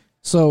 Yes.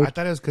 So I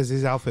thought it was because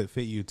his outfit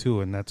fit you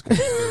too, and that's kind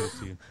of curious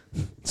to you.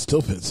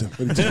 Still fits him.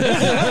 What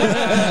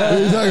are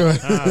you talking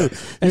about?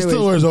 He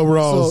still wears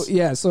overalls.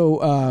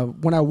 So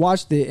when I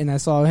watched it and I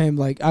saw him,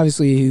 like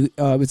obviously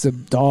it's a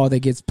doll that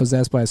gets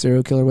possessed by a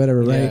serial killer or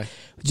whatever, right?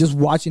 Just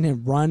watching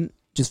him run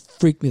just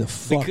freaked me the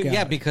fuck out.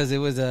 Yeah, because it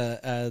was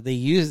they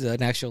used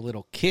an actual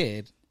little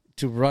kid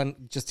to run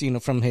just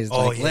from his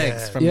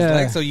legs, his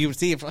legs. So you would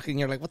see it fucking.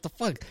 You're like, what the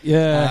fuck?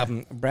 Yeah.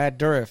 Brad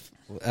Dourif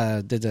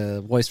did the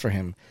voice for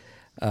him.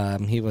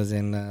 He was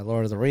in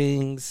Lord of the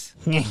Rings.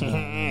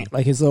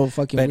 Like his little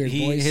fucking But weird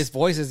voice. his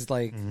voice is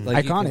like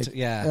iconic.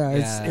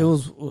 It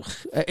was.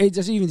 It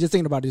just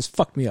thinking about it just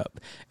fucked me up,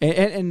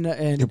 and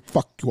It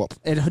fucked you up.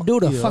 and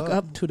dude, the fuck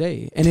up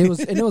today, and it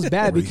was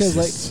bad because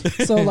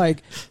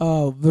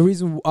the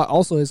reason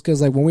also is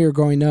because like when we were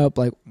growing up,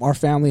 like our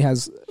family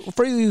has,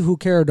 for you who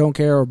care or don't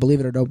care or believe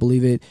it or don't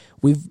believe it,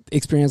 we've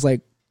experienced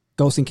like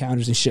ghost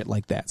encounters and shit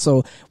like that.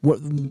 So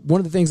one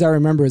of the things I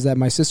remember is that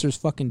my sister's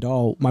fucking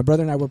doll, my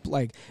brother and I were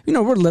like,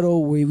 we're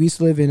little. We used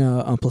to live in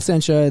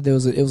Placentia. It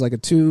was like a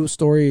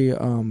 2-story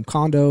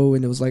condo,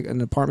 and it was like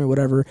an apartment,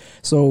 whatever.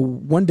 So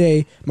one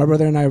day, my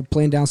brother and I were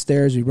playing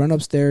downstairs. We run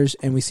upstairs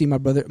and we see my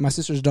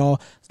sister's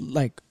doll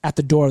like at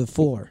the door of the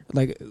floor.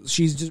 Like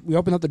we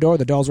open up the door,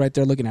 the doll's right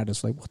there looking at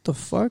us. Like, what the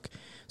fuck?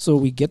 So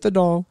we get the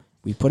doll,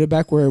 we put it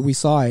back where we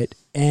saw it,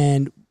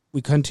 and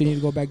we continue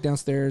to go back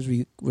downstairs.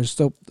 We're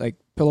still like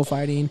pillow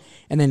fighting,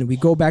 and then we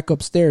go back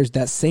upstairs.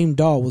 That same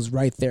doll was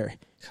right there.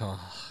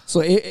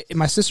 So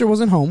my sister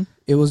wasn't home.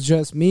 It was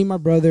just me, my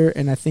brother,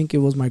 and I think it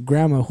was my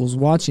grandma who was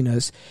watching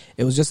us.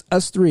 It was just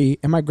us three,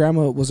 and my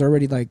grandma was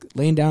already like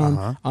laying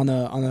down on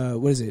a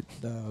what is it,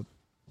 the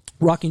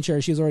rocking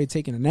chair. She was already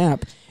taking a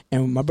nap,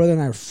 and my brother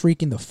and I were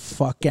freaking the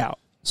fuck out.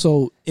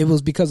 So it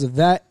was because of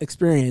that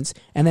experience,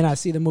 and then I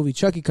see the movie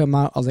Chucky come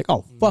out. I was like,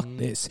 "Oh fuck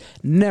this,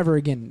 never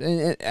again."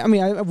 We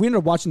ended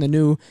up watching the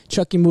new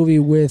Chucky movie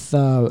with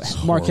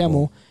Mark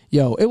Hamill.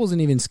 Yo, it wasn't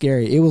even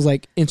scary. It was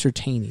like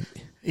entertaining.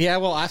 Yeah,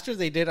 well, after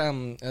they did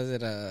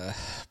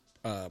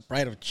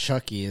Bride of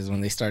Chucky is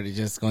when they started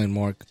just going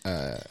more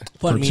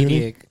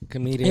comedic.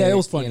 Yeah, it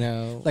was funny.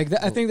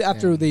 I think that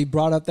after they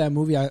brought up that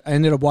movie, I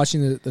ended up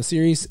watching the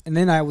series, and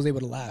then I was able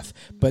to laugh.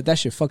 But that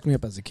shit fucked me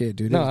up as a kid,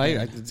 dude. No,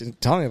 I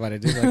tell me about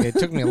it, dude. Like, it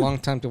took me a long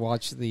time to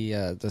watch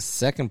the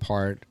second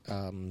part,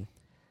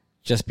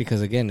 just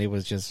because again it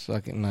was just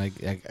fucking like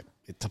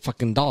it's a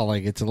fucking doll,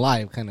 like it's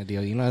alive kind of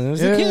deal, And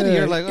as a kid,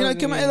 you're like,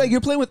 come on, like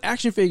you're playing with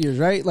action figures,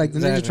 right? Like the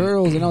Ninja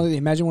Turtles,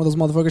 imagine one of those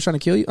motherfuckers trying to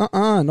kill you.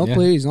 No,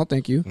 please, no,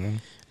 thank you. Mm-hmm.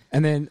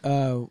 And then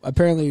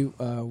apparently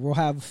we'll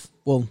have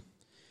a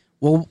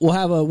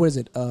what is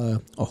it? A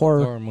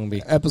horror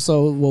movie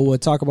episode. We'll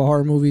talk about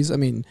horror movies. I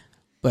mean,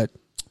 but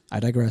I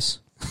digress.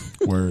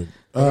 Word.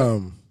 I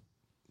have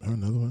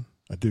another one.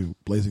 I do.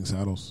 Blazing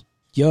Saddles.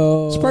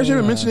 Yo, surprised you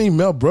didn't mention any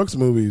Mel Brooks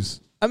movies.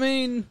 I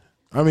mean,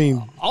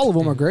 all of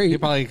them are great.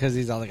 Probably because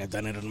he's all like, I've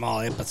done it in all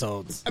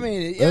episodes. I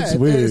mean, yeah, that's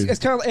weird. It's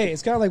kind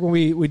of like when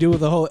we do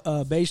the whole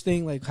beige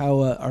thing, like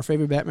how our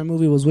favorite Batman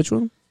movie was which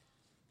one?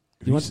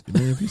 If you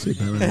say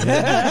Batman,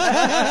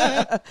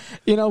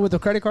 with the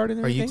credit card and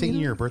everything. Are you taking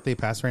your birthday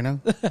pass right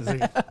now?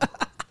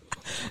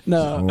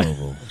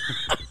 No.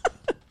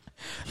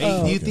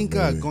 Hey, do you think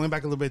going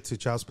back a little bit to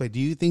Child's Play? Do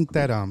you think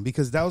that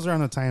because that was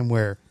around the time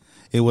where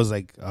it was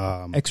like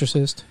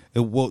Exorcist?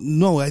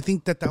 No, I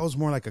think that was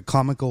more like a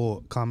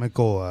comical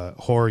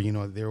horror.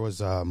 There was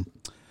the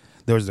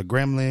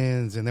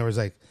Gremlins, and there was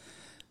like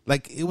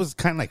it was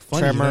kind of like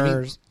funny.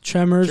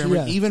 Tremors,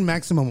 yeah. Even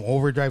Maximum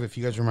Overdrive, if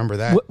you guys remember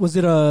that. Was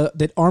it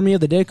did Army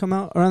of the Dead come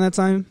out around that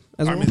time?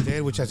 Army of the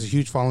Dead, which has a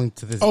huge following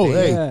to this day. Oh,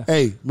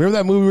 hey, remember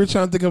that movie we were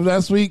trying to think of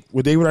last week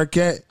with David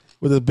Arquette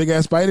with the big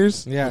ass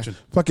spiders? Yeah,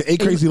 fucking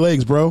 8 crazy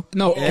legs, bro.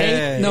 No,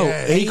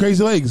 eight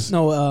crazy legs.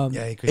 No,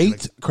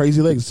 8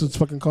 crazy legs. That's what it's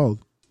fucking called.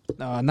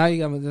 No, now you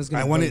got.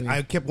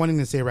 I kept wanting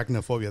to say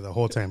Arachnophobia the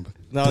whole time.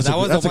 No,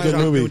 that's a good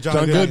movie.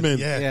 John Goodman.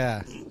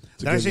 Yeah.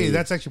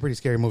 That's actually a pretty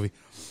scary movie.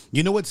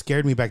 You know what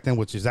scared me back then,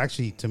 which is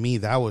actually, to me,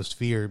 that was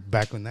fear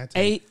back when that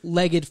time.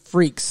 8-legged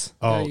freaks.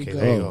 Oh, okay.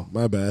 There you go.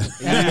 My bad.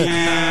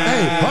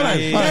 Hey, hold on.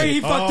 He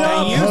fucked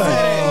up. You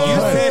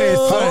said it.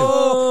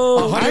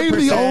 I'm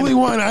the only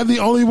one. I'm the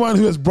only one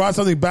who has brought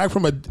something back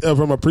from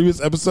a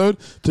previous episode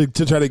to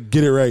try to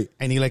get it right.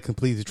 And he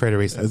completely tried to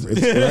erase that.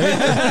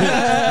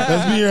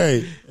 That's me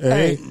right.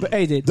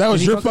 That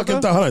was your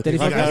fucking thought. Hold on. Did he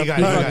fuck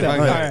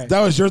up?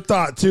 That was your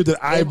thought too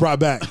that I brought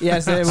back.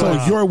 Yes, it was.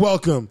 So you're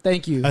welcome.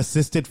 Thank you.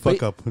 Assisted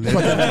fuck up. Wow.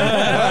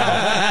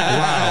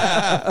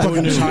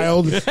 Fucking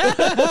child.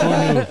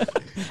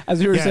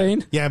 As you were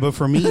saying? Yeah, but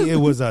for me, it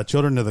was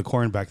Children of the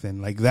Corn back then.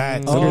 Like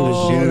that scared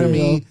the shit out of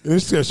me. I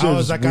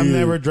was like, I'm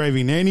never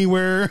driving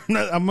anywhere.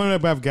 I'm going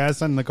to have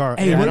gas in the car.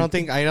 Hey, I don't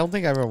think I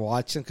ever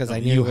watched it because I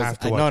knew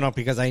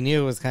because I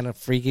knew it was kind of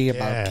freaky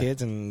about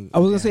kids. And I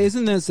was going to say,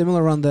 isn't that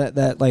similar around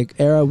that like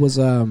era was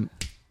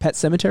Pet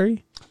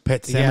Sematary?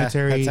 Pet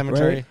Cemetery.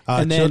 Right?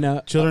 And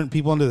then Children,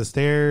 People Under the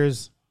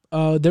Stairs.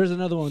 There's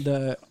another one,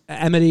 the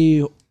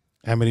Amity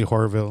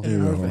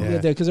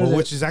Horrorville.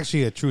 Which is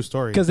actually a true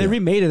story. Because they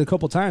remade it a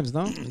couple times,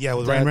 no? Yeah,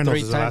 with Ryan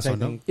Reynolds is the last one,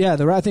 no? Yeah,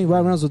 I think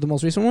Ryan Reynolds was the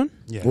most recent one.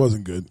 Yeah. It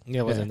wasn't good.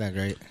 Yeah, it wasn't that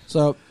great.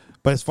 So,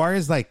 but as far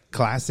as like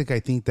classic,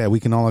 I think that we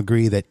can all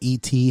agree that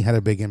E.T. had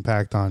a big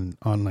impact on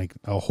like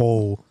a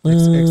whole...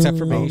 Except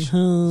for Beige.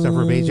 Except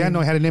for Beige. Yeah, no,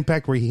 it had an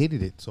impact where he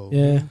hated it. So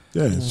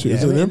it's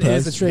an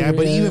impact.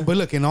 But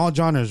look, in all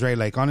genres, right?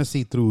 Like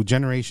honestly, through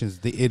generations,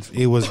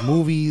 it was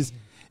movies,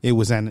 it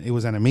was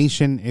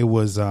animation, it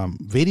was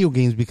video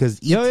games because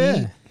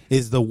E.T.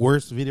 is the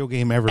worst video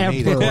game ever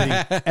made. Ever.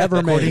 According, Ever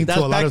according made. to That's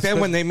a lot back of then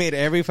stuff. when they made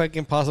every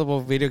fucking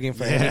possible video game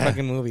for any Yeah.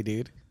 fucking movie,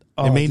 dude.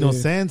 It made no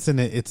dude. sense, and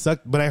it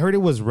sucked. But I heard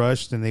it was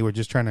rushed, and they were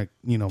just trying to,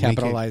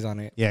 Capitalize on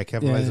it. Yeah,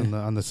 capitalize Yeah.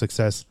 on the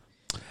success.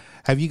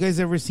 Have you guys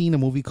ever seen a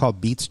movie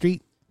called Beat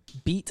Street?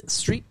 Beat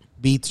Street.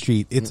 Beat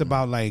Street. It's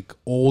about like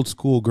old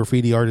school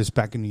graffiti artists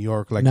back in New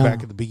York, like No.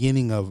 back at the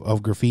beginning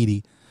of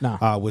graffiti,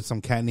 No. with some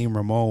cat named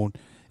Ramon.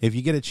 If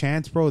you get a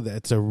chance, bro,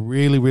 that's a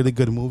really, really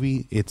good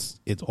movie. It's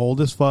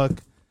old as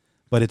fuck,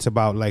 but it's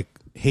about like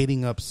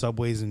hitting up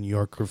subways in New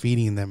York,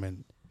 graffitiing them,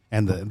 and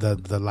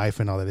the life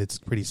and all that. It's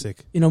pretty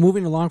sick.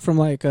 Moving along from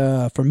like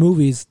for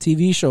movies,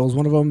 TV shows.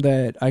 One of them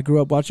that I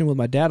grew up watching with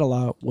my dad a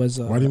lot was.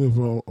 Why do you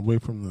move away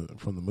from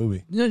the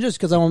movie? Just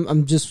because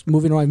I'm just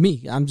moving on.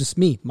 I'm just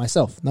me,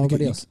 myself,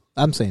 nobody else.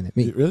 I'm saying it,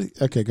 me. Really?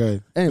 Okay, go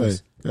ahead.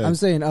 Anyways, Go ahead. I'm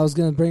saying I was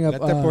gonna bring up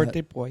Let the birthday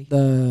boy.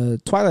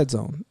 the Twilight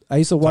Zone. I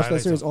used to watch Twilight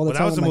that series Zone. all the Well,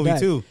 time. that was with a my movie dad.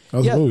 too. That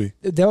was a movie.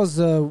 That was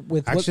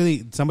with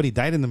Actually, somebody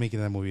died in the making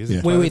of that movie. Isn't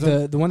it? wait, Twilight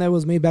Zone? the one that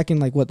was made back in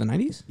like what, the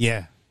 90s?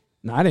 Yeah.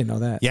 No, I didn't know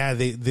that. Yeah,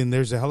 then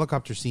there's a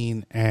helicopter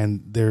scene,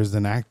 and there's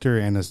an actor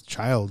and a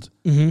child,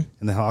 Mm-hmm.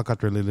 and the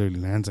helicopter literally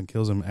lands and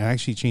kills him. And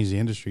actually changed the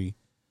industry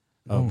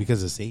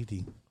because of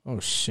safety. Oh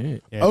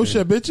shit. Yeah, Oh dude.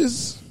 shit,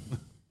 bitches.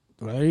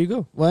 Well, there you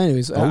go. Well,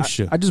 anyways,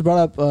 shit. I just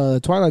brought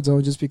up Twilight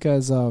Zone just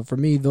because for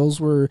me those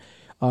were.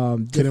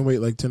 Couldn't wait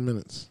like 10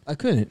 minutes. I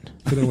couldn't.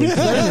 Couldn't wait.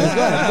 Couldn't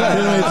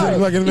wait 10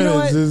 fucking You know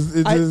what?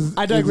 minutes.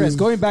 I digress.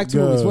 Going back to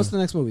movies. go. What's the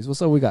next movies? What's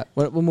up we got?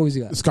 What movies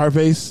you got?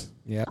 Scarface.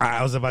 Yeah.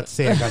 I was about to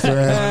say I got some.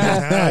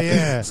 Hell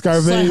yeah.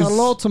 Scarface. Say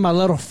hello to my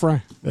little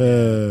friend.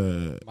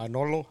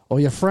 Manolo. Oh,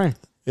 your friend.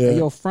 Yeah. Hey,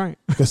 your friend.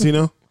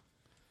 Casino.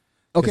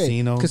 Okay.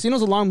 Casino.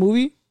 Casino's a long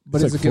movie,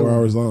 but it's like a good 4 one.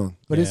 hours long.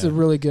 But it's a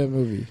really good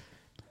movie.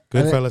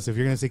 Goodfellas. If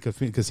you're gonna say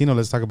Casino,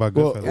 let's talk about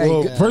Well,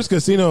 Goodfellas. first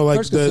Casino, like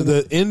First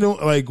the end,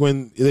 like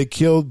when they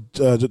killed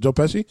Joe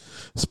Pesci.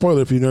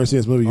 Spoiler if you've never seen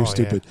this movie, you're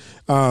stupid.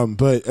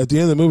 But at the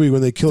end of the movie,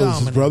 when they killed his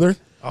Dominic. brother,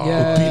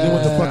 Yeah. beating him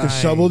with the fucking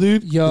shovel,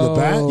 dude, with Yo. the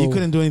bat. You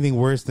couldn't do anything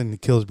worse than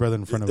kill his brother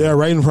in front of him. Yeah,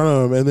 right in front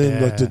of him, and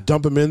then like to Yeah.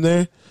 dump him in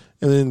there,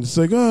 and then it's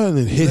like, oh, and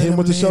then hit Let him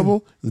with the live.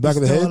 shovel in the back He's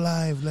of the still head.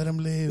 alive. Let him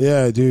live.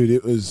 Yeah, dude,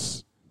 it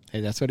was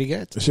Hey, that's what he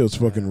gets. that shit was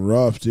fucking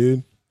rough,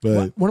 dude.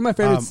 But One of my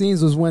favorite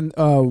scenes was when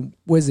Robert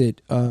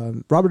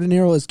De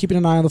Niro is keeping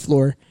an eye on the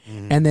floor,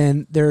 and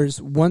then there's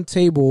one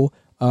table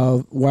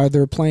while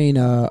they're playing.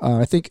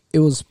 I think it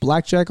was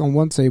blackjack on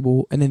one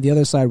table, and then the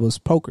other side was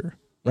poker.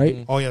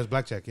 Right? Oh yeah, it was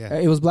blackjack. Yeah.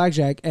 It was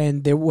blackjack,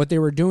 and what they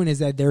were doing is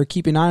that they were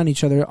keeping an eye on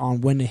each other on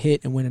when to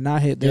hit and when to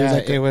not hit. There Yeah,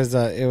 was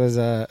like it was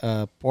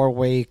a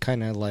 4-way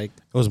kind of like.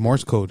 It was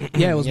Morse code.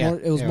 it was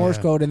Yeah. Morse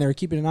code, and they were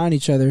keeping an eye on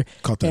each other.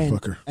 Caught that and,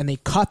 fucker. and they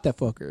caught that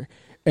fucker.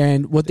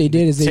 And what they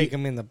did is they Take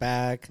him in the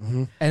back.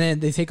 and then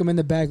they take him in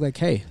the bag like,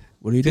 hey,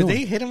 what are you Did doing?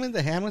 they hit him in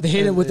the hammer? They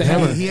hit him with the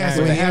hammer. He asked,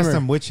 With he the asked hammer.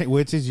 him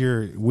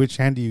which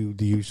hand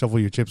do you shuffle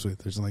your chips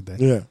with or something like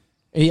that. yeah,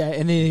 Yeah,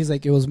 and then he's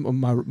like, it was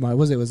my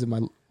was it my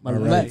My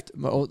right. left,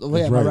 my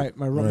right.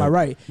 my Right.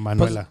 right.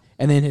 Manuela.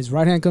 And then his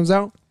right hand comes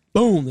out,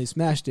 boom, they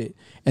smashed it.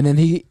 And then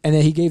he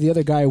gave the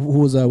other guy who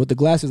was with the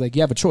glasses like,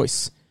 you have a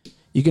choice.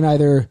 You can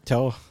either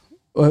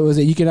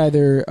you can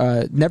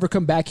either never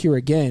come back here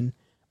again,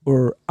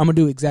 or I'm gonna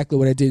do exactly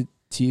what I did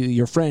to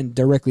your friend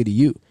directly to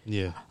you.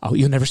 Yeah. Oh,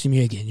 you'll never see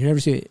me again. You never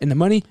see it. And the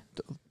money,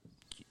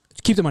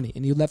 keep the money.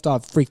 And he left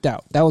off freaked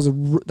out. That was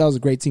a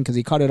great scene because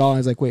he caught it all. And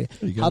he's like, wait,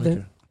 You how gotta the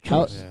make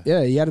how?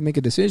 Yeah. You had to make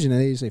a decision, and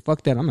then you say,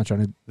 fuck that. I'm not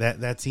trying to.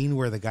 That scene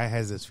where the guy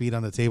has his feet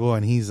on the table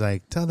and he's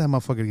like, tell that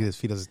motherfucker to get his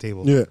feet on the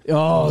table. yeah.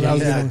 Oh, that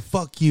was He's good. like,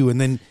 fuck you.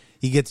 And then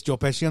he gets Joe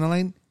Pesci on the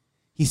line.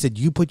 He said,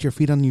 "You put your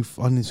feet on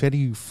his head,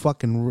 you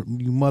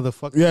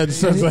motherfucker." Yeah, it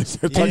sounds like,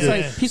 And he's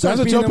like, he that's starts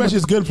what beating Joe him Pesci with,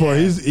 is good for.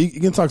 He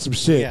can talk some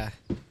shit. Yeah.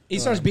 he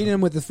starts beating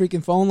him with the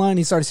freaking phone line.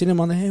 He starts hitting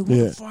him on the head. What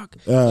Yeah. the fuck?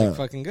 Like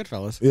fucking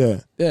Goodfellas. Yeah,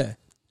 Yeah,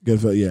 good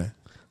for yeah.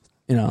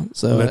 you know.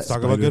 So Let's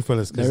talk about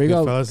Goodfellas. There we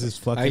go. Goodfellas is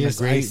fucking I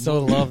great.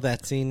 still love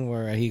that scene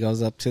where he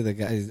goes up to the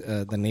guy,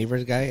 the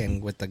neighbor's guy,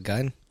 and with the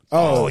gun.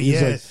 Oh, he's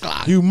yes.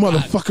 like, you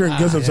motherfucker, and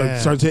gets up, Yeah.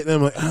 starts hitting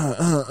him like,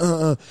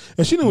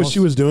 and she knew what she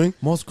was doing.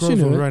 Most She girls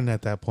knew will it. run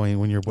at that point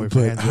when your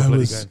boyfriend But hands you a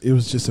bloody gun. it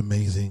was just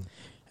amazing.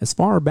 as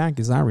far back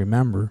as I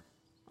remember,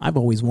 I've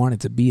always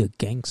wanted to be a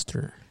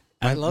gangster.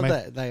 I love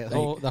that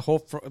the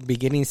whole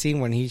beginning scene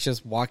when he's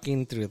just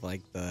walking through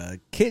like the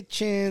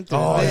kitchen, through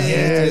Oh, this,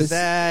 yes. through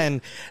that,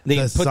 and they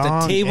The put the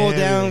song table area.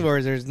 down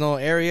where there's no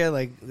area.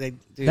 Like they,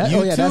 dude, That-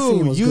 oh, yeah, that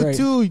scene was you great.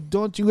 too.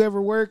 Don't you ever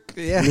work?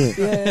 yeah.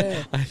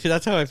 Yeah.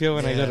 That's how I feel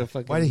when I go to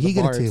fucking. Why did he the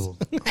get bars. a table?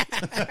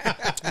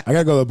 I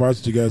gotta go to the bars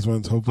with you guys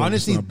once. Hopefully,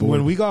 Honestly, it's not bored.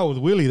 when we got with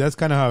Willie, that's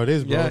kind of how it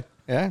is, bro. Yeah,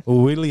 yeah.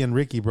 Willie and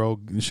Ricky, bro.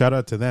 Shout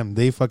out to them.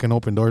 They fucking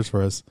open doors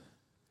for us.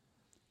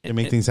 They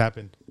make things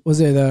happen. Was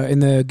it in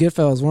the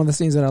Goodfellas? One of the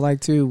scenes that I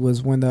liked too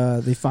was when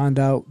they found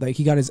out like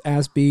he got his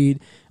ass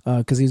beat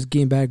because he was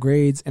getting bad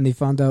grades, and they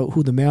found out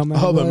who the mailman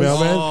was. the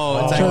mailman Oh,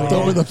 it's trying like, to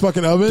throw him in the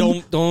fucking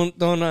oven. Don't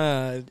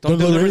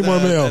deliver any more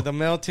mail. The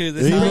mail to The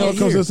this. email house.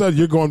 comes inside.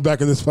 You're going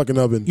back in this fucking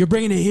oven. You're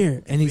bringing it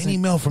here, and he's Any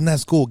like, mail from that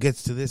school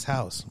gets to this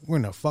house, we're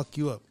gonna fuck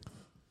you up.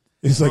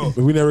 It's like,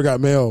 we never got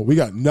mail. We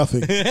got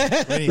nothing.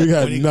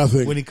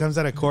 Nothing. When he comes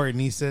out of court and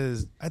he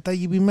says, I thought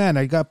you'd be mad.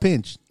 I got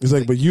pinched. It's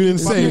like, but you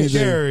didn't say anything.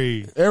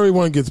 Jerry.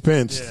 Everyone gets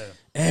pinched. Yeah.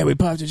 Hey, we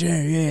popped a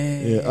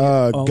Jerry.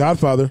 Yeah.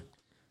 Godfather.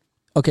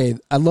 Okay,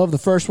 I love the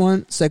first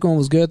one. Second one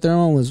was good. Third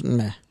one was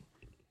meh.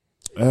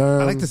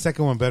 I like the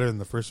second one better than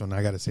the first one.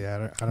 I got to say, I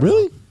don't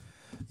really? know.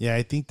 Yeah,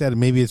 I think that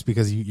maybe it's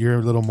because you're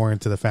a little more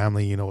into the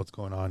family. You know what's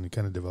going on. It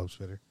kind of develops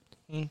better.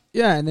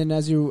 Yeah, and then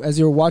as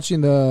you're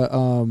watching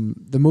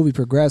the movie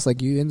progress,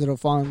 like you ended up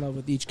falling in love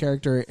with each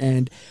character.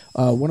 And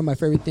one of my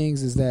favorite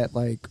things is that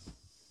like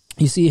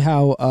you see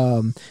how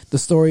the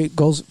story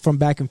goes from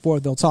back and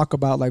forth. They'll talk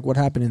about like what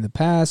happened in the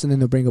past, and then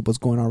they'll bring up what's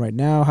going on right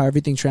now, how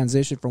everything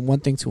transitioned from one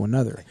thing to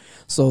another.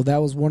 So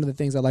that was one of the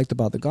things I liked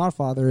about The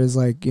Godfather is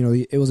like, you know,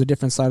 it was a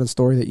different side of the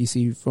story that you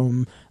see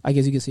from, I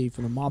guess you can see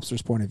from the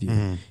mobster's point of view.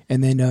 Mm-hmm.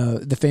 And then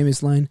the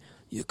famous line,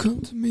 "You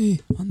come to me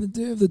on the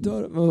day of the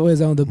daughter." My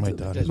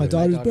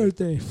daughter's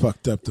birthday.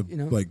 Fucked up the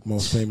like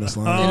most famous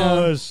line.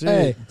 Oh shit!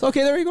 Hey, it's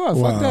okay. There you go. I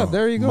fucked up.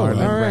 There you go.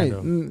 Marlon All right.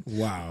 Brando.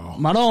 Wow.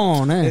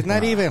 Maron. It's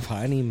not even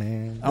funny,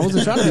 man. I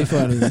wasn't trying to be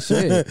funny.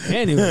 Shit.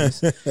 Anyways.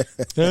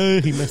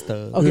 He messed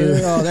up. Okay. There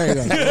you go.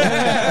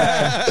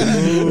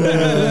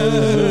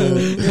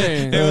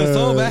 It was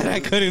so bad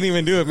I couldn't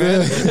even do it, man.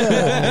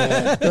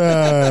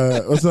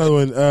 What's another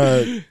one?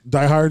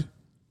 Die Hard.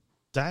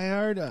 Die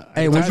Hard.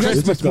 Hey, what's your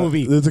Christmas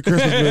movie? It's a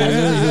Christmas movie.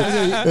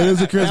 It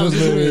is a Christmas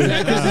movie.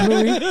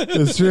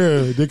 It's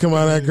true. It did come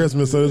out at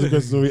Christmas, so it's a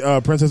Christmas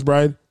movie. Princess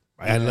Bride.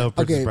 I love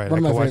Princess Bride. I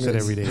can watch it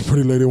every day.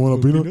 Pretty lady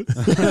want a peanut.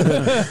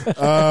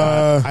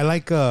 I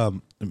like.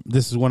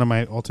 This is one of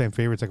my all-time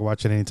favorites. I can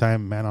watch it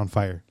anytime. Man on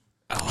Fire.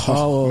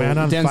 Oh, Man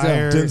on Denzel.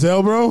 Fire.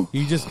 Denzel, bro.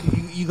 You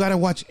got to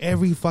watch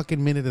every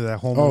fucking minute of that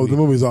whole movie. Oh, the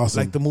movie's awesome.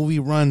 Like the movie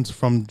runs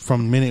from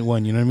minute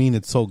one. You know what I mean?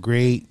 It's so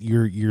great.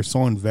 You're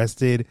so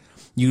invested.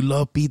 You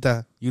love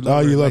Pita. You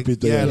love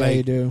Pita. Yeah, like,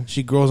 you do.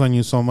 She grows on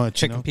you so much.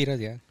 Chicken Pita,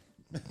 yeah.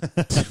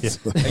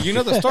 You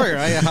know the story,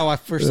 right? How I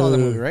first saw the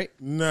movie, right?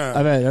 Nah.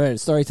 I bet.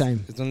 Story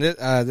time. When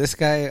this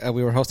guy,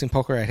 we were hosting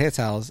poker at his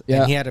house,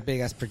 Yeah. and he had a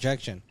big ass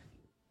projection.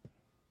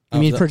 You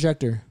mean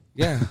projector?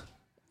 Yeah.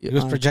 He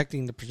was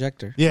projecting the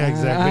projector. Yeah,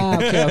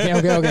 exactly.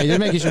 Okay. You're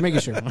making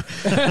sure.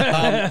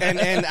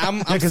 And I'm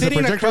because sitting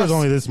the projector across. was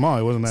only this small.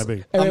 It wasn't that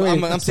big.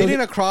 I'm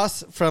sitting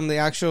across from the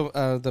actual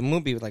the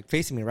movie, like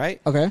facing me, right?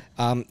 Okay.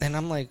 And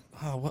I'm like,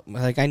 oh, what?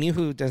 Like I knew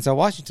who Denzel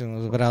Washington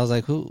was, but I was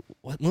like, who?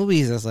 What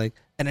movie is this? Like,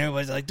 and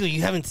everybody's like, dude,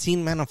 you haven't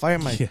seen Man on Fire?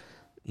 I'm like,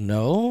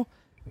 no.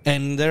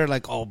 And they're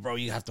like, oh, bro,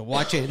 you have to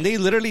watch it. And they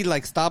literally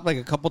like stopped like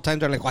a couple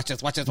times. They're like, watch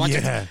this.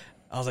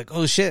 I was like,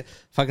 oh shit!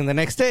 Fucking the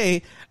next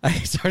day, I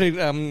started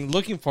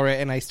looking for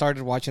it, and I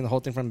started watching the whole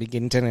thing from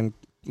beginning to end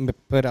and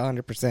put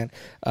 100%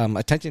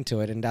 attention to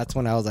it. And that's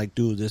when I was like,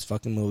 dude, this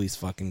fucking movie's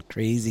fucking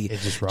crazy. It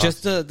just rocks.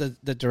 Just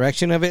the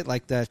direction of it,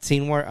 like that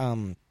scene where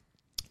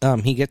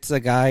he gets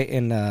the guy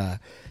in on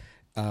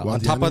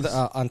top of the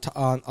on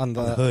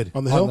the hood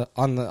on the hill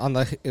on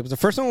the it was the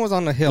first one was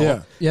on the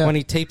hill when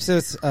he tapes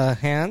his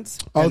hands.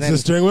 Oh, it's the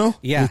steering wheel.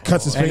 Yeah, he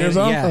cuts his fingers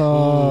off. Yeah.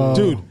 Oh.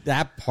 Dude,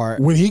 that part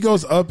when he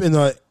goes up in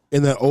that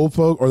old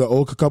folk or the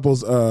old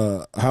couple's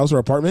house or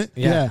apartment,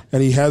 and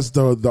he has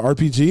the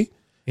RPG,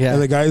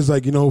 and the guy's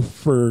like,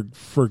 for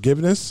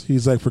forgiveness,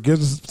 he's like,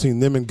 forgiveness is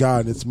between them and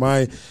God. It's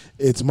my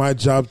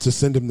job to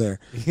send him there.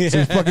 So he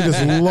fucking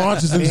just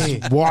launches and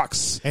just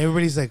walks.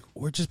 Everybody's like,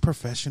 we're just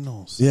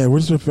professionals. Yeah, we're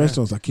just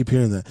professionals. I keep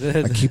hearing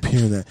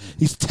that.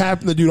 He's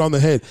tapping the dude on the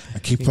head. I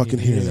keep fucking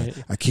hearing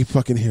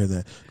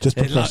that. Just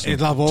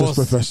professional. Just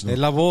professional. Es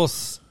la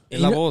voz.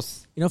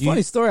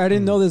 Funny story. I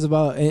didn't know this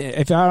about.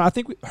 I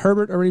think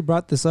Herbert already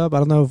brought this up. I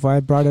don't know if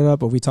I brought it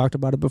up or we talked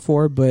about it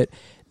before. But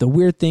the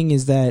weird thing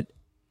is that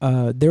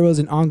there was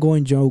an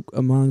ongoing joke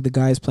among the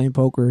guys playing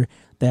poker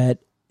that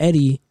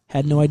Eddie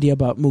had no idea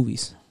about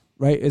movies.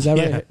 Right? Is that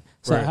right?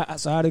 So, right.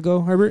 So how'd it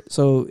go, Herbert?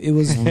 So it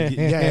was. Eddie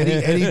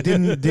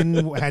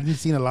hadn't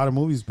seen a lot of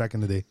movies back in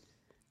the day.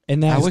 And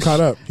now he's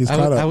caught up.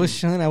 I was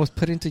shown. I was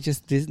put into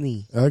just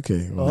Disney.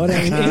 Okay. Well.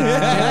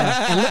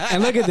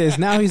 And look at this.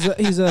 Now he's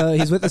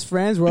with his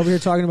friends. We're over here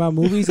talking about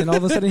movies, and all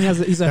of a sudden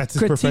he's a That's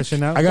his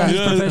profession now.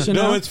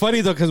 No, it's funny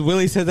though because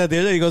Willie said that the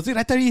other day. He goes, dude,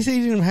 I thought you said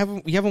you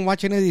haven't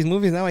watched any of these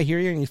movies. Now I hear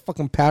you and you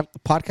fucking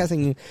podcast,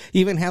 and you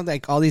even have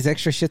like all these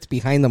extra shits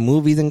behind the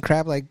movies and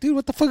crap. Like, dude,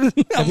 what the fuck?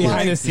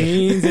 Behind the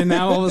scenes, and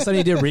now all of a sudden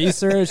you did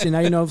research, and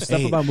now you know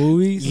stuff about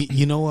movies.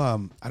 I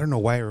don't know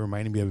why it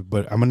reminded me of it,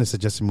 but I'm gonna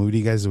suggest a movie to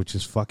you guys, which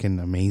is fucking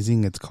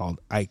amazing. It's called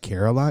I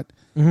Care a Lot.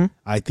 Mm-hmm.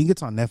 I think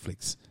it's on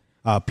Netflix.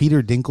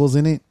 Peter Dinkl's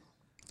in it.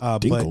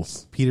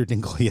 Dinkles? Peter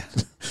Dinkle, yeah.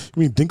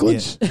 You mean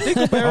Dinklage? Yeah.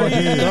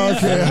 Dinkleberry.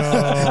 Okay.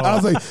 I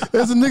was like,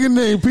 there's a nigga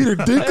named Peter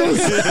Dinkles.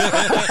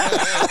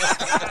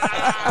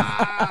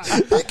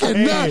 He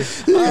cannot.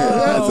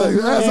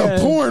 That's a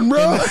porn,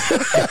 bro.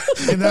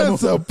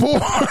 That's a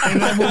porn. In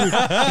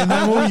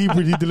that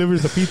movie, he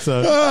delivers the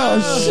pizza.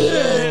 Oh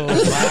shit!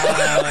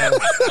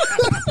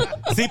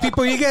 See,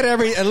 people, you get a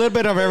little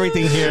bit of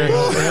everything here.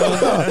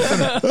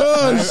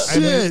 Oh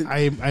shit!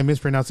 I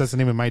mispronounced that's the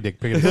name of my dick.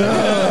 Pick it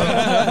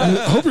up. I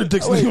hope your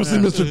dick's name was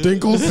Mr.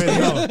 Dinkles.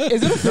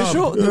 Is it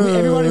official? Did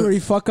everybody already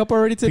fuck up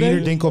already today?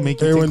 Peter Dinkle make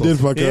you Everyone tinkle.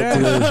 did fuck up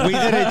today. We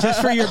did it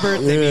just for your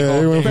birthday. Yeah, Nico.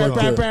 everyone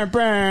fucked up.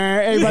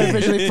 Everybody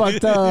officially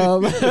fucked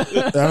up.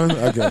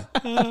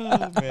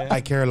 Okay.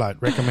 I Care a Lot.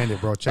 Recommend it,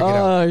 bro. Check it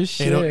out. Oh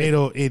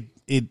shit!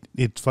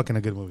 It's fucking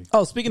a good movie.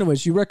 Oh, speaking of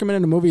which, you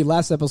recommended a movie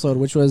last episode,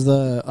 which was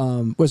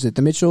the was it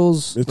the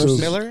Mitchells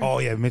versus Miller? Oh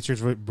yeah, Mitchell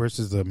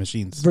versus the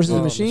Machines. versus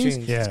the Machines?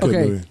 Machines. Yeah. Good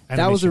Okay, movie.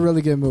 that was a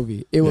really good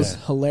movie. It was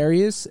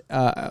hilarious.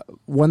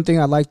 One thing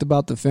I liked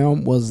about the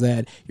film was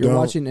that you're Don't-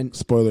 watching and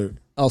Spoiler.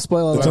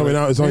 spoiler It's alert. only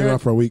out. It's only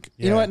out for a week.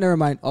 You know what? Never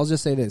mind. I'll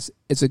just say this: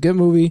 it's a good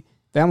movie,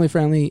 family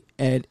friendly,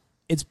 and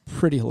it's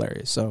pretty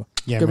hilarious. So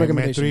Yeah, good my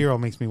recommendation.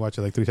 3-year-old makes me watch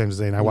it like 3 times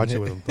a day, and I watch it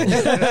with him.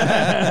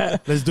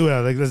 Let's do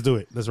it. Let's do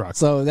it. Let's rock.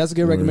 So that's a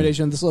good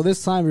recommendation. So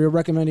this time you're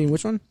recommending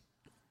which one?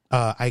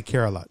 I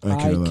Care a Lot. I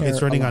Care a Lot.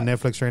 It's running on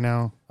Netflix right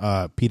now.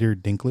 Peter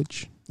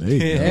Dinklage.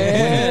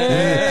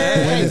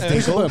 Hey.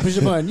 Push the button. Push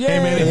the button.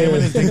 Yeah. Him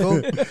and his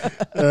Dinkle.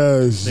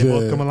 They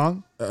both come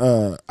along.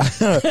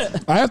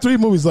 I have 3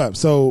 movies left.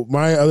 So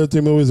my other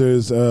 3 movies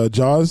is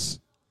Jaws,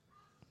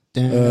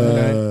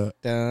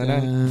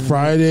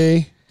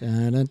 Friday,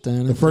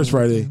 the first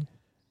Friday,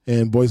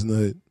 and Boys in the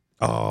Hood.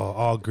 Oh,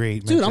 all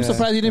great. Dude, man. I'm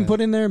surprised you didn't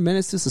put in there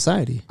Menace to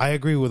Society. I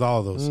agree with all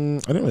of those. I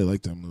didn't really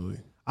like that movie.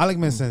 I like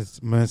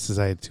Menace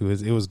Society too.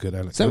 It was good.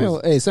 I like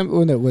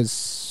Was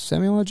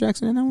Samuel L.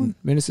 Jackson in that one?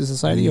 Menace to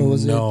Society, or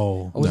was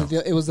No.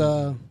 it? It was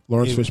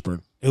Lawrence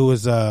Fishburne. It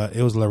was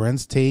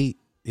Lorenz Tate.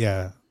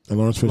 Yeah. And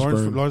Lawrence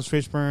Fishburne. Lawrence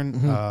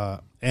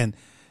Fishburne. And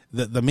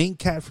the main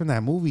cat from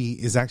that movie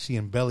is actually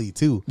in Belly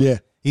too. Yeah.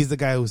 He's the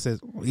guy who says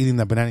eating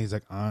the banana. He's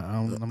like,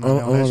 I'm not I doing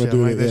don't that shit. I do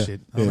don't like it, that yeah.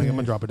 shit. I'm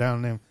gonna drop it down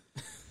on him.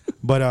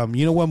 But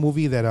you know what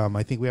movie that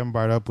I think we haven't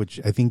brought up,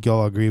 which I think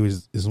y'all agree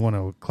is one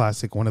of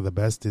classic, one of the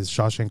best, is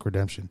Shawshank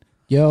Redemption.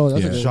 Yo,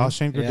 that's a good one.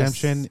 Shawshank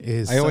Redemption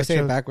is. I always such say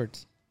a- it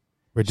backwards.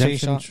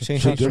 Redemption.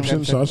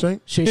 Redemption,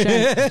 Shawshank? Shing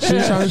Shang.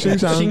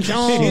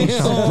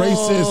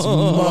 Racist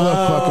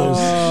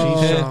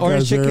motherfuckers.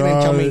 Orange chicken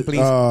and chow mein, please.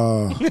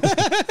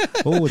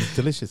 Oh, it's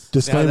delicious.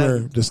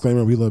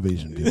 Disclaimer, we love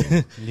Asian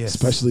people. Yes.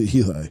 Especially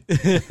Eli.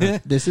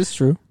 This is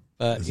true.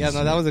 But yeah,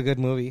 no, that was a good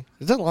movie.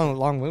 It's a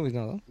long movie,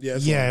 no?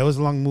 Yeah, it was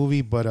a long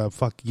movie, but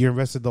fuck, you're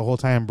invested the whole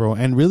time, bro.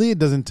 And really, it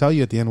doesn't tell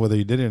you at the end whether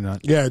you did it or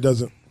not. Yeah, it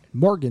doesn't.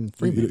 Morgan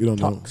Freeman You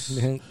don't know. talks.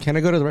 Can I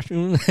go to the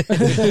restroom?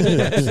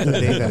 That's the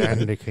day that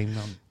Andy came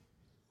down.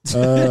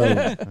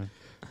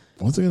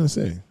 What was I going to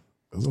say?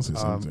 I was going to say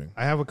something.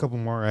 I have a couple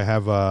more. I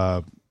have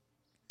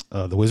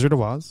The Wizard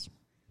of Oz,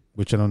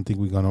 which I don't think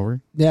we've gone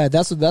over. Yeah,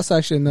 that's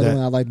actually another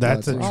one I like.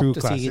 That's a true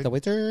to see classic. the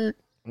wizard.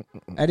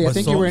 Eddie, I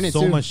think you were in it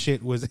so too. much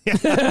shit was.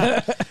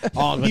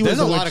 Oh, but He there's was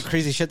a a lot witch. of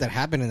crazy shit that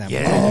happened in that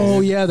Yeah. movie. Oh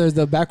yeah, there's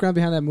the background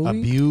behind that movie.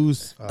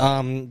 Abuse.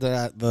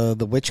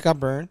 The witch got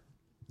burned.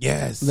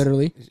 Yes.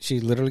 Literally, She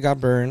literally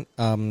got burned.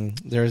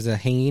 There's a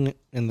hanging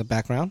in the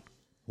background.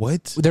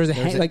 What? there's a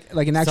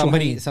like an actual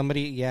hanging.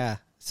 Somebody.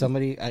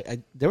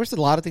 I there was a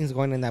lot of things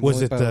going in that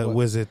Was movie. it but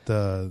was it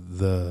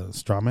the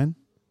straw man?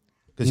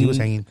 Because he was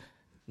hanging.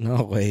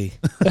 no way.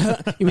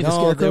 You mean the No,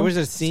 scarecrow? there was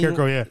a scene.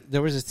 Scarecrow, yeah.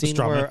 There was a scene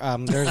straw where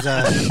there's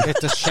a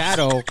it's a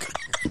shadow.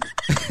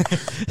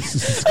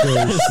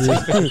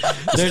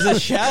 There's a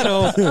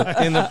shadow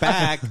in the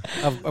back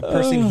of a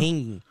person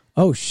hanging,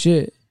 Oh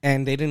shit!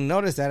 and they didn't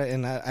notice that.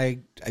 And I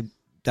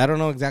don't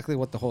know exactly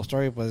what the whole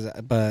story was,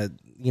 but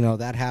you know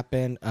that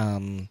happened.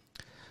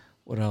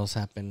 What else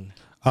happened?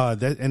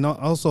 And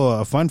also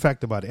a fun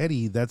fact about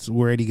Eddie. That's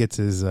where Eddie gets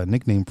his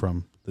nickname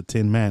from, the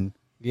Tin Man.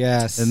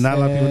 Yes, And not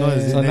a lot of people know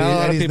this. So not a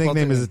lot of Eddie's people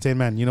nickname do. is the Tin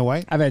Man. You know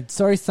why? I've had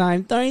story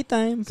time. Because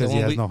he when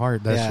has we- no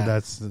heart. yeah.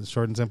 That's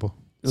short and simple.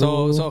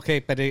 So okay,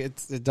 but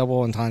it's a double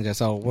entendre.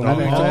 So when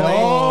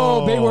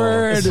Oh, big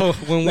word. So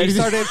when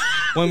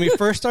we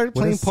first started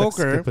What playing a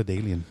poker,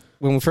 sextupedalian.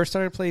 when we first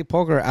started playing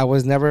poker, I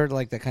was never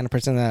like the kind of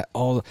person that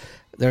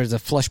there's a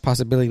flush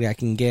possibility I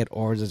can get,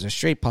 or there's a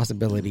straight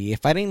possibility.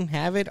 If I didn't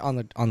have it on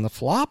the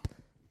flop,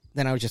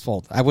 then I would just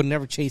fold. I would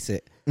never chase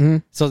it.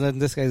 So then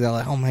this guy's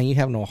like, "Oh man, you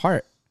have no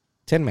heart,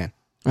 Tin Man."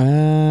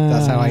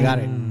 That's how I got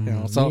it. You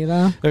know, so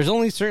Mira. there's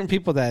only certain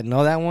people that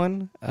know that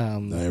one.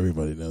 Not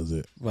everybody knows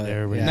it. But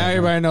Everybody Now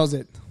everybody knows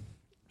it.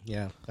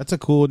 yeah. That's a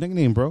cool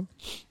nickname, bro.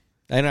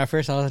 And at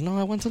first I was like, no,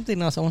 I want something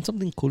else. I want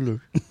something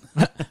cooler.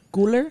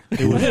 Cooler.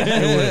 Santa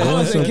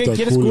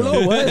 ¿Quieres culo.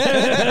 culo? What?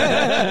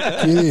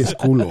 ¿Quieres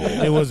culo?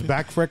 It was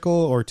Back Freckle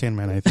or Tin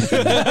Man, I think. He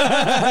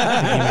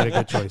made a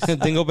good choice.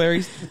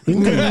 Dingleberries.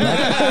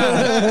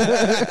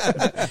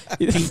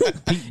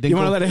 You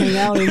want to let it hang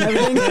out and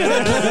everything?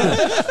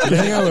 You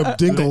hang out with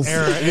Dinkles.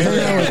 You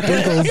hang out with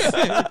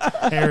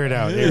Dinkles. Air it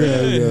out.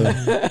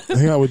 Yeah.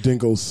 Hang out with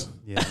Dinkles.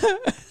 Yeah.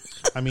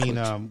 I mean,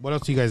 what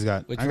else you guys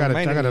got? Which I got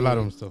reminded a lot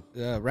me- of them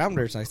still.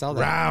 Rounders. I saw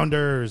that.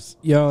 Rounders.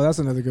 Yo, that's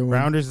another good one.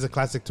 Rounders is a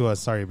classic to us.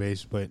 Sorry,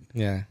 Beige, but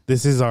Yeah.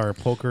 this is our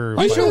poker.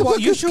 You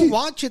fight. should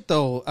watch it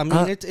though. I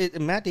mean,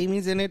 Matt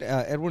Damon's in it.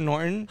 Edward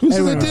Norton. Who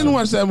said I didn't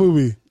watch that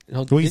movie?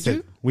 Who you Did said?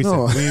 you? We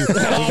No. said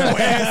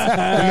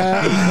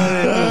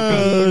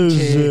Oh,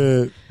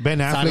 shit. Ben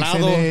Affleck's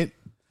Salado. in it.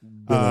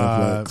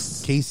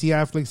 Affleck's. Casey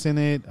Affleck's in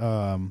it.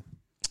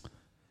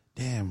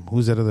 Damn,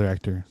 who's that other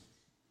actor?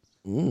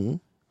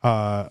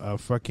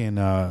 Fucking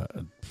John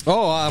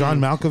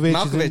Malkovich.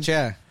 Malkovich,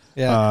 yeah.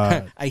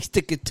 I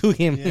stick it to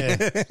him. Yeah.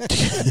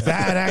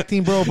 Bad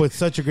acting, bro, but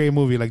such a great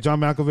movie. Like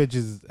John Malkovich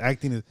is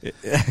acting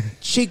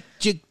chick.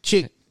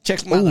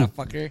 Check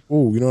motherfucker.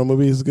 Oh, you know what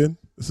movie is good?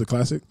 It's a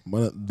classic.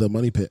 The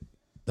Money Pit.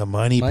 The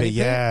Money Pit,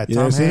 yeah. You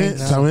ever seen it?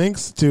 Tom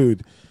Hanks,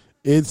 dude.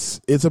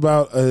 It's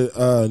about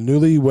a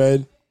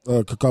newlywed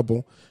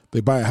couple. They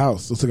buy a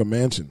house. It's like a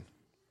mansion.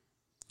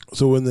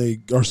 So when they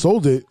are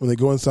sold it, when they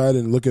go inside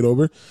and look it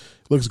over, it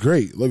looks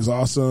great. It looks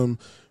awesome.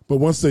 But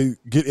once they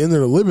get in there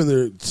to live in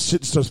there,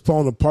 shit starts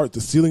falling apart. The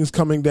ceiling's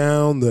coming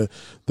down. The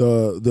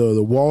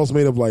walls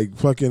made of like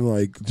fucking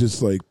like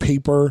just like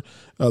paper.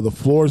 The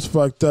floor's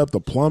fucked up.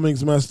 The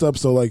plumbing's messed up.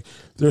 So like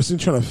they're still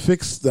trying to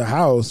fix the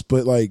house,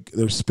 but like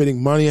they're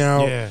spitting money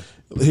out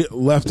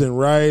left and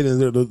right, and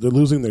they're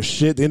losing their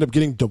shit. They end up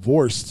getting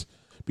divorced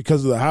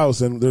because of the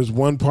house. And there's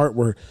one part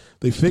where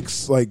they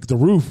fix like the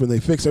roof and they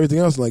fix everything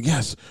else. And like,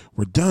 yes,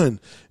 we're done.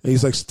 And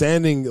he's like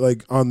standing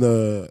like on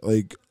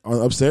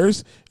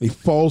upstairs. And he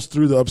falls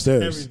through the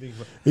upstairs.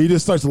 He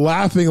just starts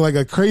laughing like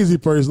a crazy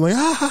person. Like,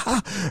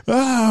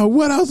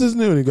 what else is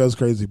new? And he goes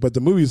crazy. But the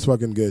movie's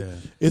fucking good.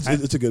 Yeah.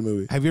 It's a good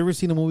movie. Have you ever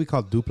seen a movie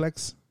called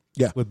Duplex?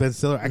 Yeah, with Ben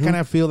Stiller. I kind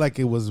of feel like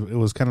it was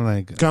kind of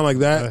like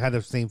that. It had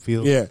the same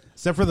feel. Yeah,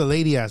 except for the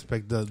lady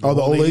aspect. The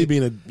old lady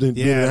being an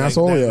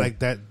asshole. Like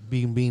that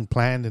being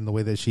planned in the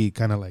way that she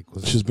kind of like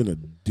was. She's been a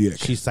dick.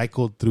 She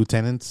cycled through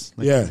tenants.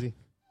 Like crazy.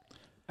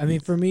 I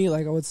mean, for me,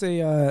 like I would say,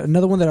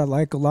 another one that I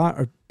like a lot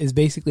is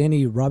basically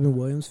any Robin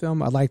Williams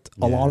film. I liked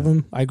a lot of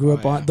them. I grew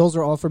up on. Those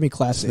are all for me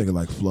classic. This nigga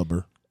like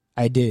Flubber.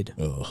 I did.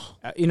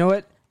 You know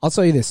what? I'll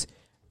tell you this.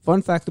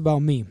 Fun fact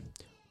about me.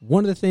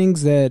 One of the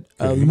things that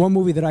one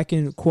movie that I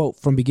can quote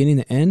from beginning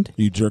to end.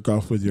 You jerk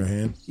off with your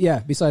hand. Yeah.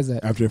 Besides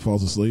that, after it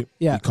falls asleep.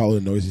 Yeah. You call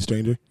it a noisy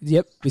stranger.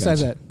 Yep.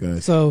 Besides that.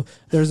 Good. So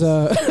there's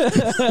a.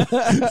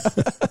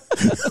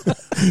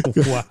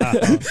 Wow.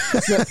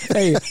 So,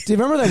 hey, do you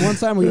remember that one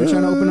time we were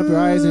trying to open up your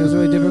eyes and it was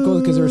really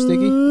difficult because they were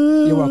sticky?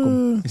 You're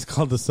welcome. It's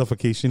called the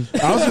suffocation.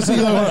 I was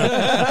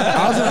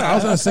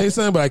gonna say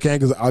something, but I can't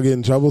because I'll get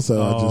in trouble.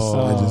 So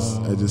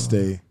I just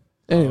stay.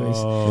 Anyways,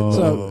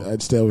 so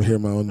I'd stay over here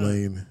in my own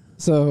lane.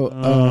 So,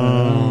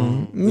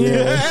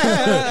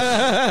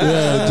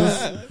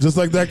 just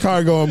like that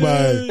car going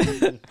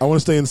by. I want to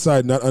stay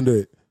inside, not under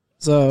it.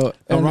 So,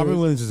 Robin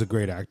Williams is a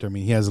great actor. I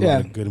mean, he has a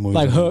lot of good movies.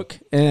 Like Hook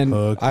and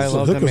I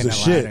love Hook him was in a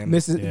shit. Aladdin.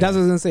 That's what I was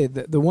gonna say.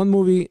 The one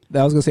movie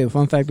that I was gonna say. A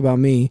fun fact about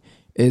me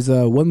is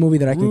one movie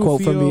that I can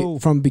quote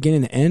from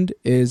beginning to end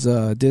is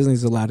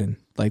Disney's Aladdin,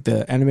 like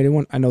the animated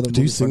one. I know the.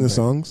 Do you sing the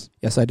songs?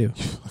 Yes, I do.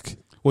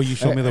 Well, you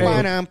show me the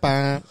world.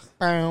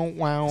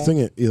 Sing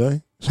it, Eli.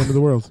 Show me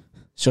the world.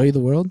 Show you the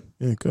world.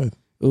 Yeah, good.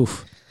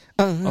 Oof.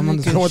 I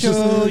want you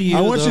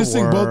to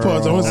sing both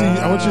parts. I want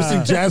you to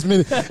sing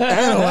Jasmine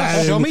and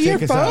Aladdin. Show me your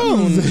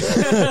phone.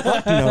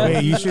 No,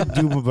 hey, you should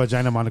do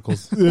vagina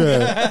monocles.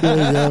 Yeah, there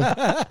you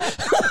go.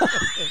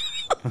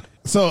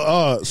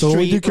 So when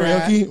we do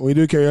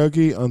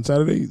karaoke on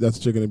Saturday, that's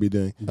what you're going to be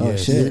doing. Oh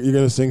shit! You're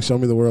going to sing "Show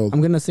Me the World."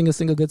 I'm going to sing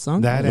a good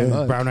song. That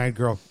and Brown Eyed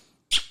Girl.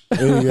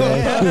 There you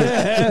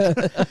go.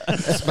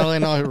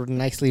 Smelling all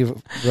nicely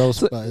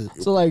rosebud.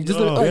 So like just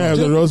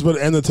the rosebud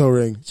and the toe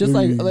ring. Just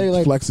like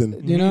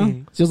flexing. You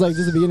know, just like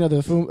just the beginning of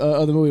the film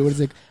of the movie. What is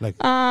it? Like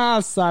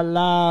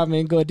salam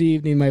and good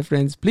evening, my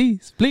friends.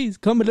 Please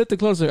come a little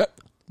closer.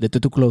 Little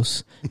too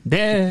close.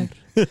 There.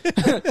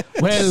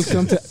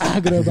 Welcome to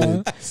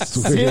Agrabah,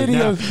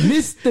 city of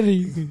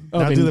mystery.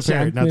 Now do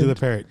the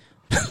parrot.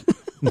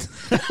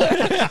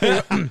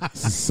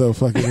 This is so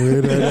fucking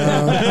weird right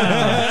now.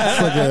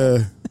 It's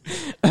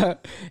like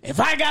if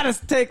I gotta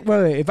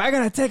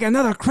take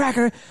another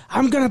cracker,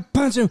 I'm gonna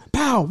punch him.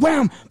 Pow,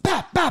 wham,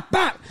 bap, bap,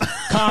 bap.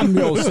 Calm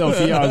yourself,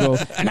 Iago.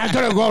 And I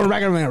gotta go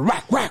rack,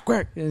 rack,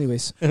 rack.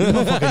 Anyways, he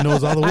fucking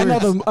knows all the words.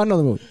 I know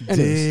the movie.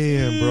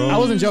 Damn, bro. I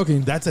wasn't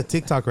joking. That's a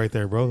TikTok right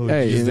there, bro.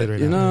 Hey,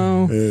 you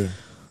know.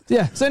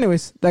 Yeah. So,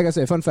 anyways, like I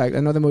said, fun fact: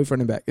 another movie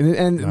front and back,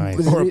 and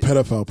nice. Or a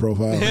pedophile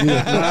profile.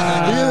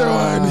 Either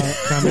one.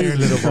 Come here,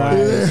 little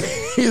boy.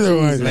 Either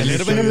one. A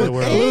little bit of the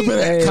world. A little bit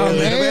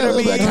of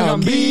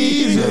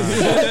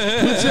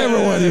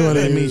whichever one you want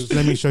to use.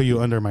 Let me show you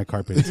under my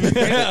carpet.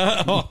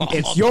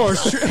 It's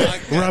yours.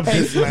 Rub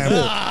this lamp.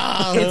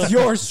 It's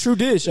yours. True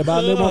dish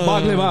about little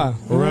baklava.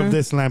 Rub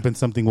this lamp and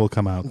something will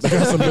come out. I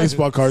got some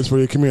baseball cards for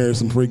you. Come here,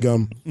 some free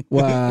gum.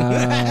 Wow.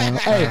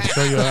 Hey,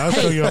 I'll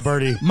show you a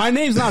birdie. My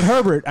name's not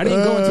Herbert. I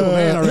didn't go into a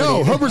van already.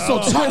 No, Herbert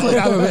sold chocolate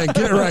out of that.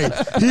 Get it right.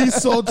 He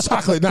sold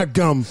chocolate, not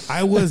gum.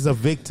 I was a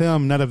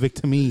victim, not a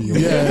victimee.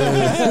 Yeah.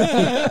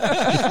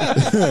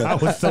 I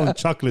was selling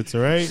chocolates,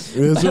 all right?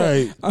 That's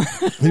right.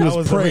 He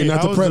was prey,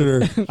 not the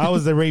predator. I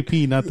was the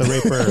rapee, not the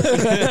raper.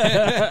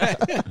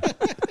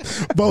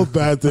 Both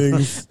bad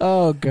things.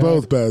 Oh, God.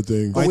 Both bad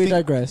things. But we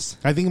digress.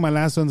 I think my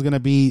last one's going to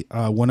be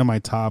one of my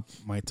top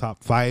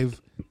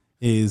 5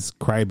 is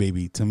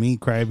Crybaby. To me,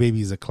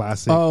 Crybaby is a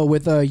classic. Oh,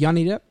 with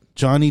Johnny Depp?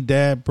 Johnny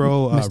Depp,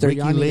 bro. Mr.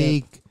 Ricky Johnny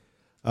Lake.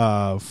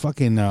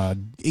 Fucking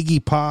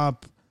Iggy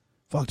Pop.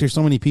 Fuck, there's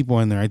so many people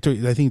in there. I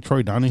think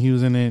Troy Donahue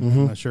was in it.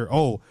 I'm not sure.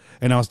 Oh,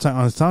 and I was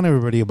telling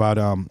everybody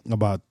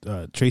about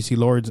Tracy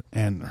Lords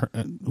and her,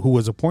 who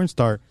was a porn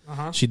star.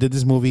 She did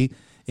this movie.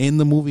 In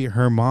the movie,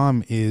 her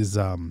mom is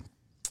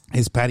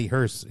Patty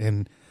Hearst,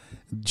 and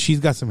she's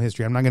got some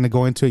history. I'm not going to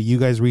go into it. You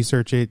guys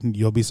research it, and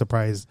you'll be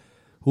surprised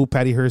who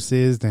Patty Hearst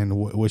is and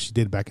what she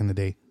did back in the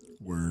day.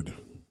 Word.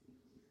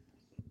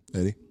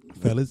 Eddie?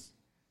 Fellas?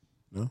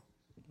 No?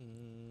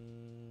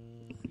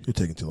 You're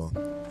taking too long.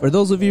 For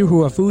those of you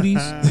who are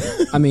foodies,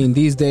 I mean,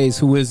 these days,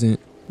 who isn't?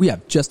 We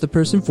have just the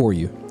person for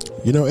you.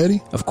 You know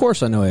Eddie? Of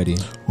course I know Eddie.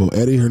 Well,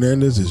 Eddie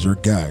Hernandez is your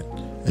guide,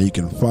 and you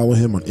can follow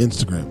him on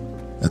Instagram.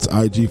 That's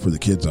IG for the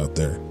kids out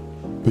there.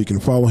 But you can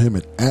follow him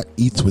at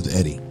Eats with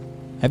Eddie.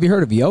 Have you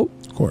heard of Yelp?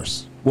 Of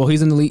course. Well,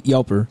 he's an elite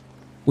Yelper.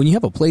 When you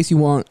have a place you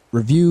want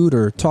reviewed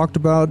or talked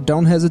about,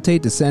 don't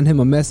hesitate to send him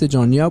a message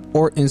on Yelp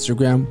or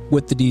Instagram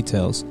with the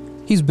details.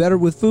 He's better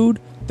with food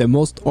than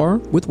most are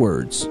with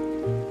words.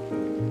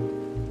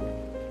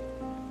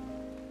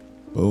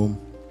 Boom.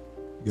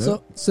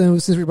 So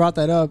since we brought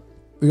that up,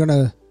 we're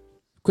gonna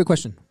quick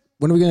question.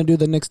 When are we gonna do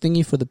the next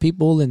thingy for the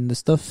people and the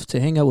stuff to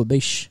hang out with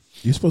Beish?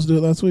 You supposed to do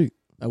it last week.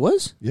 I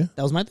was? Yeah.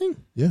 That was my thing?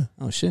 Yeah.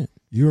 Oh shit.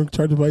 You were in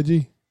charge of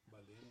IG.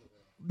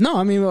 No,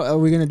 I mean, are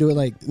we gonna do it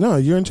like? No,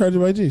 you're in charge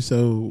of IG.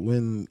 So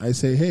when I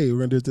say, "Hey, we're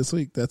gonna do it this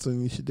week," that's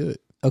when you should do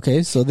it.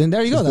 Okay, so then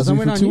there you go. That's what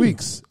when for we're 2 on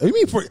weeks. I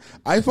mean,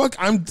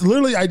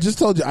 I just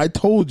told you. I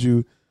told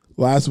you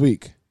last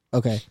week.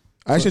 Okay.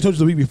 I actually told you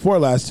the week before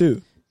last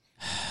too.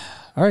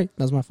 All right,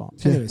 that's my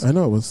fault. Anyways, I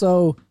know it was.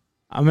 So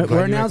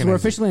we're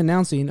officially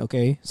announcing.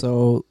 Okay,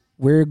 so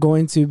we're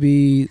going to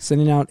be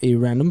sending out a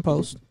random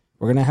post.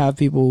 We're gonna have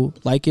people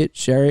like it,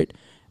 share it.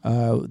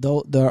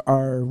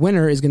 Our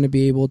winner is going to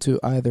be able to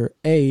either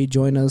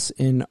join us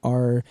in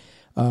our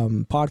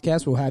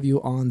podcast. We'll have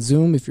you on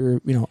Zoom if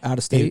you're out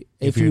of state.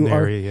 If you're in the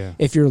area, yeah.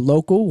 If you're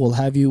local, we'll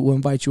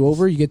invite you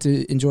over. You get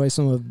to enjoy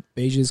some of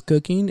Beij's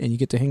cooking, and you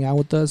get to hang out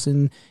with us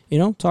and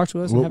talk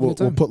to us and have a good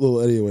time. We'll put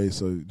little Eddie away,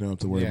 so you don't have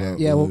to worry about.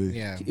 Yeah,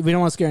 we don't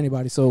want to scare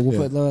anybody, so we'll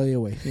put little Eddie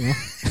away.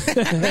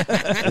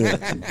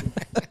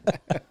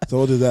 So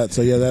we'll do that.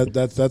 So yeah,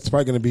 that's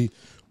probably going to be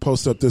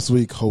posted up this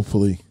week.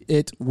 Hopefully,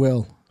 it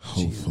will.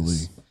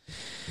 Hopefully.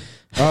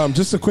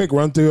 Just a quick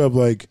run through of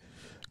like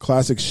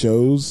classic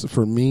shows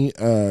for me.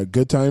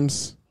 Good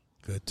Times.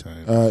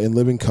 In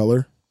Living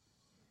Color.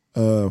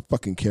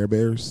 Fucking Care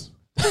Bears.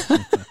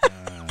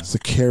 It's a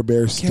Care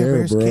Bear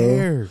stare, bro.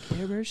 Care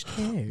Bears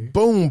care.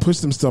 Boom, push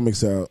them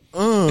stomachs out.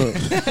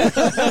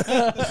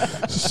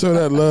 Show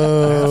that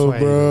love,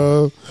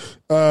 bro.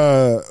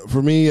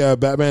 For me,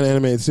 Batman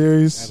animated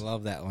series. I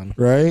love that one.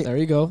 Right? There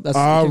you go. That's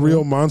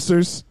Real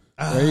Monsters.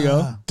 There you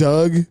go.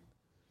 Doug.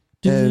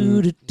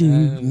 And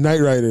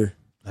Knight Rider.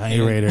 Knight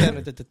Rider.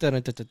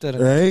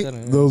 Right?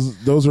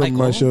 Those were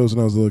my shows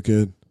when I was a little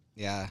kid.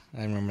 Yeah,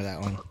 I remember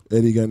that one.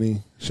 Eddie, got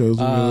any shows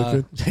when you were a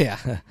little kid?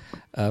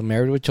 Yeah.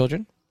 Married with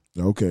Children.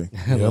 Okay.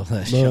 I love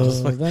that show.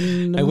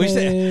 I wish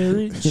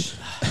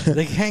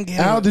they can't get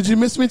Al, did you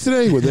miss me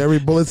today? With every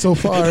bullet so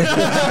far.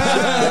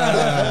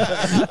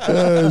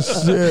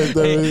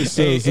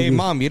 Shit. Hey,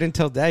 Mom, you didn't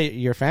tell Dad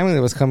your family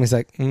was coming. He's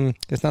like,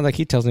 it's not like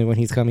he tells me when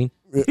he's coming.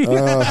 So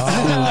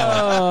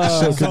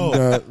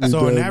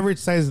an average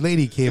sized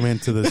lady came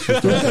into the show.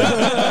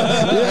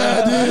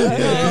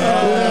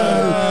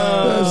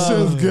 That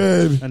sounds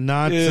good. And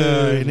not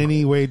in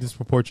any way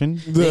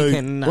disproportioned.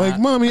 Like,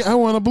 Mommy, I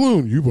want a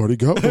balloon. You've already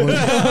got one.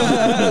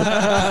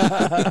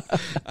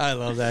 I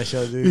love that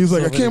show, dude. He's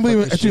like, I can't believe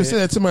it. You say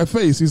that to my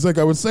face. He's like,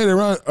 I would say it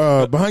around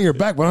behind your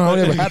back, but I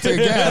don't have a hat to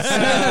gas.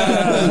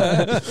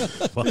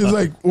 He's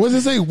like, what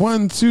does it say?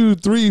 1, 2,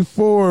 3,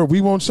 4.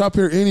 We won't shop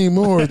here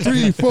anymore.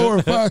 3,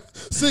 4, 5,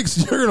 6.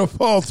 You're gonna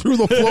fall through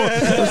the floor.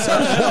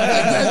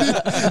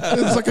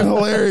 It's fucking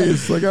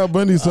hilarious. Like Al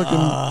Bundy's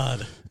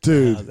fucking.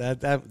 Dude,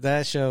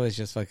 that show is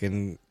just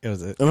fucking. I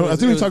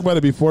think we talked about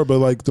it before, but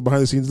like the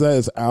behind the scenes of that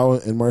is Al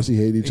and Marcy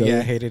hate each other.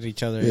 Yeah, hated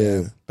each other.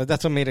 Yeah, but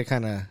that's what made it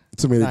kind of.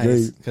 That's what made it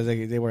great because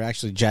they were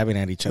actually jabbing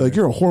at each other. Like,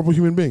 you're a horrible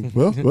human being.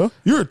 Well,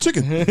 you're a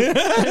chicken.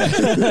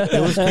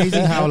 It was crazy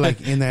how like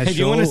in that show. Do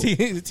you want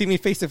to see me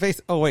face to face?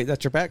 Oh wait,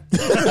 that's your back.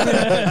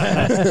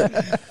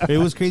 It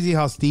was crazy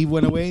how Steve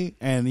went away,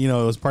 and it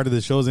was part of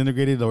the show's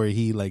integrated, or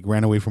he like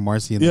ran away from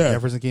Marcy, and then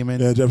Jefferson came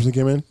in. Yeah, Jefferson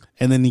came in,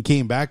 and then he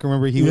came back.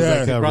 Remember, he was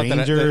like a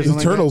ranger.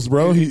 He's turtles, like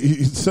bro.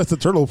 He sets the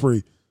turtle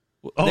free.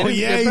 Oh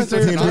yeah, he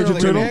took an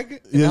endangered turtle.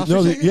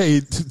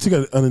 He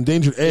took an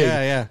endangered egg.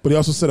 Yeah. But he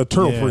also set a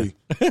turtle free.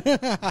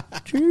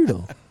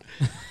 Turtle.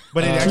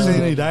 But it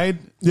accidentally died.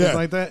 Yeah,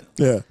 like that.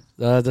 Yeah.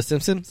 The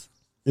Simpsons.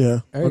 Yeah.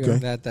 Okay.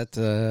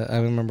 That I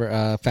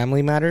remember.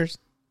 Family Matters.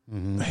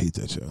 Mm-hmm. I hate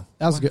that show.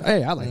 That was good.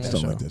 Hey, I like that show.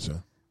 Don't like that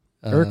show.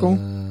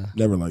 Urkel?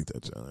 Never liked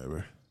that show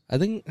ever. I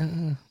think.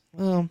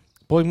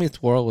 Boy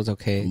Meets World was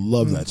okay.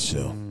 Love that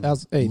show. That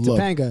was, hey, Love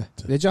Topanga.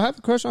 Did y'all have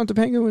a crush on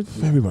Topanga?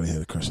 With, Everybody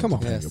had a crush Come on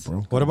on. Topanga, Yes. bro.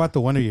 What about the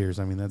Wonder Years?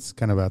 I mean, that's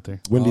kind of out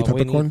there. Wendy Oh,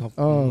 Peppercorn?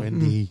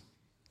 Wendy.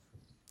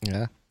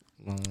 Yeah.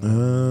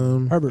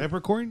 Herbert.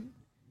 Peppercorn?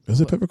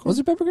 Was it Peppercorn? Was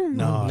it Peppercorn?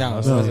 No,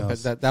 No, no.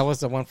 that was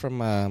the one from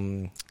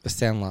The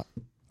Sandlot.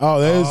 Oh,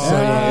 there's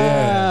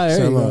Ah,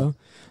 there you go.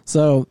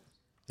 So,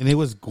 And it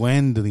was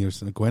Gwendolyn or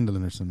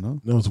something, no?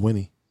 No, it's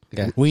Winnie.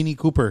 Yeah. Weenie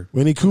Cooper.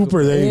 Winnie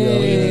Cooper, there you go.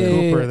 Weenie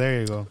Hey. Cooper,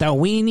 there you go. the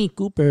Weenie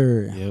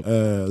Cooper. Yep.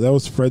 That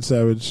was Fred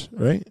Savage,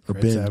 right? Or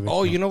Fred Ben? Savage.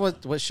 Oh, you know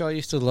what show I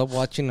used to love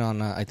watching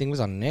on? I think it was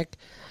on Nick.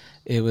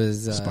 It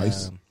was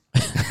Spice.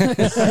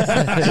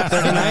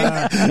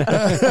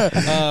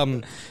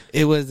 39.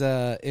 It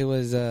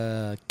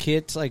was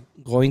kids like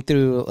going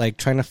through like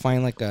trying to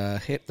find like the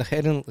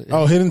hidden.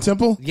 Oh, Hidden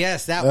Temple?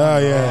 Yes, that Oh,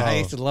 one. yeah. I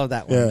used to love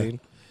that one, Yeah. dude.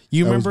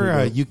 You That was remember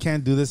pretty dope. You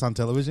Can't Do This on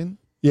Television?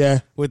 Yeah.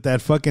 With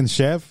that fucking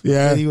chef?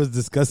 Yeah. And he was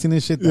discussing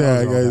his shit? That Yeah,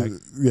 was all guys,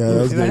 back. yeah,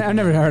 that was good. I've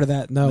never heard of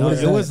that. No, No, what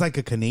is it that? was like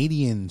a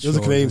Canadian show. It was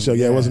a Canadian show.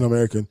 Yeah, it wasn't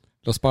American.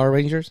 Those Power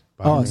Rangers.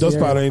 Oh, Those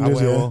Power Rangers,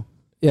 Ah, yeah. huevo.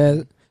 Yeah.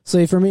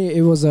 So for me,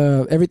 it was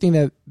everything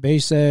that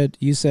Beige said,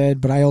 you said,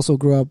 but I also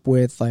grew up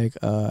with like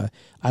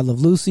I Love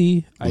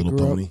Lucy. Little I grew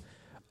Pony.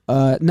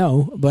 up.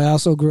 No, but I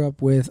also grew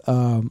up with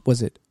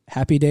was it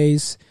Happy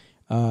Days,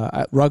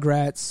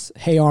 Rugrats,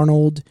 Hey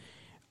Arnold.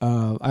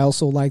 I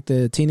also like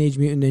the Teenage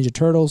Mutant Ninja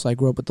Turtles. I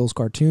grew up with those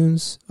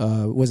cartoons.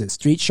 Was it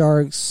Street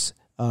Sharks,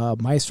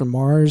 Mice from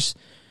Mars?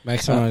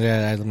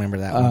 Yeah, I remember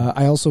that one.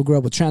 I also grew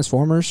up with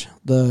Transformers.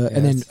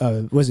 And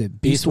then was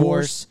it Beast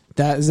Wars?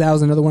 That was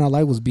another one I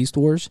liked was Beast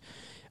Wars.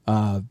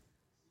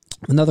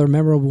 Another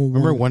memorable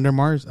Remember one. Wonder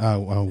Mars?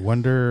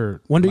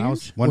 Wonder Wonder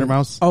Mouse? Years? Wonder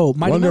Mouse? Oh,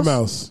 Mighty Wonder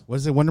Mouse? Mouse.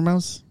 Was it Wonder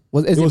Mouse?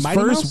 Is It was Mighty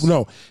first. Mouse?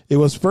 No, it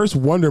was first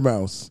Wonder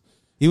Mouse.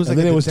 He was And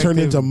like then a it was turned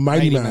detective. into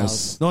Mighty Mighty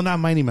Mouse. No, not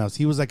Mighty Mouse.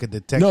 He was like a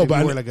detective. No, but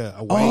he I- wore like a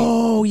white.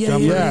 Oh, yeah,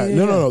 jumper. Yeah,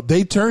 no.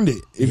 They turned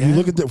it. If you Yeah?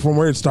 look at it from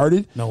where it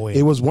started, No way.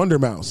 it was Wonder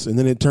Mouse, and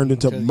then it turned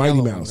into To the Mighty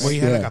yellow one, Mouse. Where he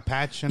had yeah. like a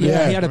patch. And Yeah,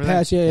 everything. he had a Remember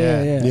patch. that?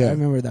 Yeah. Yeah. I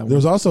remember that There one.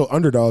 was also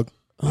Underdog.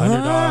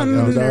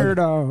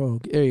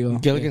 Underdog. There you go.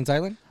 Gilligan's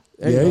Island.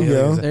 There you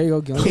go. There you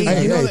go. Gilligan. Hey,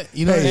 Hey, you know hey, that-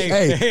 you know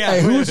hey, that-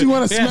 hey, who would you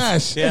want to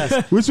smash?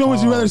 yes. Which one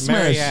would you rather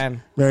smash?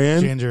 Marianne. Marianne?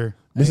 Ginger.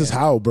 Mrs.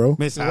 Howe, bro.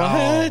 Miss What?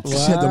 Howe. She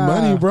had the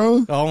money,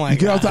 bro. Oh my you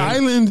get off the God.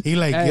 island. He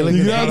like Hey, Gilligan.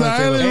 you get off the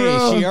island, Hey,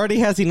 bro. she already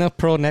has enough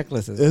pearl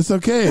necklaces. It's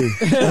okay.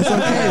 It's okay.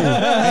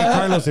 Hey,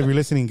 Carlos, if you're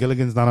listening,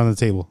 Gilligan's not on the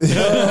table. Yes.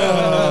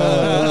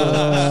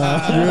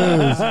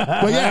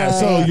 But yeah,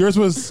 so yours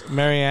was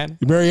Marianne.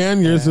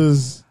 Marianne. Yours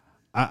was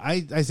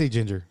I say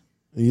Ginger.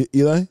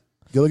 Eli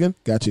Gilligan.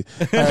 Got you.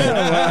 All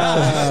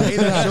right. Hey,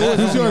 that show was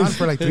Who's only on yours?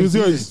 for like 3 Who's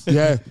yours? seasons.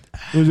 Yeah.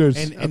 Who's yours?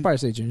 And, I'd and probably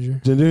say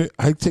Ginger. Ginger.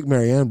 I take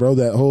Marianne, bro.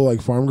 That whole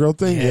like farm girl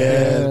thing. The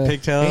hey,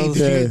 pigtails.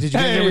 did you guys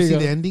There ever you see go.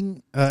 the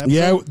ending? Episode?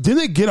 Yeah. Didn't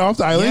they get off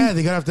the island? Yeah,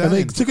 they got off the and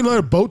island. they took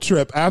another boat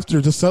trip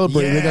after to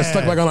celebrate. And they got Yeah.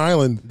 stuck back on the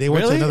island. They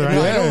went Really? to another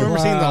No, I island. don't remember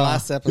seeing the Wow.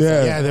 last episode.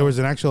 Yeah. Yeah, there was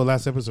an actual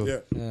last episode. Yeah.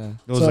 Yeah.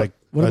 It was So, like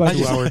what a about 2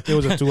 you? hour. It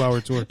was a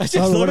 2-hour tour. I just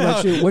Oh, what love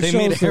about how you? What they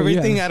made shows are-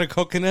 everything yeah. out of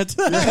coconuts.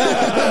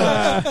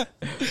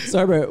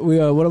 Sorry, but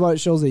what about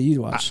shows that you'd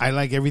watch? I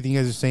like everything you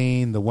guys are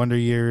saying. The Wonder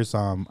Years.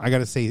 I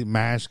gotta say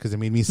MASH because it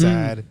made me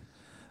sad.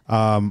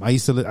 I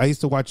used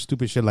to watch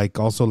stupid shit like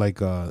also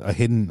like a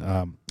hidden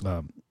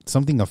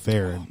something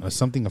affair.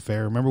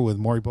 Remember with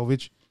Maury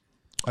Povich?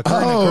 A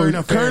current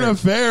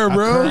affair,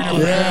 bro. Current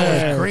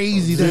affair was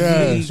crazy.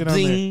 That Yeah. shit on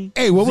there.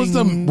 Hey, what was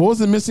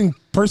the missing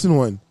person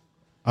one?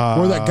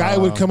 Where that guy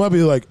would come up and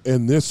be like,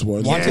 in this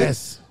one.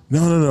 Yes.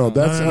 No.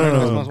 That's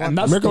No. And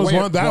that's America's the Most way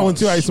Wanted. That one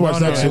too. I used to watch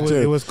that shit too.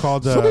 It was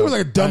called. Some people were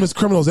like the dumbest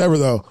criminals ever,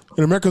 though.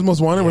 And America's Most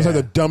Wanted was like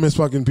the dumbest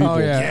fucking people. Oh,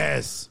 yeah.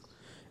 Yes.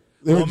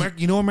 They were-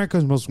 You know,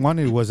 America's Most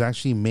Wanted was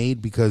actually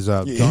made because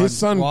his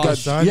son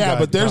got. Yeah,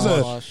 but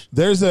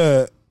there's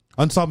a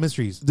Unsolved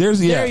Mysteries. There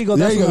you go.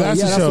 That's the one. That's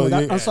Yeah, the that's show. the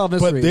one. Unsolved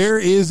But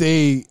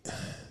Mysteries.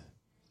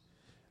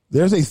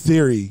 there's a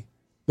theory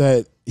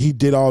that he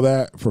did all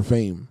that for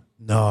fame.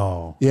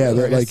 No. Yeah,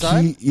 that His like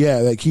son?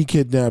 he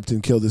kidnapped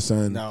and killed his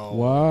son. No.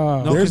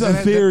 Wow. No, There's 'cause a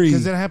that- theory.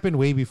 because that happened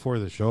way before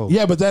the show.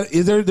 Yeah, but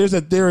there's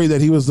a theory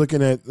that he was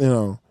looking at,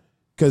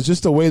 because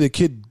just the way the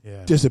kid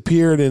Yeah.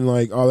 disappeared and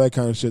like all that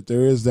kind of shit.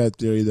 There is that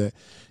theory that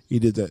he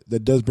did that.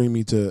 That does bring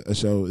me to a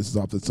show. This is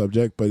off the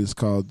subject, but it's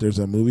called. There's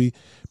a movie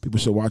people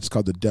should watch. It's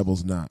called The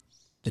Devil's Knot.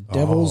 The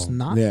Devil's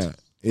Knot? Yeah,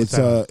 it's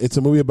that? it's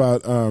a movie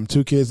about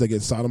 2 kids that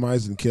get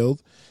sodomized and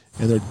killed,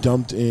 and they're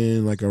dumped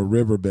in like a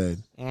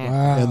riverbed.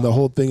 Wow. And the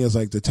whole thing is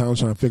like the town's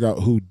trying to figure out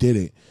who did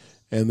it.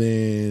 And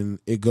then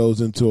it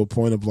goes into a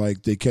point of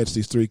like they catch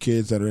these 3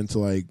 kids that are into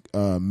like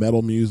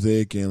metal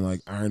music and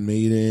like Iron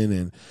Maiden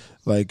and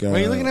like Why are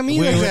you looking at me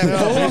like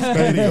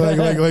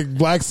that? like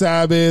Black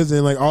Sabbath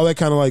and like all that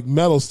kind of like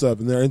metal stuff,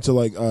 and they're into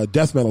like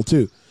death metal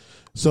too.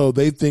 So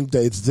they think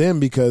that it's them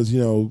because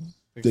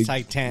they,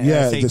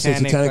 satanic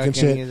satanic and fucking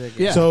shit. music.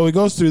 Yeah. So it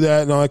goes through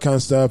that and all that kind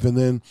of stuff, and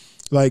then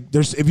like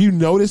there's if you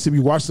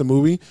watch the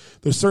movie,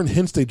 there's certain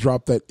hints they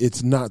drop that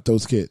it's not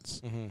those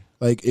kids. Mm-hmm.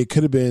 Like it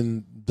could have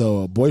been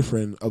the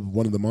boyfriend of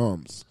one of the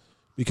moms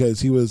because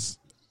he was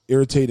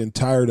irritated and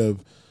tired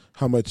of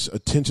how much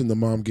attention the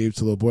mom gave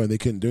to the little boy, and they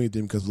couldn't do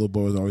anything because the little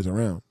boy was always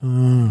around.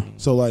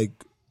 So like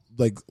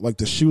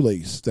the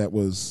shoelace that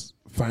was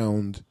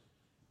found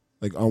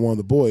like on one of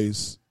the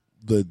boys,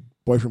 the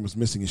boyfriend was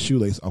missing his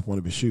shoelace off one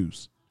of his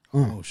shoes.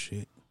 Oh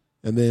shit.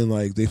 And then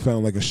like they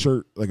found like a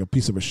shirt, like a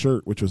piece of a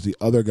shirt, which was the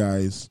other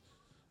guy's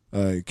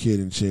kid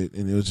and shit.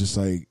 And it was just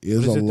like it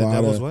was a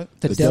lot of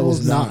what? The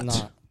Devil's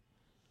Knot.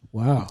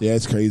 Wow. Yeah,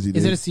 it's crazy. Dude.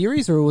 Is it a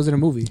series or was it a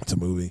movie? It's a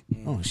movie.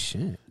 Oh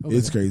shit. Okay.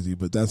 It's crazy,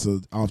 but that's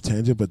a off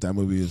tangent. But that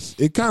movie is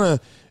it's a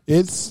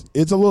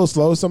little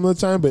slow some of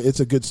the time, but it's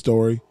a good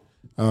story.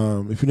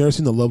 If you've never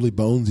seen The Lovely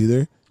Bones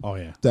either, oh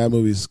yeah, that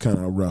movie's kind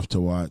of rough to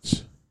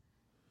watch.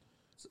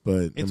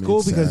 But it's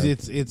cool because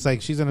it's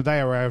like she's gonna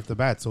die right off the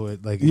bat, so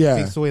it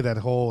takes away that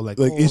whole like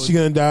is she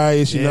gonna die?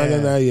 Is she not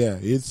gonna die? Yeah,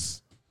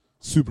 it's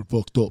super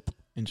fucked up.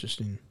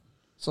 Interesting.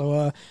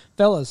 So,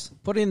 fellas,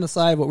 putting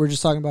aside what we're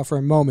just talking about for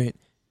a moment,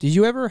 did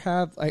you ever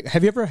have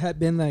you ever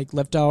been like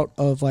left out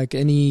of like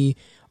any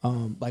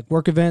like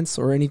work events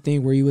or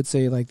anything where you would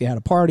say like they had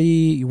a party,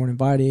 you weren't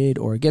invited,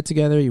 or a get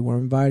together, you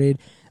weren't invited?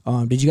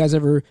 Did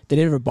it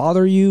ever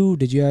bother you?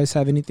 Did you guys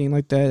have anything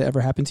like that ever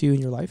happen to you in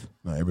your life?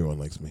 No, everyone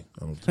likes me.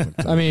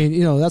 I mean,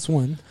 that's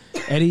one.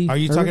 Eddie, are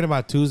you talking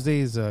about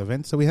Tuesday's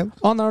events that we have?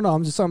 Oh no,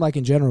 I'm just talking like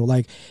in general,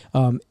 like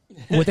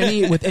with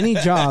any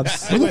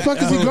jobs. Where the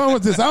fuck is he going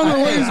with this? I don't know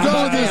where he's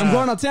going with this. I'm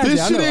going on tangent.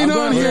 This shit ain't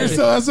on here,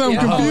 so that's why I'm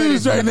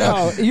confused right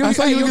now. I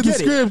saw you look at the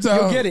script.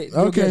 You'll get it.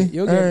 Okay.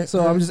 You'll get it.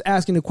 So I'm just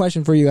asking a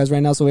question for you guys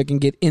right now so I can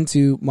get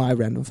into my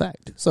random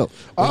fact. So,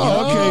 your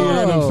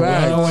random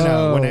fact.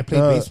 When I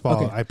played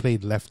baseball, I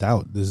played left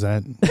out. Does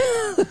that?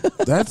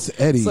 That's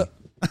Eddie. Wait,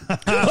 I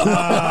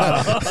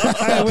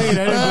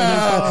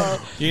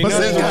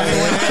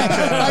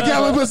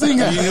got my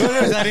Bazinga. You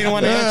noticed I didn't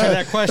want to answer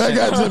that question. I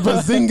got your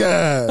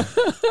Bazinga.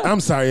 I'm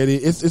sorry, Eddie.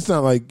 It's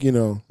not like,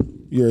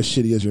 you're as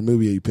shitty as your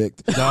movie you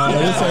picked. No.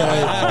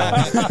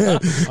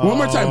 One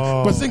more time.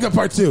 Bazinga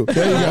Part 2.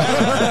 There you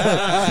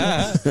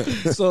go.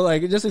 So,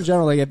 like, just in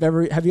general, like,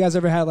 have you guys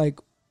ever had, like,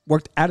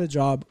 worked at a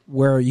job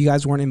where you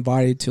guys weren't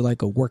invited to,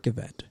 like, a work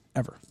event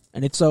ever?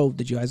 And if so,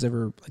 did you guys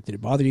ever, like, did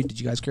it bother you? Did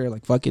you guys care,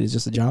 like, fuck it, it's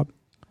just a job?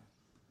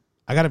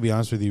 I gotta be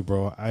honest with you,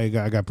 bro. I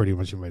got pretty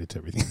much invited to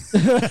everything.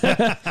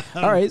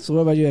 All right. So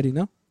what about you, Eddie?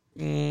 No,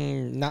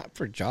 not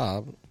for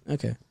job.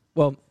 Okay.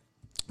 Well,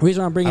 the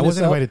reason I'm bringing I this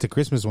wasn't up, invited to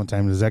Christmas one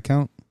time. Does that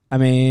count? I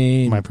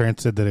mean, my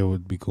parents said that it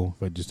would be cool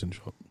if I just didn't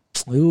show up.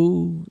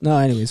 Ooh, no.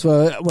 Anyways,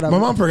 well, my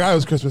mom forgot it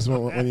was Christmas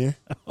one year.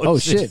 Oh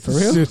shit! For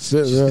real?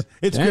 Shit, yeah.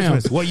 It's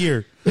Christmas. What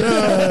year? Is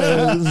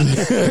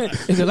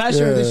it last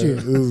year or this year?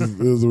 It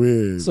was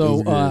weird.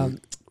 So,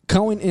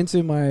 going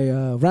into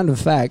my random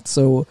fact.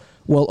 So,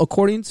 well,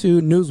 according to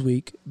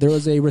Newsweek, there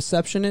was a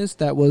receptionist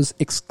that was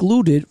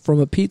excluded from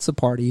a pizza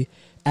party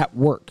at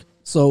work.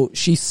 So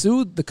she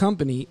sued the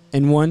company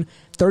and won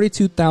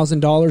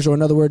 $32,000, or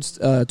in other words,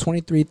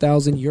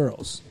 23,000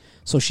 euros.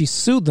 So she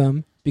sued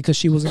them because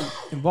she wasn't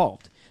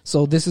involved.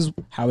 So this is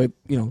how it,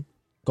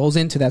 goes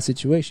into that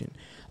situation.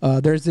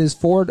 There's this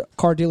Ford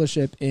car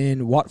dealership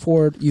in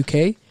Watford,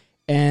 UK,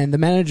 and the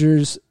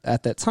managers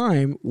at that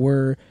time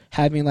were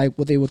having like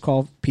what they would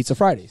call Pizza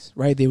Fridays,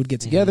 right? They would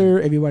get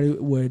together, everybody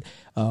would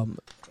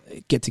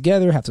get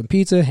together, have some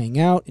pizza, hang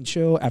out, and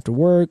chill after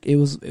work. It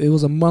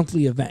was a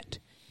monthly event.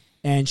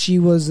 And she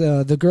was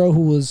the girl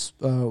who was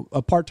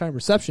a part-time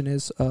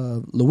receptionist,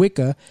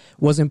 Lewicka,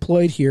 was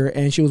employed here,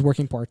 and she was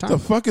working part-time. The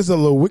fuck is a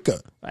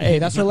Lewicka? Hey,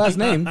 that's her last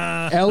name.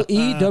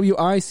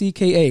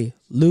 Lewicka.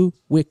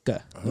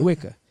 Lewicka.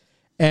 Lewicka.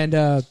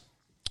 And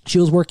she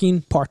was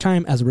working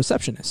part-time as a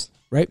receptionist,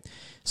 right?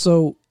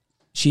 So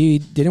she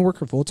didn't work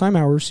her full-time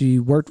hours. She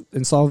worked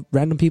and saw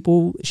random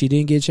people. She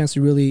didn't get a chance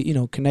to really,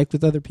 connect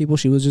with other people.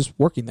 She was just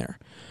working there.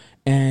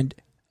 And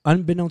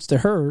unbeknownst to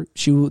her,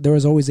 there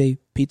was always a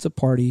pizza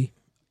party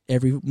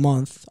every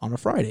month on a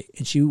Friday,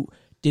 and she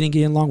didn't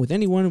get along with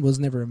anyone, was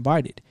never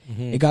invited.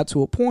 It got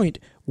to a point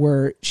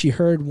where she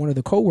heard one of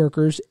the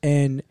coworkers,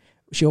 and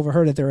she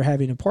overheard that they were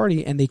having a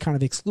party, and they kind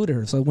of excluded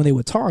her. So when they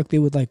would talk, they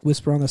would like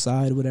whisper on the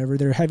side, whatever.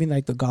 They're having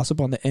like the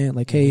gossip on the end,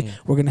 like, hey,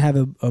 we're going to have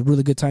a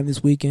really good time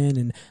this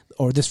weekend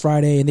or this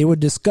Friday, and they would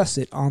discuss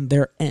it on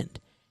their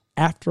end.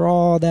 After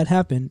all that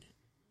happened,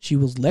 she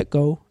was let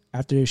go.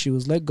 After she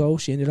was let go,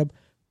 she ended up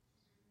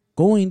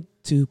going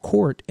to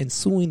court and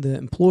suing the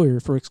employer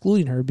for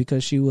excluding her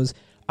because she was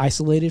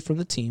isolated from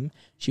the team.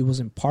 She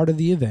wasn't part of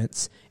the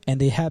events, and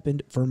they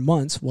happened for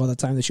months while the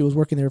time that she was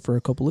working there for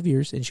a couple of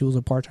years, and she was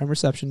a part-time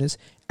receptionist.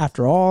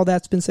 After all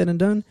that's been said and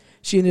done,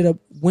 she ended up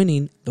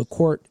winning the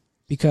court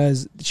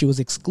because she was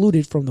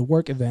excluded from the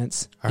work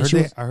events. I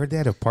heard they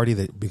had a party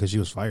because she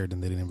was fired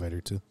and they didn't invite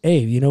her to. Hey,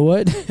 you know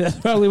what? That's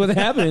probably what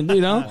happened,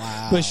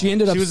 Wow. But she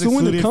ended up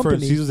suing the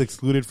company. She was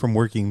excluded from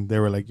working. They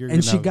were like,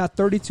 she got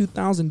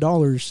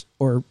 $32,000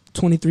 or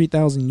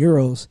 23,000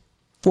 euros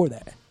for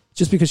that.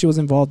 Just because she was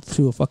involved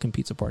to a fucking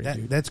pizza party.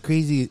 That's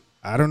crazy.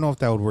 I don't know if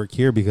that would work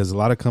here because a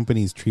lot of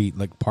companies treat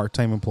like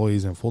part-time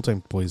employees and full-time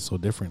employees so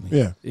differently.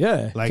 Yeah.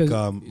 Yeah. Like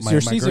you're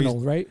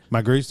seasonal, right?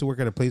 My girl used to work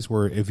at a place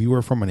where if you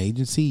were from an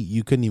agency,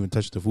 you couldn't even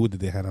touch the food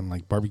that they had on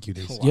like barbecue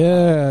days.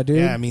 Yeah, dude.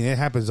 Yeah, I mean it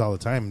happens all the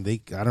time.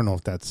 I don't know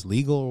if that's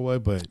legal or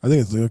what, but I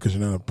think it's legal because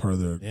you're not a part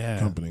of their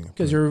company.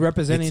 Because you're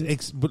representing.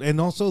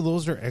 And also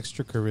those are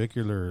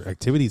extracurricular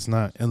activities,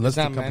 not unless It's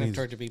not the company's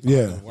mandatory to be.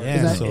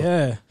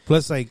 yeah.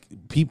 Plus, like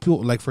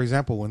people, like for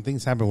example, when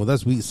things happen with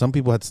us, some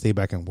people had to stay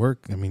back and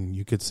work. I mean,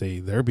 you could say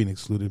they're being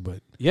excluded,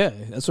 but yeah,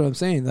 that's what I'm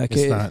saying. Like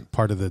it's not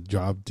part of the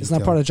job. It's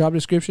not part of the job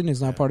description.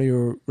 It's not part of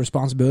your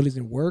responsibilities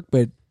in work.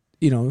 But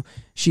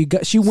she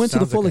went to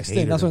the full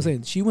extent. That's what I'm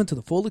saying. She went to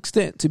the full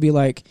extent to be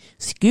like,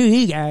 screw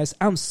you guys,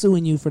 I'm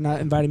suing you for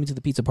not inviting me to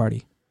the pizza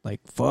party.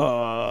 Like,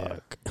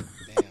 fuck. Damn.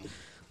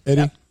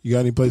 Eddie, you got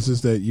any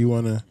places that you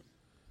want to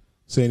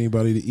say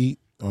anybody to eat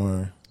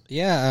or?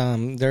 Yeah,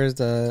 there's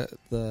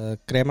the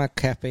Crema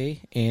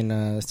Cafe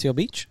in Seal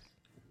Beach.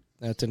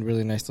 That's a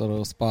really nice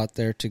little spot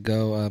there to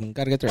go.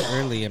 Got to get there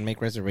early and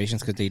make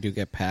reservations because they do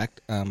get packed.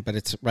 But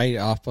it's right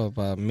off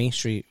of Main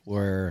Street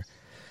where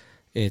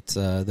it's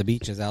the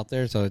beach is out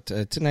there, so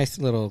it's a nice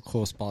little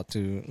cool spot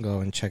to go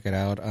and check it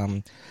out.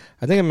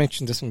 I think I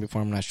mentioned this one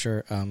before. I'm not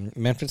sure.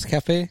 Memphis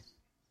Cafe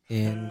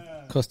in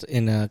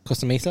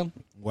Costa Mesa.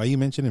 Why are you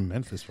mentioning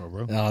Memphis,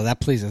 bro? Oh, that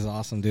place is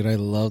awesome, dude. I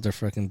love their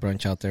freaking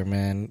brunch out there,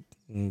 man.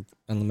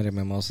 Unlimited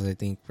mimosas, I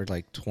think, for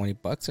like $20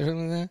 or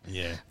something like that.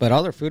 Yeah. But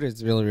all their food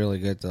is really, really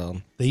good, though.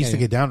 They used to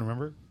get down,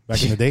 remember?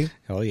 Back in the day?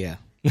 Oh, yeah.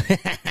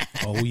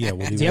 Oh, yeah.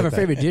 We'll do you have a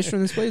favorite dish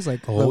from this place? Like,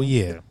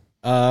 yeah.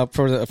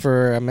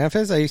 For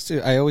Memphis,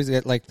 I always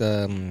get like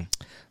the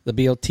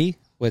BOT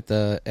with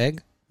the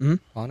egg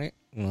on it.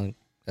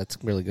 That's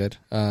really good.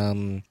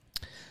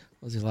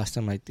 What was the last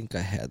time I think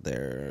I had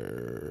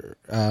there?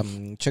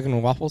 Chicken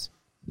and waffles.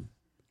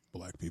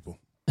 Black people.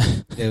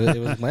 It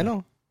was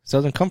bueno.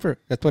 Southern Comfort.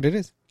 That's what it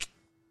is.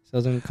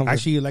 Southern Comfort.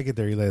 Actually, you like it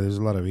there, Eli. There's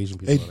a lot of Asian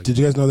people. Hey, did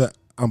you guys know that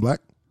I'm black?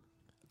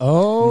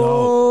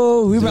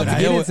 Oh, we about to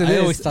get into this. I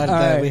always thought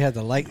that we had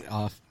the light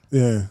off.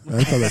 Yeah,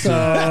 I thought that too.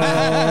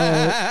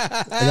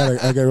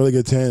 I got a really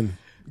good tan.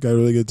 Got a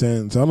really good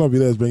tan. So I don't know if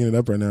Eli's bringing it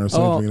up right now or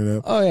Sam's bringing it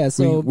up. Oh yeah.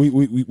 So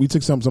we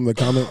took some of the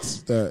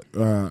comments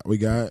that we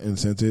got and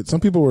sent it. Some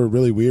people were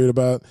really weird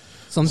about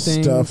some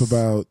stuff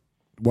about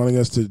wanting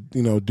us to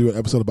do an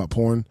episode about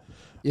porn.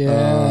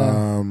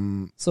 Yeah.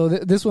 So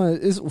this one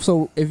is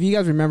if you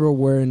guys remember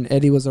when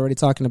Eddie was already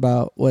talking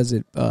about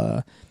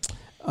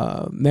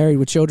Married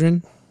with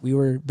Children, we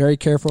were very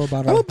careful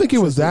about. I don't think it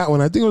was that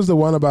one. I think it was the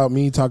one about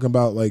me talking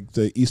about like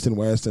the East and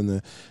West and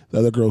the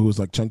other girl who was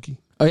like chunky.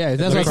 Oh yeah,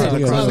 that's what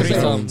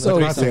I'm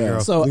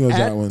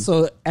saying.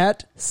 So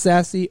at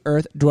Sassy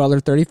Earth Dweller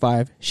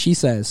 35, she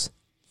says,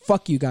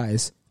 "Fuck you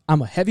guys.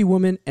 I'm a heavy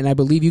woman, and I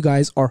believe you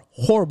guys are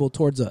horrible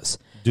towards us."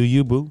 Do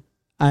you, boo?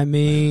 I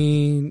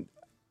mean,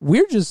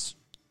 we're just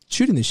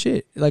shooting the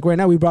shit. Like right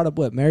now, we brought up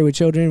Married with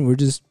Children. We're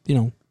just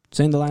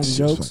saying the lines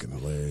and jokes.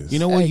 You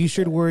know what? You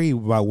should worry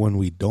about when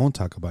we don't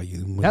talk about you.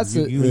 When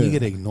you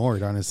get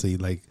ignored. Honestly,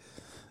 like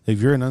if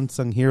you're an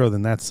unsung hero,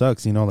 then that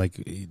sucks.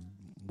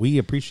 We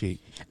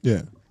appreciate.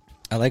 Yeah.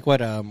 I like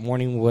what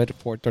Morningwood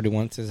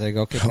 431 says. I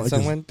go, okay, can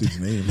someone? Dude's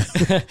name.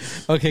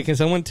 Okay, can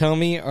someone tell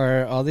me,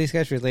 are all these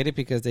guys related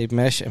because they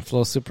mesh and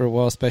flow super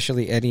well,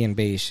 especially Eddie and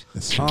Beige?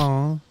 That's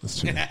true.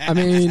 That's true. I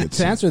mean,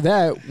 to answer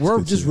that,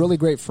 we're just really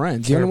great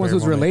friends. The only one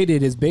who's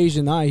related is Beige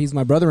and I. He's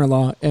my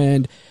brother-in-law,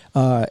 and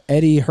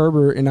Eddie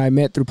Herbert and I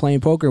met through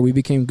playing poker. We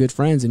became good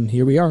friends, and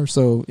here we are.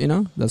 So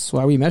that's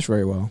why we mesh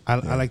very well.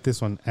 I like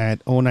this one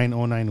at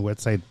 0909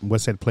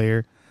 Westside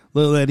Player.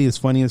 Little Eddie is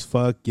funny as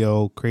fuck.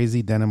 Yo,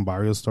 crazy denim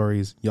barrio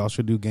stories. Y'all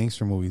should do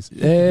gangster movies.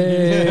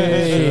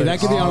 Hey, that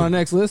could be on our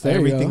next list. There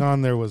Everything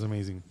on there was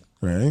amazing.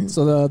 Right.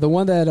 So the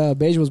one that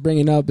Beige was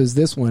bringing up is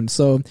this one.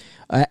 So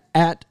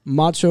at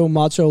Macho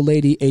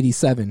Lady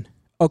 87.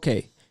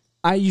 Okay,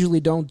 I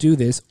usually don't do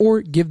this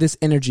or give this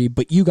energy,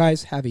 but you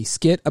guys have a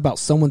skit about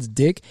someone's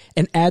dick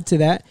and add to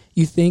that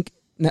you think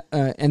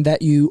and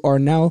that you are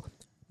now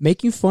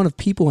making fun of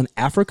people in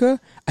Africa.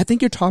 I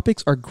think your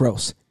topics are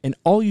gross. And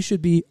all of you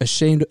should be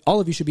ashamed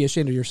of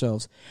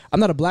yourselves. I'm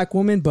not a black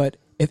woman, but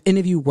if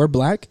any of you were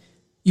black,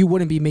 you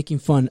wouldn't be making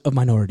fun of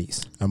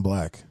minorities. I'm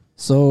black.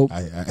 So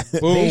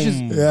Beige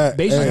is I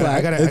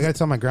black. gotta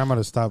tell my grandma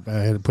to stop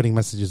putting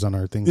messages on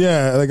our thing.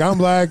 Yeah, like I'm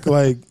black.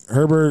 Like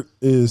Herbert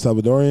is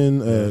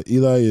Salvadorian.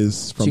 Eli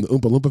is from the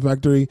Oompa Loompa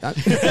factory.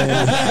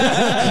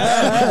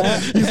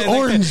 He's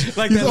orange.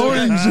 He's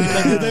orange.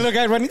 Like the little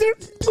guy running there.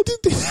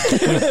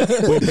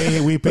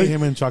 we pay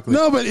him in chocolate.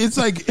 No, but it's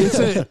like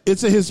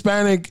it's a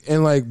Hispanic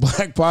and like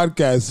black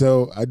podcast,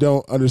 so I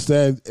don't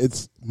understand.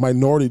 It's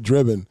minority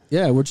driven.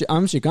 Yeah, I'm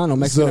Chicano,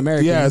 Mexican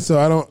American. Yeah, so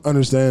I don't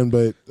understand,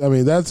 but I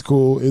mean that's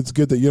cool. It's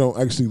good that you don't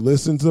actually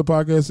listen to the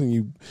podcast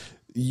and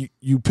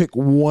you pick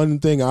one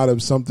thing out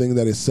of something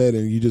that is said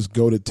and you just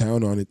go to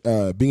town on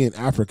it. Being in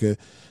Africa,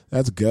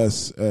 That's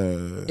Gus.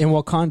 In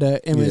Wakanda.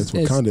 It's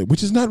Wakanda,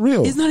 which is not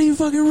real. It's not even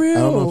fucking real.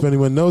 I don't know if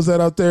anyone knows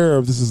that out there, or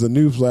if this is a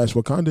newsflash.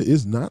 Wakanda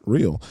is not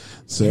real.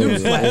 So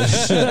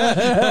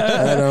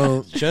I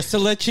don't. Just to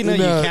let you know, you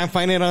can't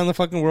find it on the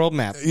fucking world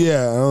map.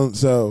 Yeah. And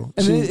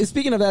then,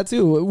 speaking of that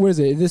too, where is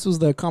it? This was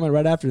the comment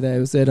right after that.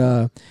 It said,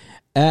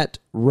 "At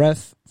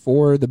ref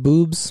for the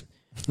boobs,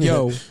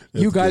 yo,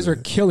 you guys are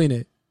killing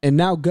it." And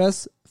now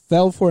Gus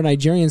fell for a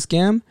Nigerian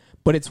scam.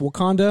 But it's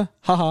Wakanda,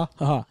 haha,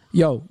 haha.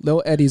 Yo,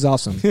 Lil Eddie's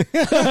awesome. Dude,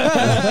 come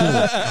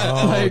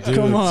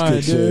on,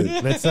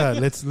 dude.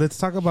 Let's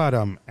talk about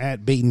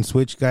at Bait and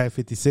Switch guy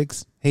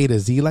 56. Hey,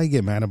 does Eli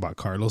get mad about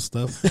Carlos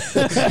stuff? Who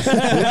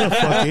the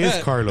fuck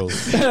is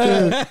Carlos?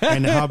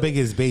 And how big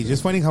is Beige?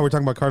 Just finding how we're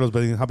talking about Carlos,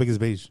 but how big is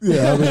Beige?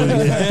 Yeah,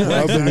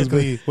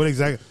 What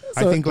exactly?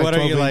 So, I think like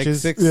 12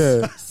 inches. 6,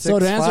 yeah. 6, so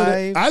to answer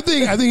 5? I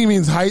think he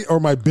means height or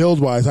my build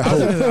wise. I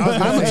hope.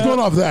 I'm just going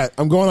off that.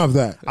 I'm going off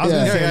that. I was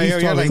gonna say at least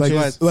 12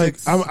 inches. Like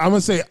I'm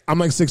gonna say I'm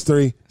like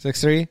 6'3".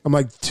 6'3"? I'm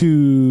like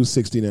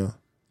 260 now.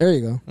 There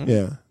you go.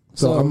 Yeah.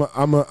 So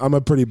I'm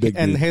a pretty big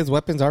dude. And his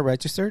weapons are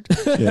registered?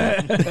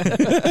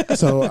 Yeah.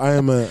 So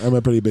I'm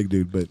a pretty big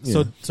dude, but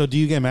So do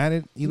you get mad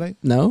at Eli?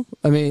 No,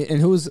 I mean,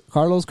 and who's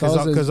Carlos?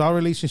 Because all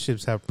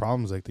relationships have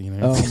problems like that, you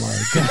know. Oh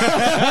my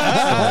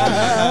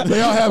god!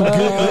 they all have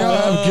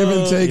give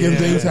and take, and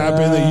things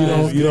happen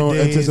that you don't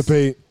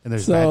anticipate. And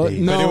there's So, bad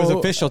days. no. But it was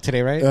official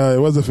today, right? It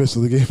was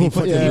official. The game It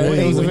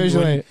was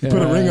official. You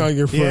put a ring on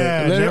your foot.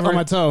 Yeah, Literally on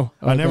my toe.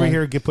 I'll never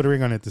hear put a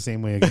ring on it the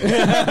same way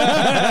again.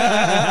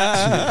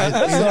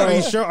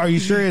 Are you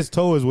sure his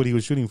toe is what he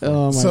was shooting for?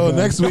 Oh my So god.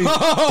 next week,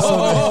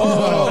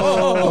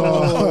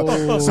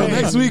 so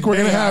next week we're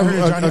gonna have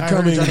a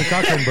coming. Johnny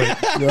Cochran, but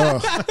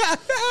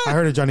I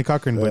heard of Johnny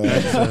Cochran, but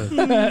that's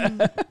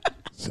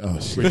Oh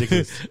shit!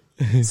 ridiculous.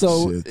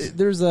 So Shit.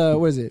 there's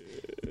what is it?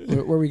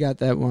 Where we got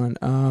that one?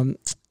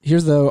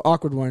 Here's the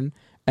awkward one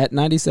at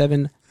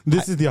 97.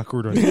 This is the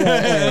awkward one.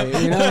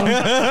 Hey, you know?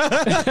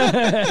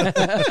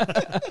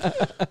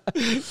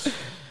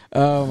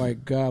 Oh my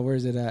god,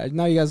 where's it at?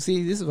 Now you guys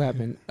see this is what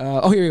happened.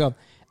 Here we go.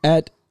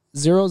 At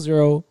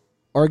 00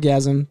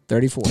 orgasm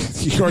 34.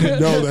 You already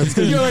know that's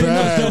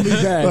gonna be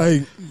bad.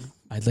 Like,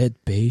 I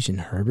let Beige and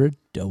Herbert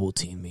double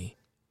team me.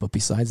 But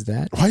besides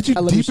that, why'd you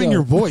deepen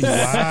your voice?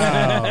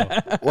 Wow.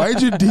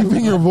 Why'd you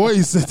deepen your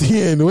voice at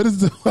the end? What was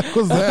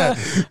that?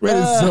 That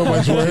is so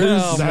much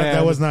worse.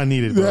 That was not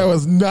needed. Bro. That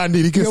was not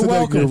needed. You You're can say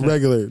that welcome.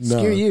 regular. No.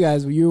 Screw you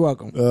guys, but you're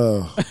welcome.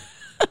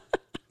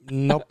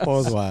 No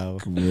pause. Wow.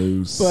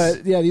 Gross.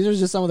 But yeah, these are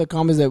just some of the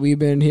comments that we've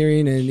been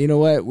hearing, and you know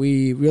what?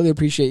 We really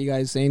appreciate you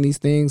guys saying these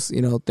things.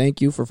 You know,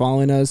 thank you for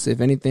following us.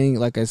 If anything,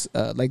 like these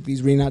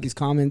reading out these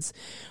comments,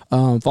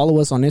 follow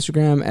us on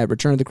Instagram at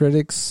Return of the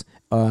Critics,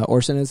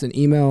 or send us an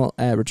email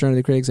at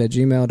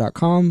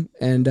returnofthecritics@gmail.com.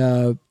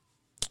 And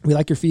we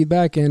like your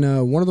feedback.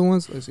 And one of the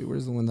ones, let's see,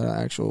 where's the one that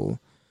I actually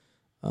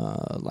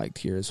liked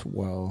here as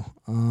well?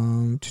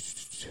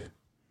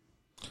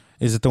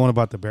 Is it the one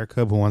about the bear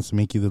cub who wants to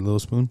make you the little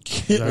spoon?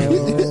 Nah.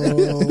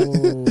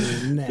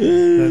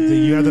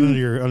 You have that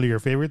under your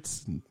favorite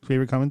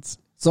comments?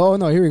 So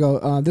no, here we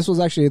go. This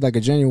was actually like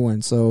a genuine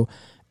one. So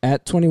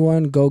at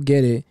 21, go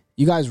get it.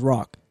 You guys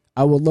rock.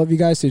 I would love you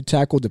guys to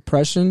tackle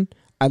depression.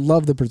 I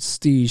love The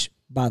Prestige,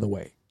 by the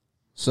way.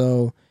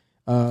 So,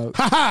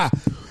 haha.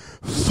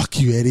 Fuck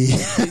you, Eddie.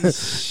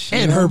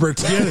 And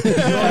Herbert. My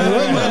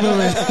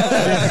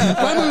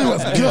movie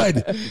was good.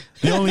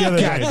 The only other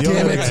God guy.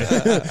 damn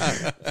it.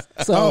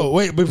 So,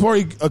 wait, before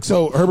you...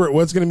 So, Herbert,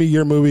 what's going to be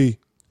your movie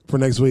for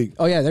next week?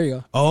 Oh, yeah, there you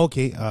go. Oh,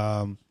 okay.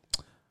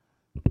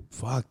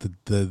 Fuck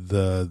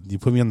the you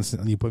put me on the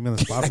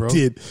spot, bro. I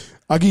did.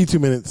 I'll give you 2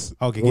 minutes.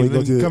 Okay,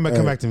 come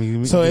back to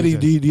me. So, Eddie,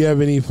 do you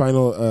have any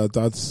final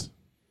thoughts?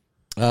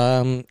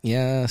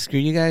 Yeah, screw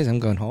you guys. I'm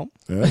going home.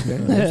 Okay,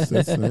 that's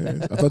nice. I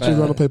thought you were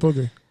going to play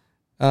poker.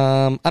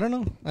 I don't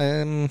know.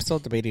 I'm still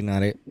debating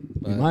on it.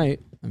 You might.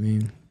 I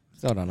mean,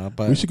 still don't know.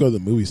 But we should go to the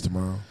movies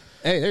tomorrow.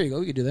 Hey, there you go.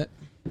 We could do that.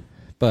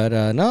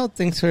 But no,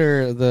 thanks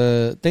for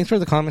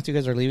the comments you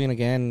guys are leaving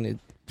again.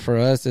 For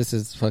us, this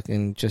is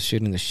fucking just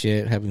shooting the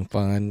shit, having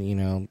fun, you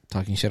know,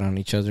 talking shit on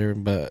each other.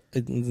 But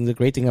the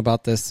great thing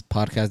about this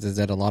podcast is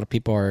that a lot of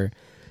people are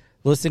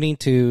listening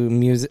to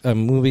music,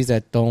 movies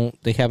that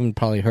they haven't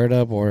probably heard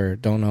of or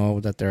don't know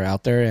that they're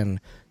out there, and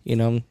you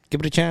know, give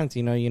it a chance.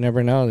 You know, you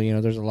never know. You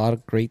know, there's a lot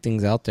of great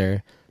things out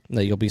there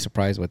that you'll be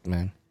surprised with,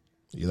 man.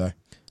 Eli.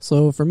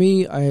 So for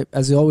me,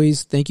 as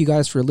always, thank you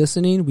guys for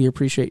listening. We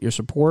appreciate your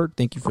support.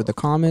 Thank you for the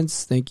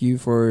comments. Thank you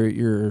for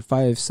your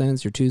 5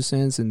 cents, your 2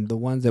 cents, and the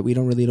ones that we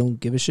don't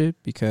give a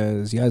shit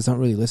because you guys don't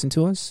really listen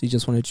to us. You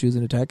just want to choose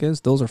and attack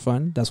us. Those are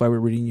fun. That's why we're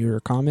reading your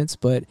comments.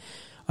 But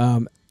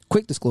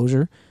quick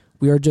disclosure,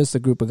 we are just a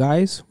group of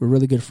guys. We're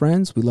really good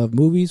friends. We love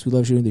movies. We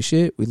love shooting the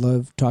shit. We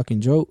love talking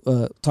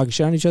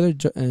shit on each other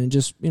and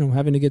just, you know,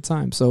 having a good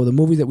time. So the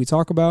movies that we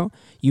talk about,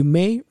 you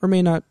may or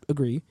may not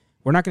agree.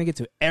 We're not going to get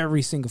to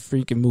every single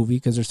freaking movie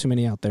because there's too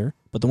many out there.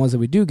 But the ones that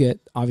we do get,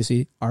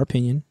 obviously, our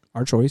opinion,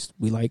 our choice.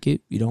 We like it.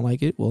 You don't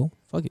like it. Well,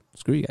 fuck it.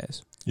 Screw you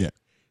guys. Yeah.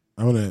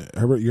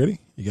 Herbert, you ready?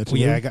 You got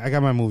your movie? I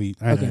got my movie.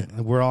 Okay.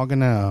 We're all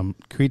gonna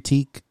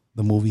critique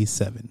the movie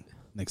 7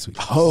 next week.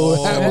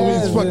 Oh, that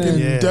movie's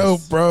fucking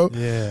dope, bro.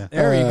 Yeah.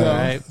 There you go.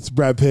 Right. It's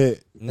Brad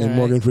Pitt and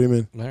Morgan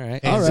Freeman. All right.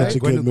 Hey, All Such a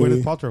good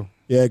movie. Gwyneth Paltrow.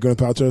 Yeah, Gwyneth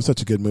Paltrow.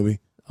 Such a good movie.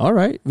 All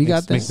right, we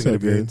got Makes that. a good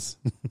appearance.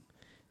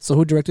 So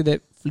who directed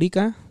that?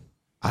 Flica?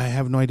 I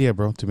have no idea,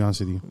 bro. To be honest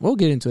with you. We'll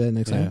get into it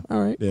next time.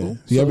 All right. Yeah. Cool.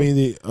 Do you have So,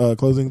 any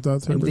closing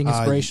thoughts, Herbert? anything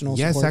inspirational?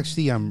 Yes, support?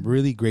 actually, I'm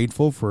really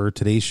grateful for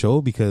today's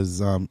show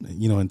because,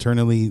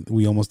 internally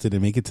we almost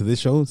didn't make it to this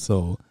show.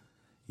 So,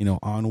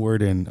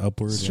 onward and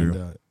upward. It's true.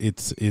 And,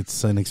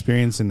 it's an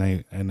experience, and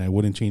I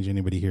wouldn't change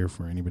anybody here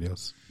for anybody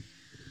else.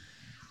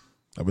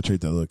 I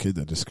betrayed that little kid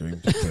that just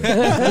screamed.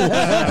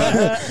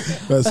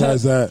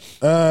 Besides that,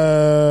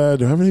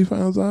 do I have any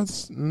final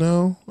thoughts?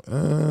 No.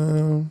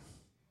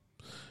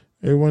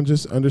 Everyone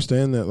just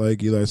understand that,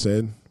 like Eli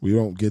said, we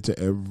don't get to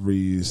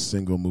every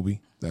single movie.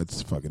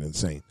 That's fucking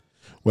insane.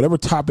 Whatever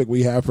topic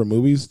we have for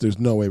movies, there's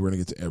no way we're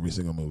going to get to every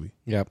single movie.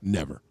 Yep.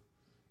 Never.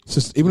 It's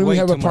just, even if we Way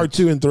have a too part much.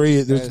 2 and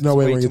 3, there's It's no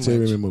way way we're going to too get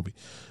to every movie.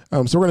 So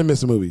we're going to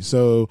miss a movie.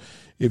 So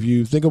if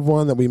you think of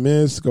one that we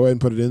missed, go ahead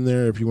and put it in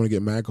there. If you want to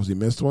get mad because you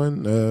missed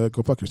one,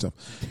 go fuck yourself.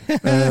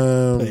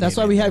 That's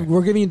why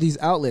we're giving you these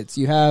outlets.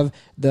 You have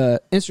the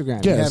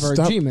Instagram. You have our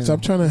Gmail.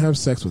 Stop trying to have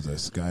sex with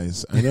us,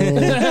 guys. I know.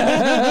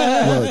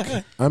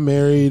 Look, I'm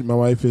married. My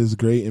wife is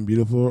great and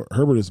beautiful.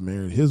 Herbert is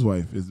married. His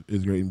wife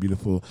is great and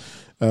beautiful.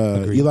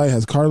 Eli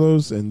has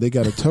Carlos, and they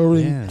got a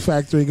towing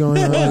factory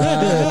going on.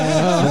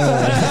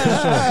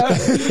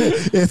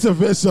 It's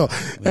official.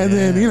 And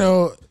then,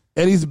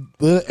 Eddie and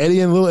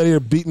little Eddie are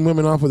beating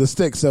women off with a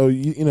stick. So,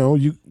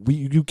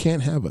 you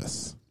can't have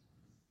us.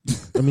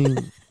 I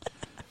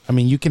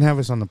mean, you can have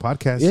us on the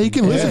podcast. Yeah, you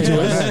can listen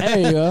to us. There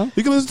you go.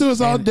 You can listen to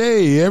us all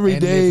day, every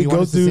day.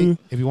 Go through.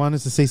 If you want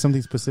us to say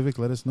something specific,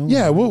 let us know.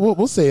 Yeah,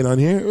 we'll say it on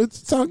here.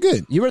 It's all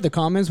good. You read the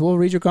comments. We'll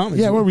read your comments.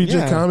 Yeah, we'll read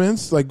your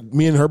comments. Like,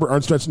 me and Herbert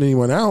aren't stretching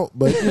anyone out,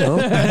 but there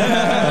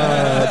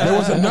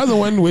was another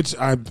one which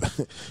a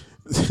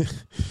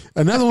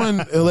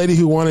lady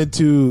who wanted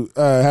to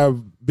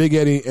have Big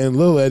Eddie and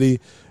Little Eddie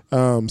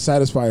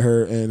satisfy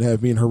her and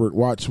have me and Herbert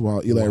watch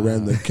while Eli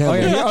ran the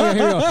camera.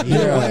 Here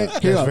we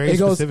go. Very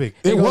specific.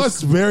 It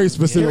was very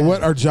specific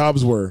what our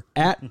jobs were.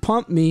 At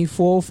Pump Me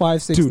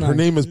 40569. Dude, her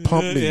name is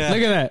Pump Me.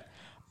 Look at that.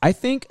 I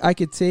think I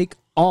could take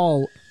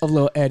all of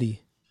Lil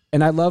Eddie,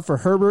 and I'd love for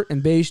Herbert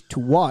and Beige to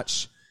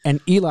watch, and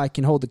Eli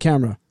can hold the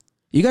camera.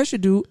 You guys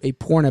should do a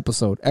porn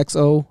episode.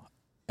 XOXO.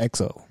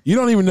 You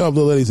don't even know if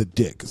Lil Eddie's a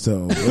dick,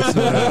 so let's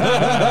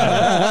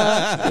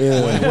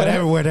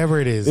whatever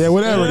it is. Yeah,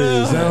 whatever it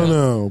is. I don't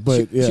know,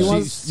 but yeah,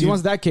 She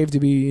wants that cave to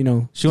be,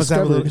 She wants to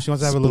have a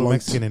discovered. little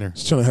Mexican in her.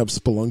 she's trying to have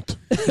spelunked.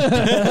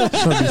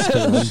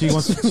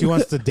 She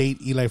wants to date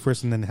Eli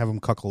first and then have him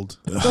cuckold.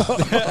 She's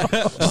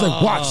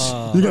like,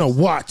 watch. You're gonna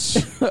watch.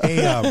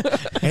 Hey,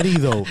 Eddie,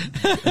 though,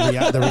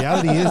 the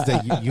reality is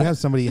that you have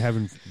somebody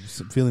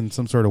feeling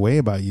some sort of way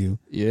about you.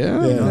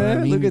 Yeah, You know what I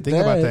mean? look at Think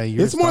that. about that.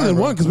 You're It's a more star, than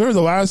bro. one because remember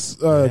the last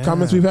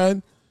comments we've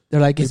had. They're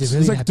like, is It's it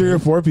really like 3 or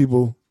 4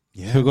 people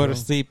Who go to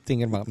sleep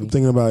thinking about me.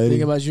 thinking about Eddie.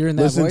 Thinking about you in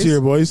that Listen voice? to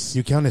your voice.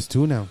 You count as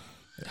 2 now.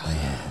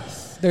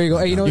 There you go.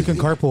 Hey, You can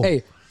carpool.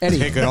 Hey, Eddie,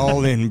 Take it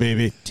all in,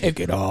 baby.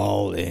 Take it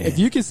all in. if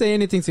you could say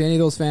anything to any of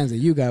those fans that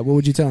you got, what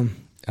would you tell them?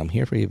 I'm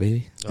here for you,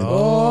 baby.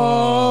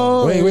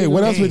 Oh, Wait.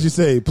 What else would you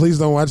say? Please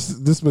don't watch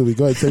this movie.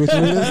 Go ahead. Say what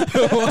movie it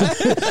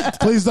is.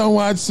 Please don't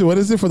watch. What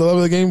is it? For the love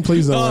of the game.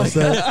 Please don't watch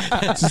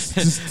that.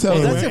 Just tell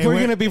Hey, them. that's if we're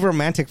gonna be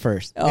romantic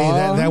first. Hey,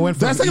 that went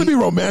from That's not gonna be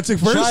romantic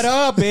first. Shut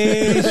up,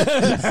 babe.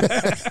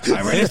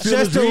 It's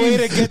just a way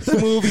to get the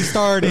movie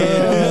started.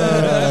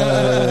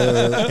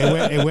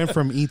 it went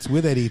from Eats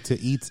with Eddie to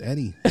Eats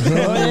Eddie.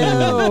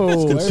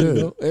 Oh, good there shit.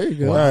 you go. There you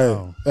go.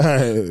 Wow. All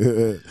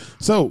right.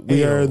 So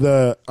we are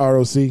the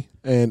ROC,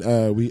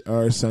 and we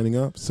are signing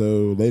up.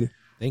 So later.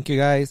 Thank you,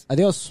 guys.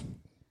 Adios.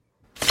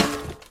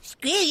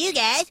 Screw you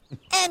guys.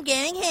 I'm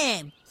going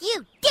home.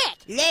 You dick.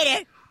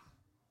 Later.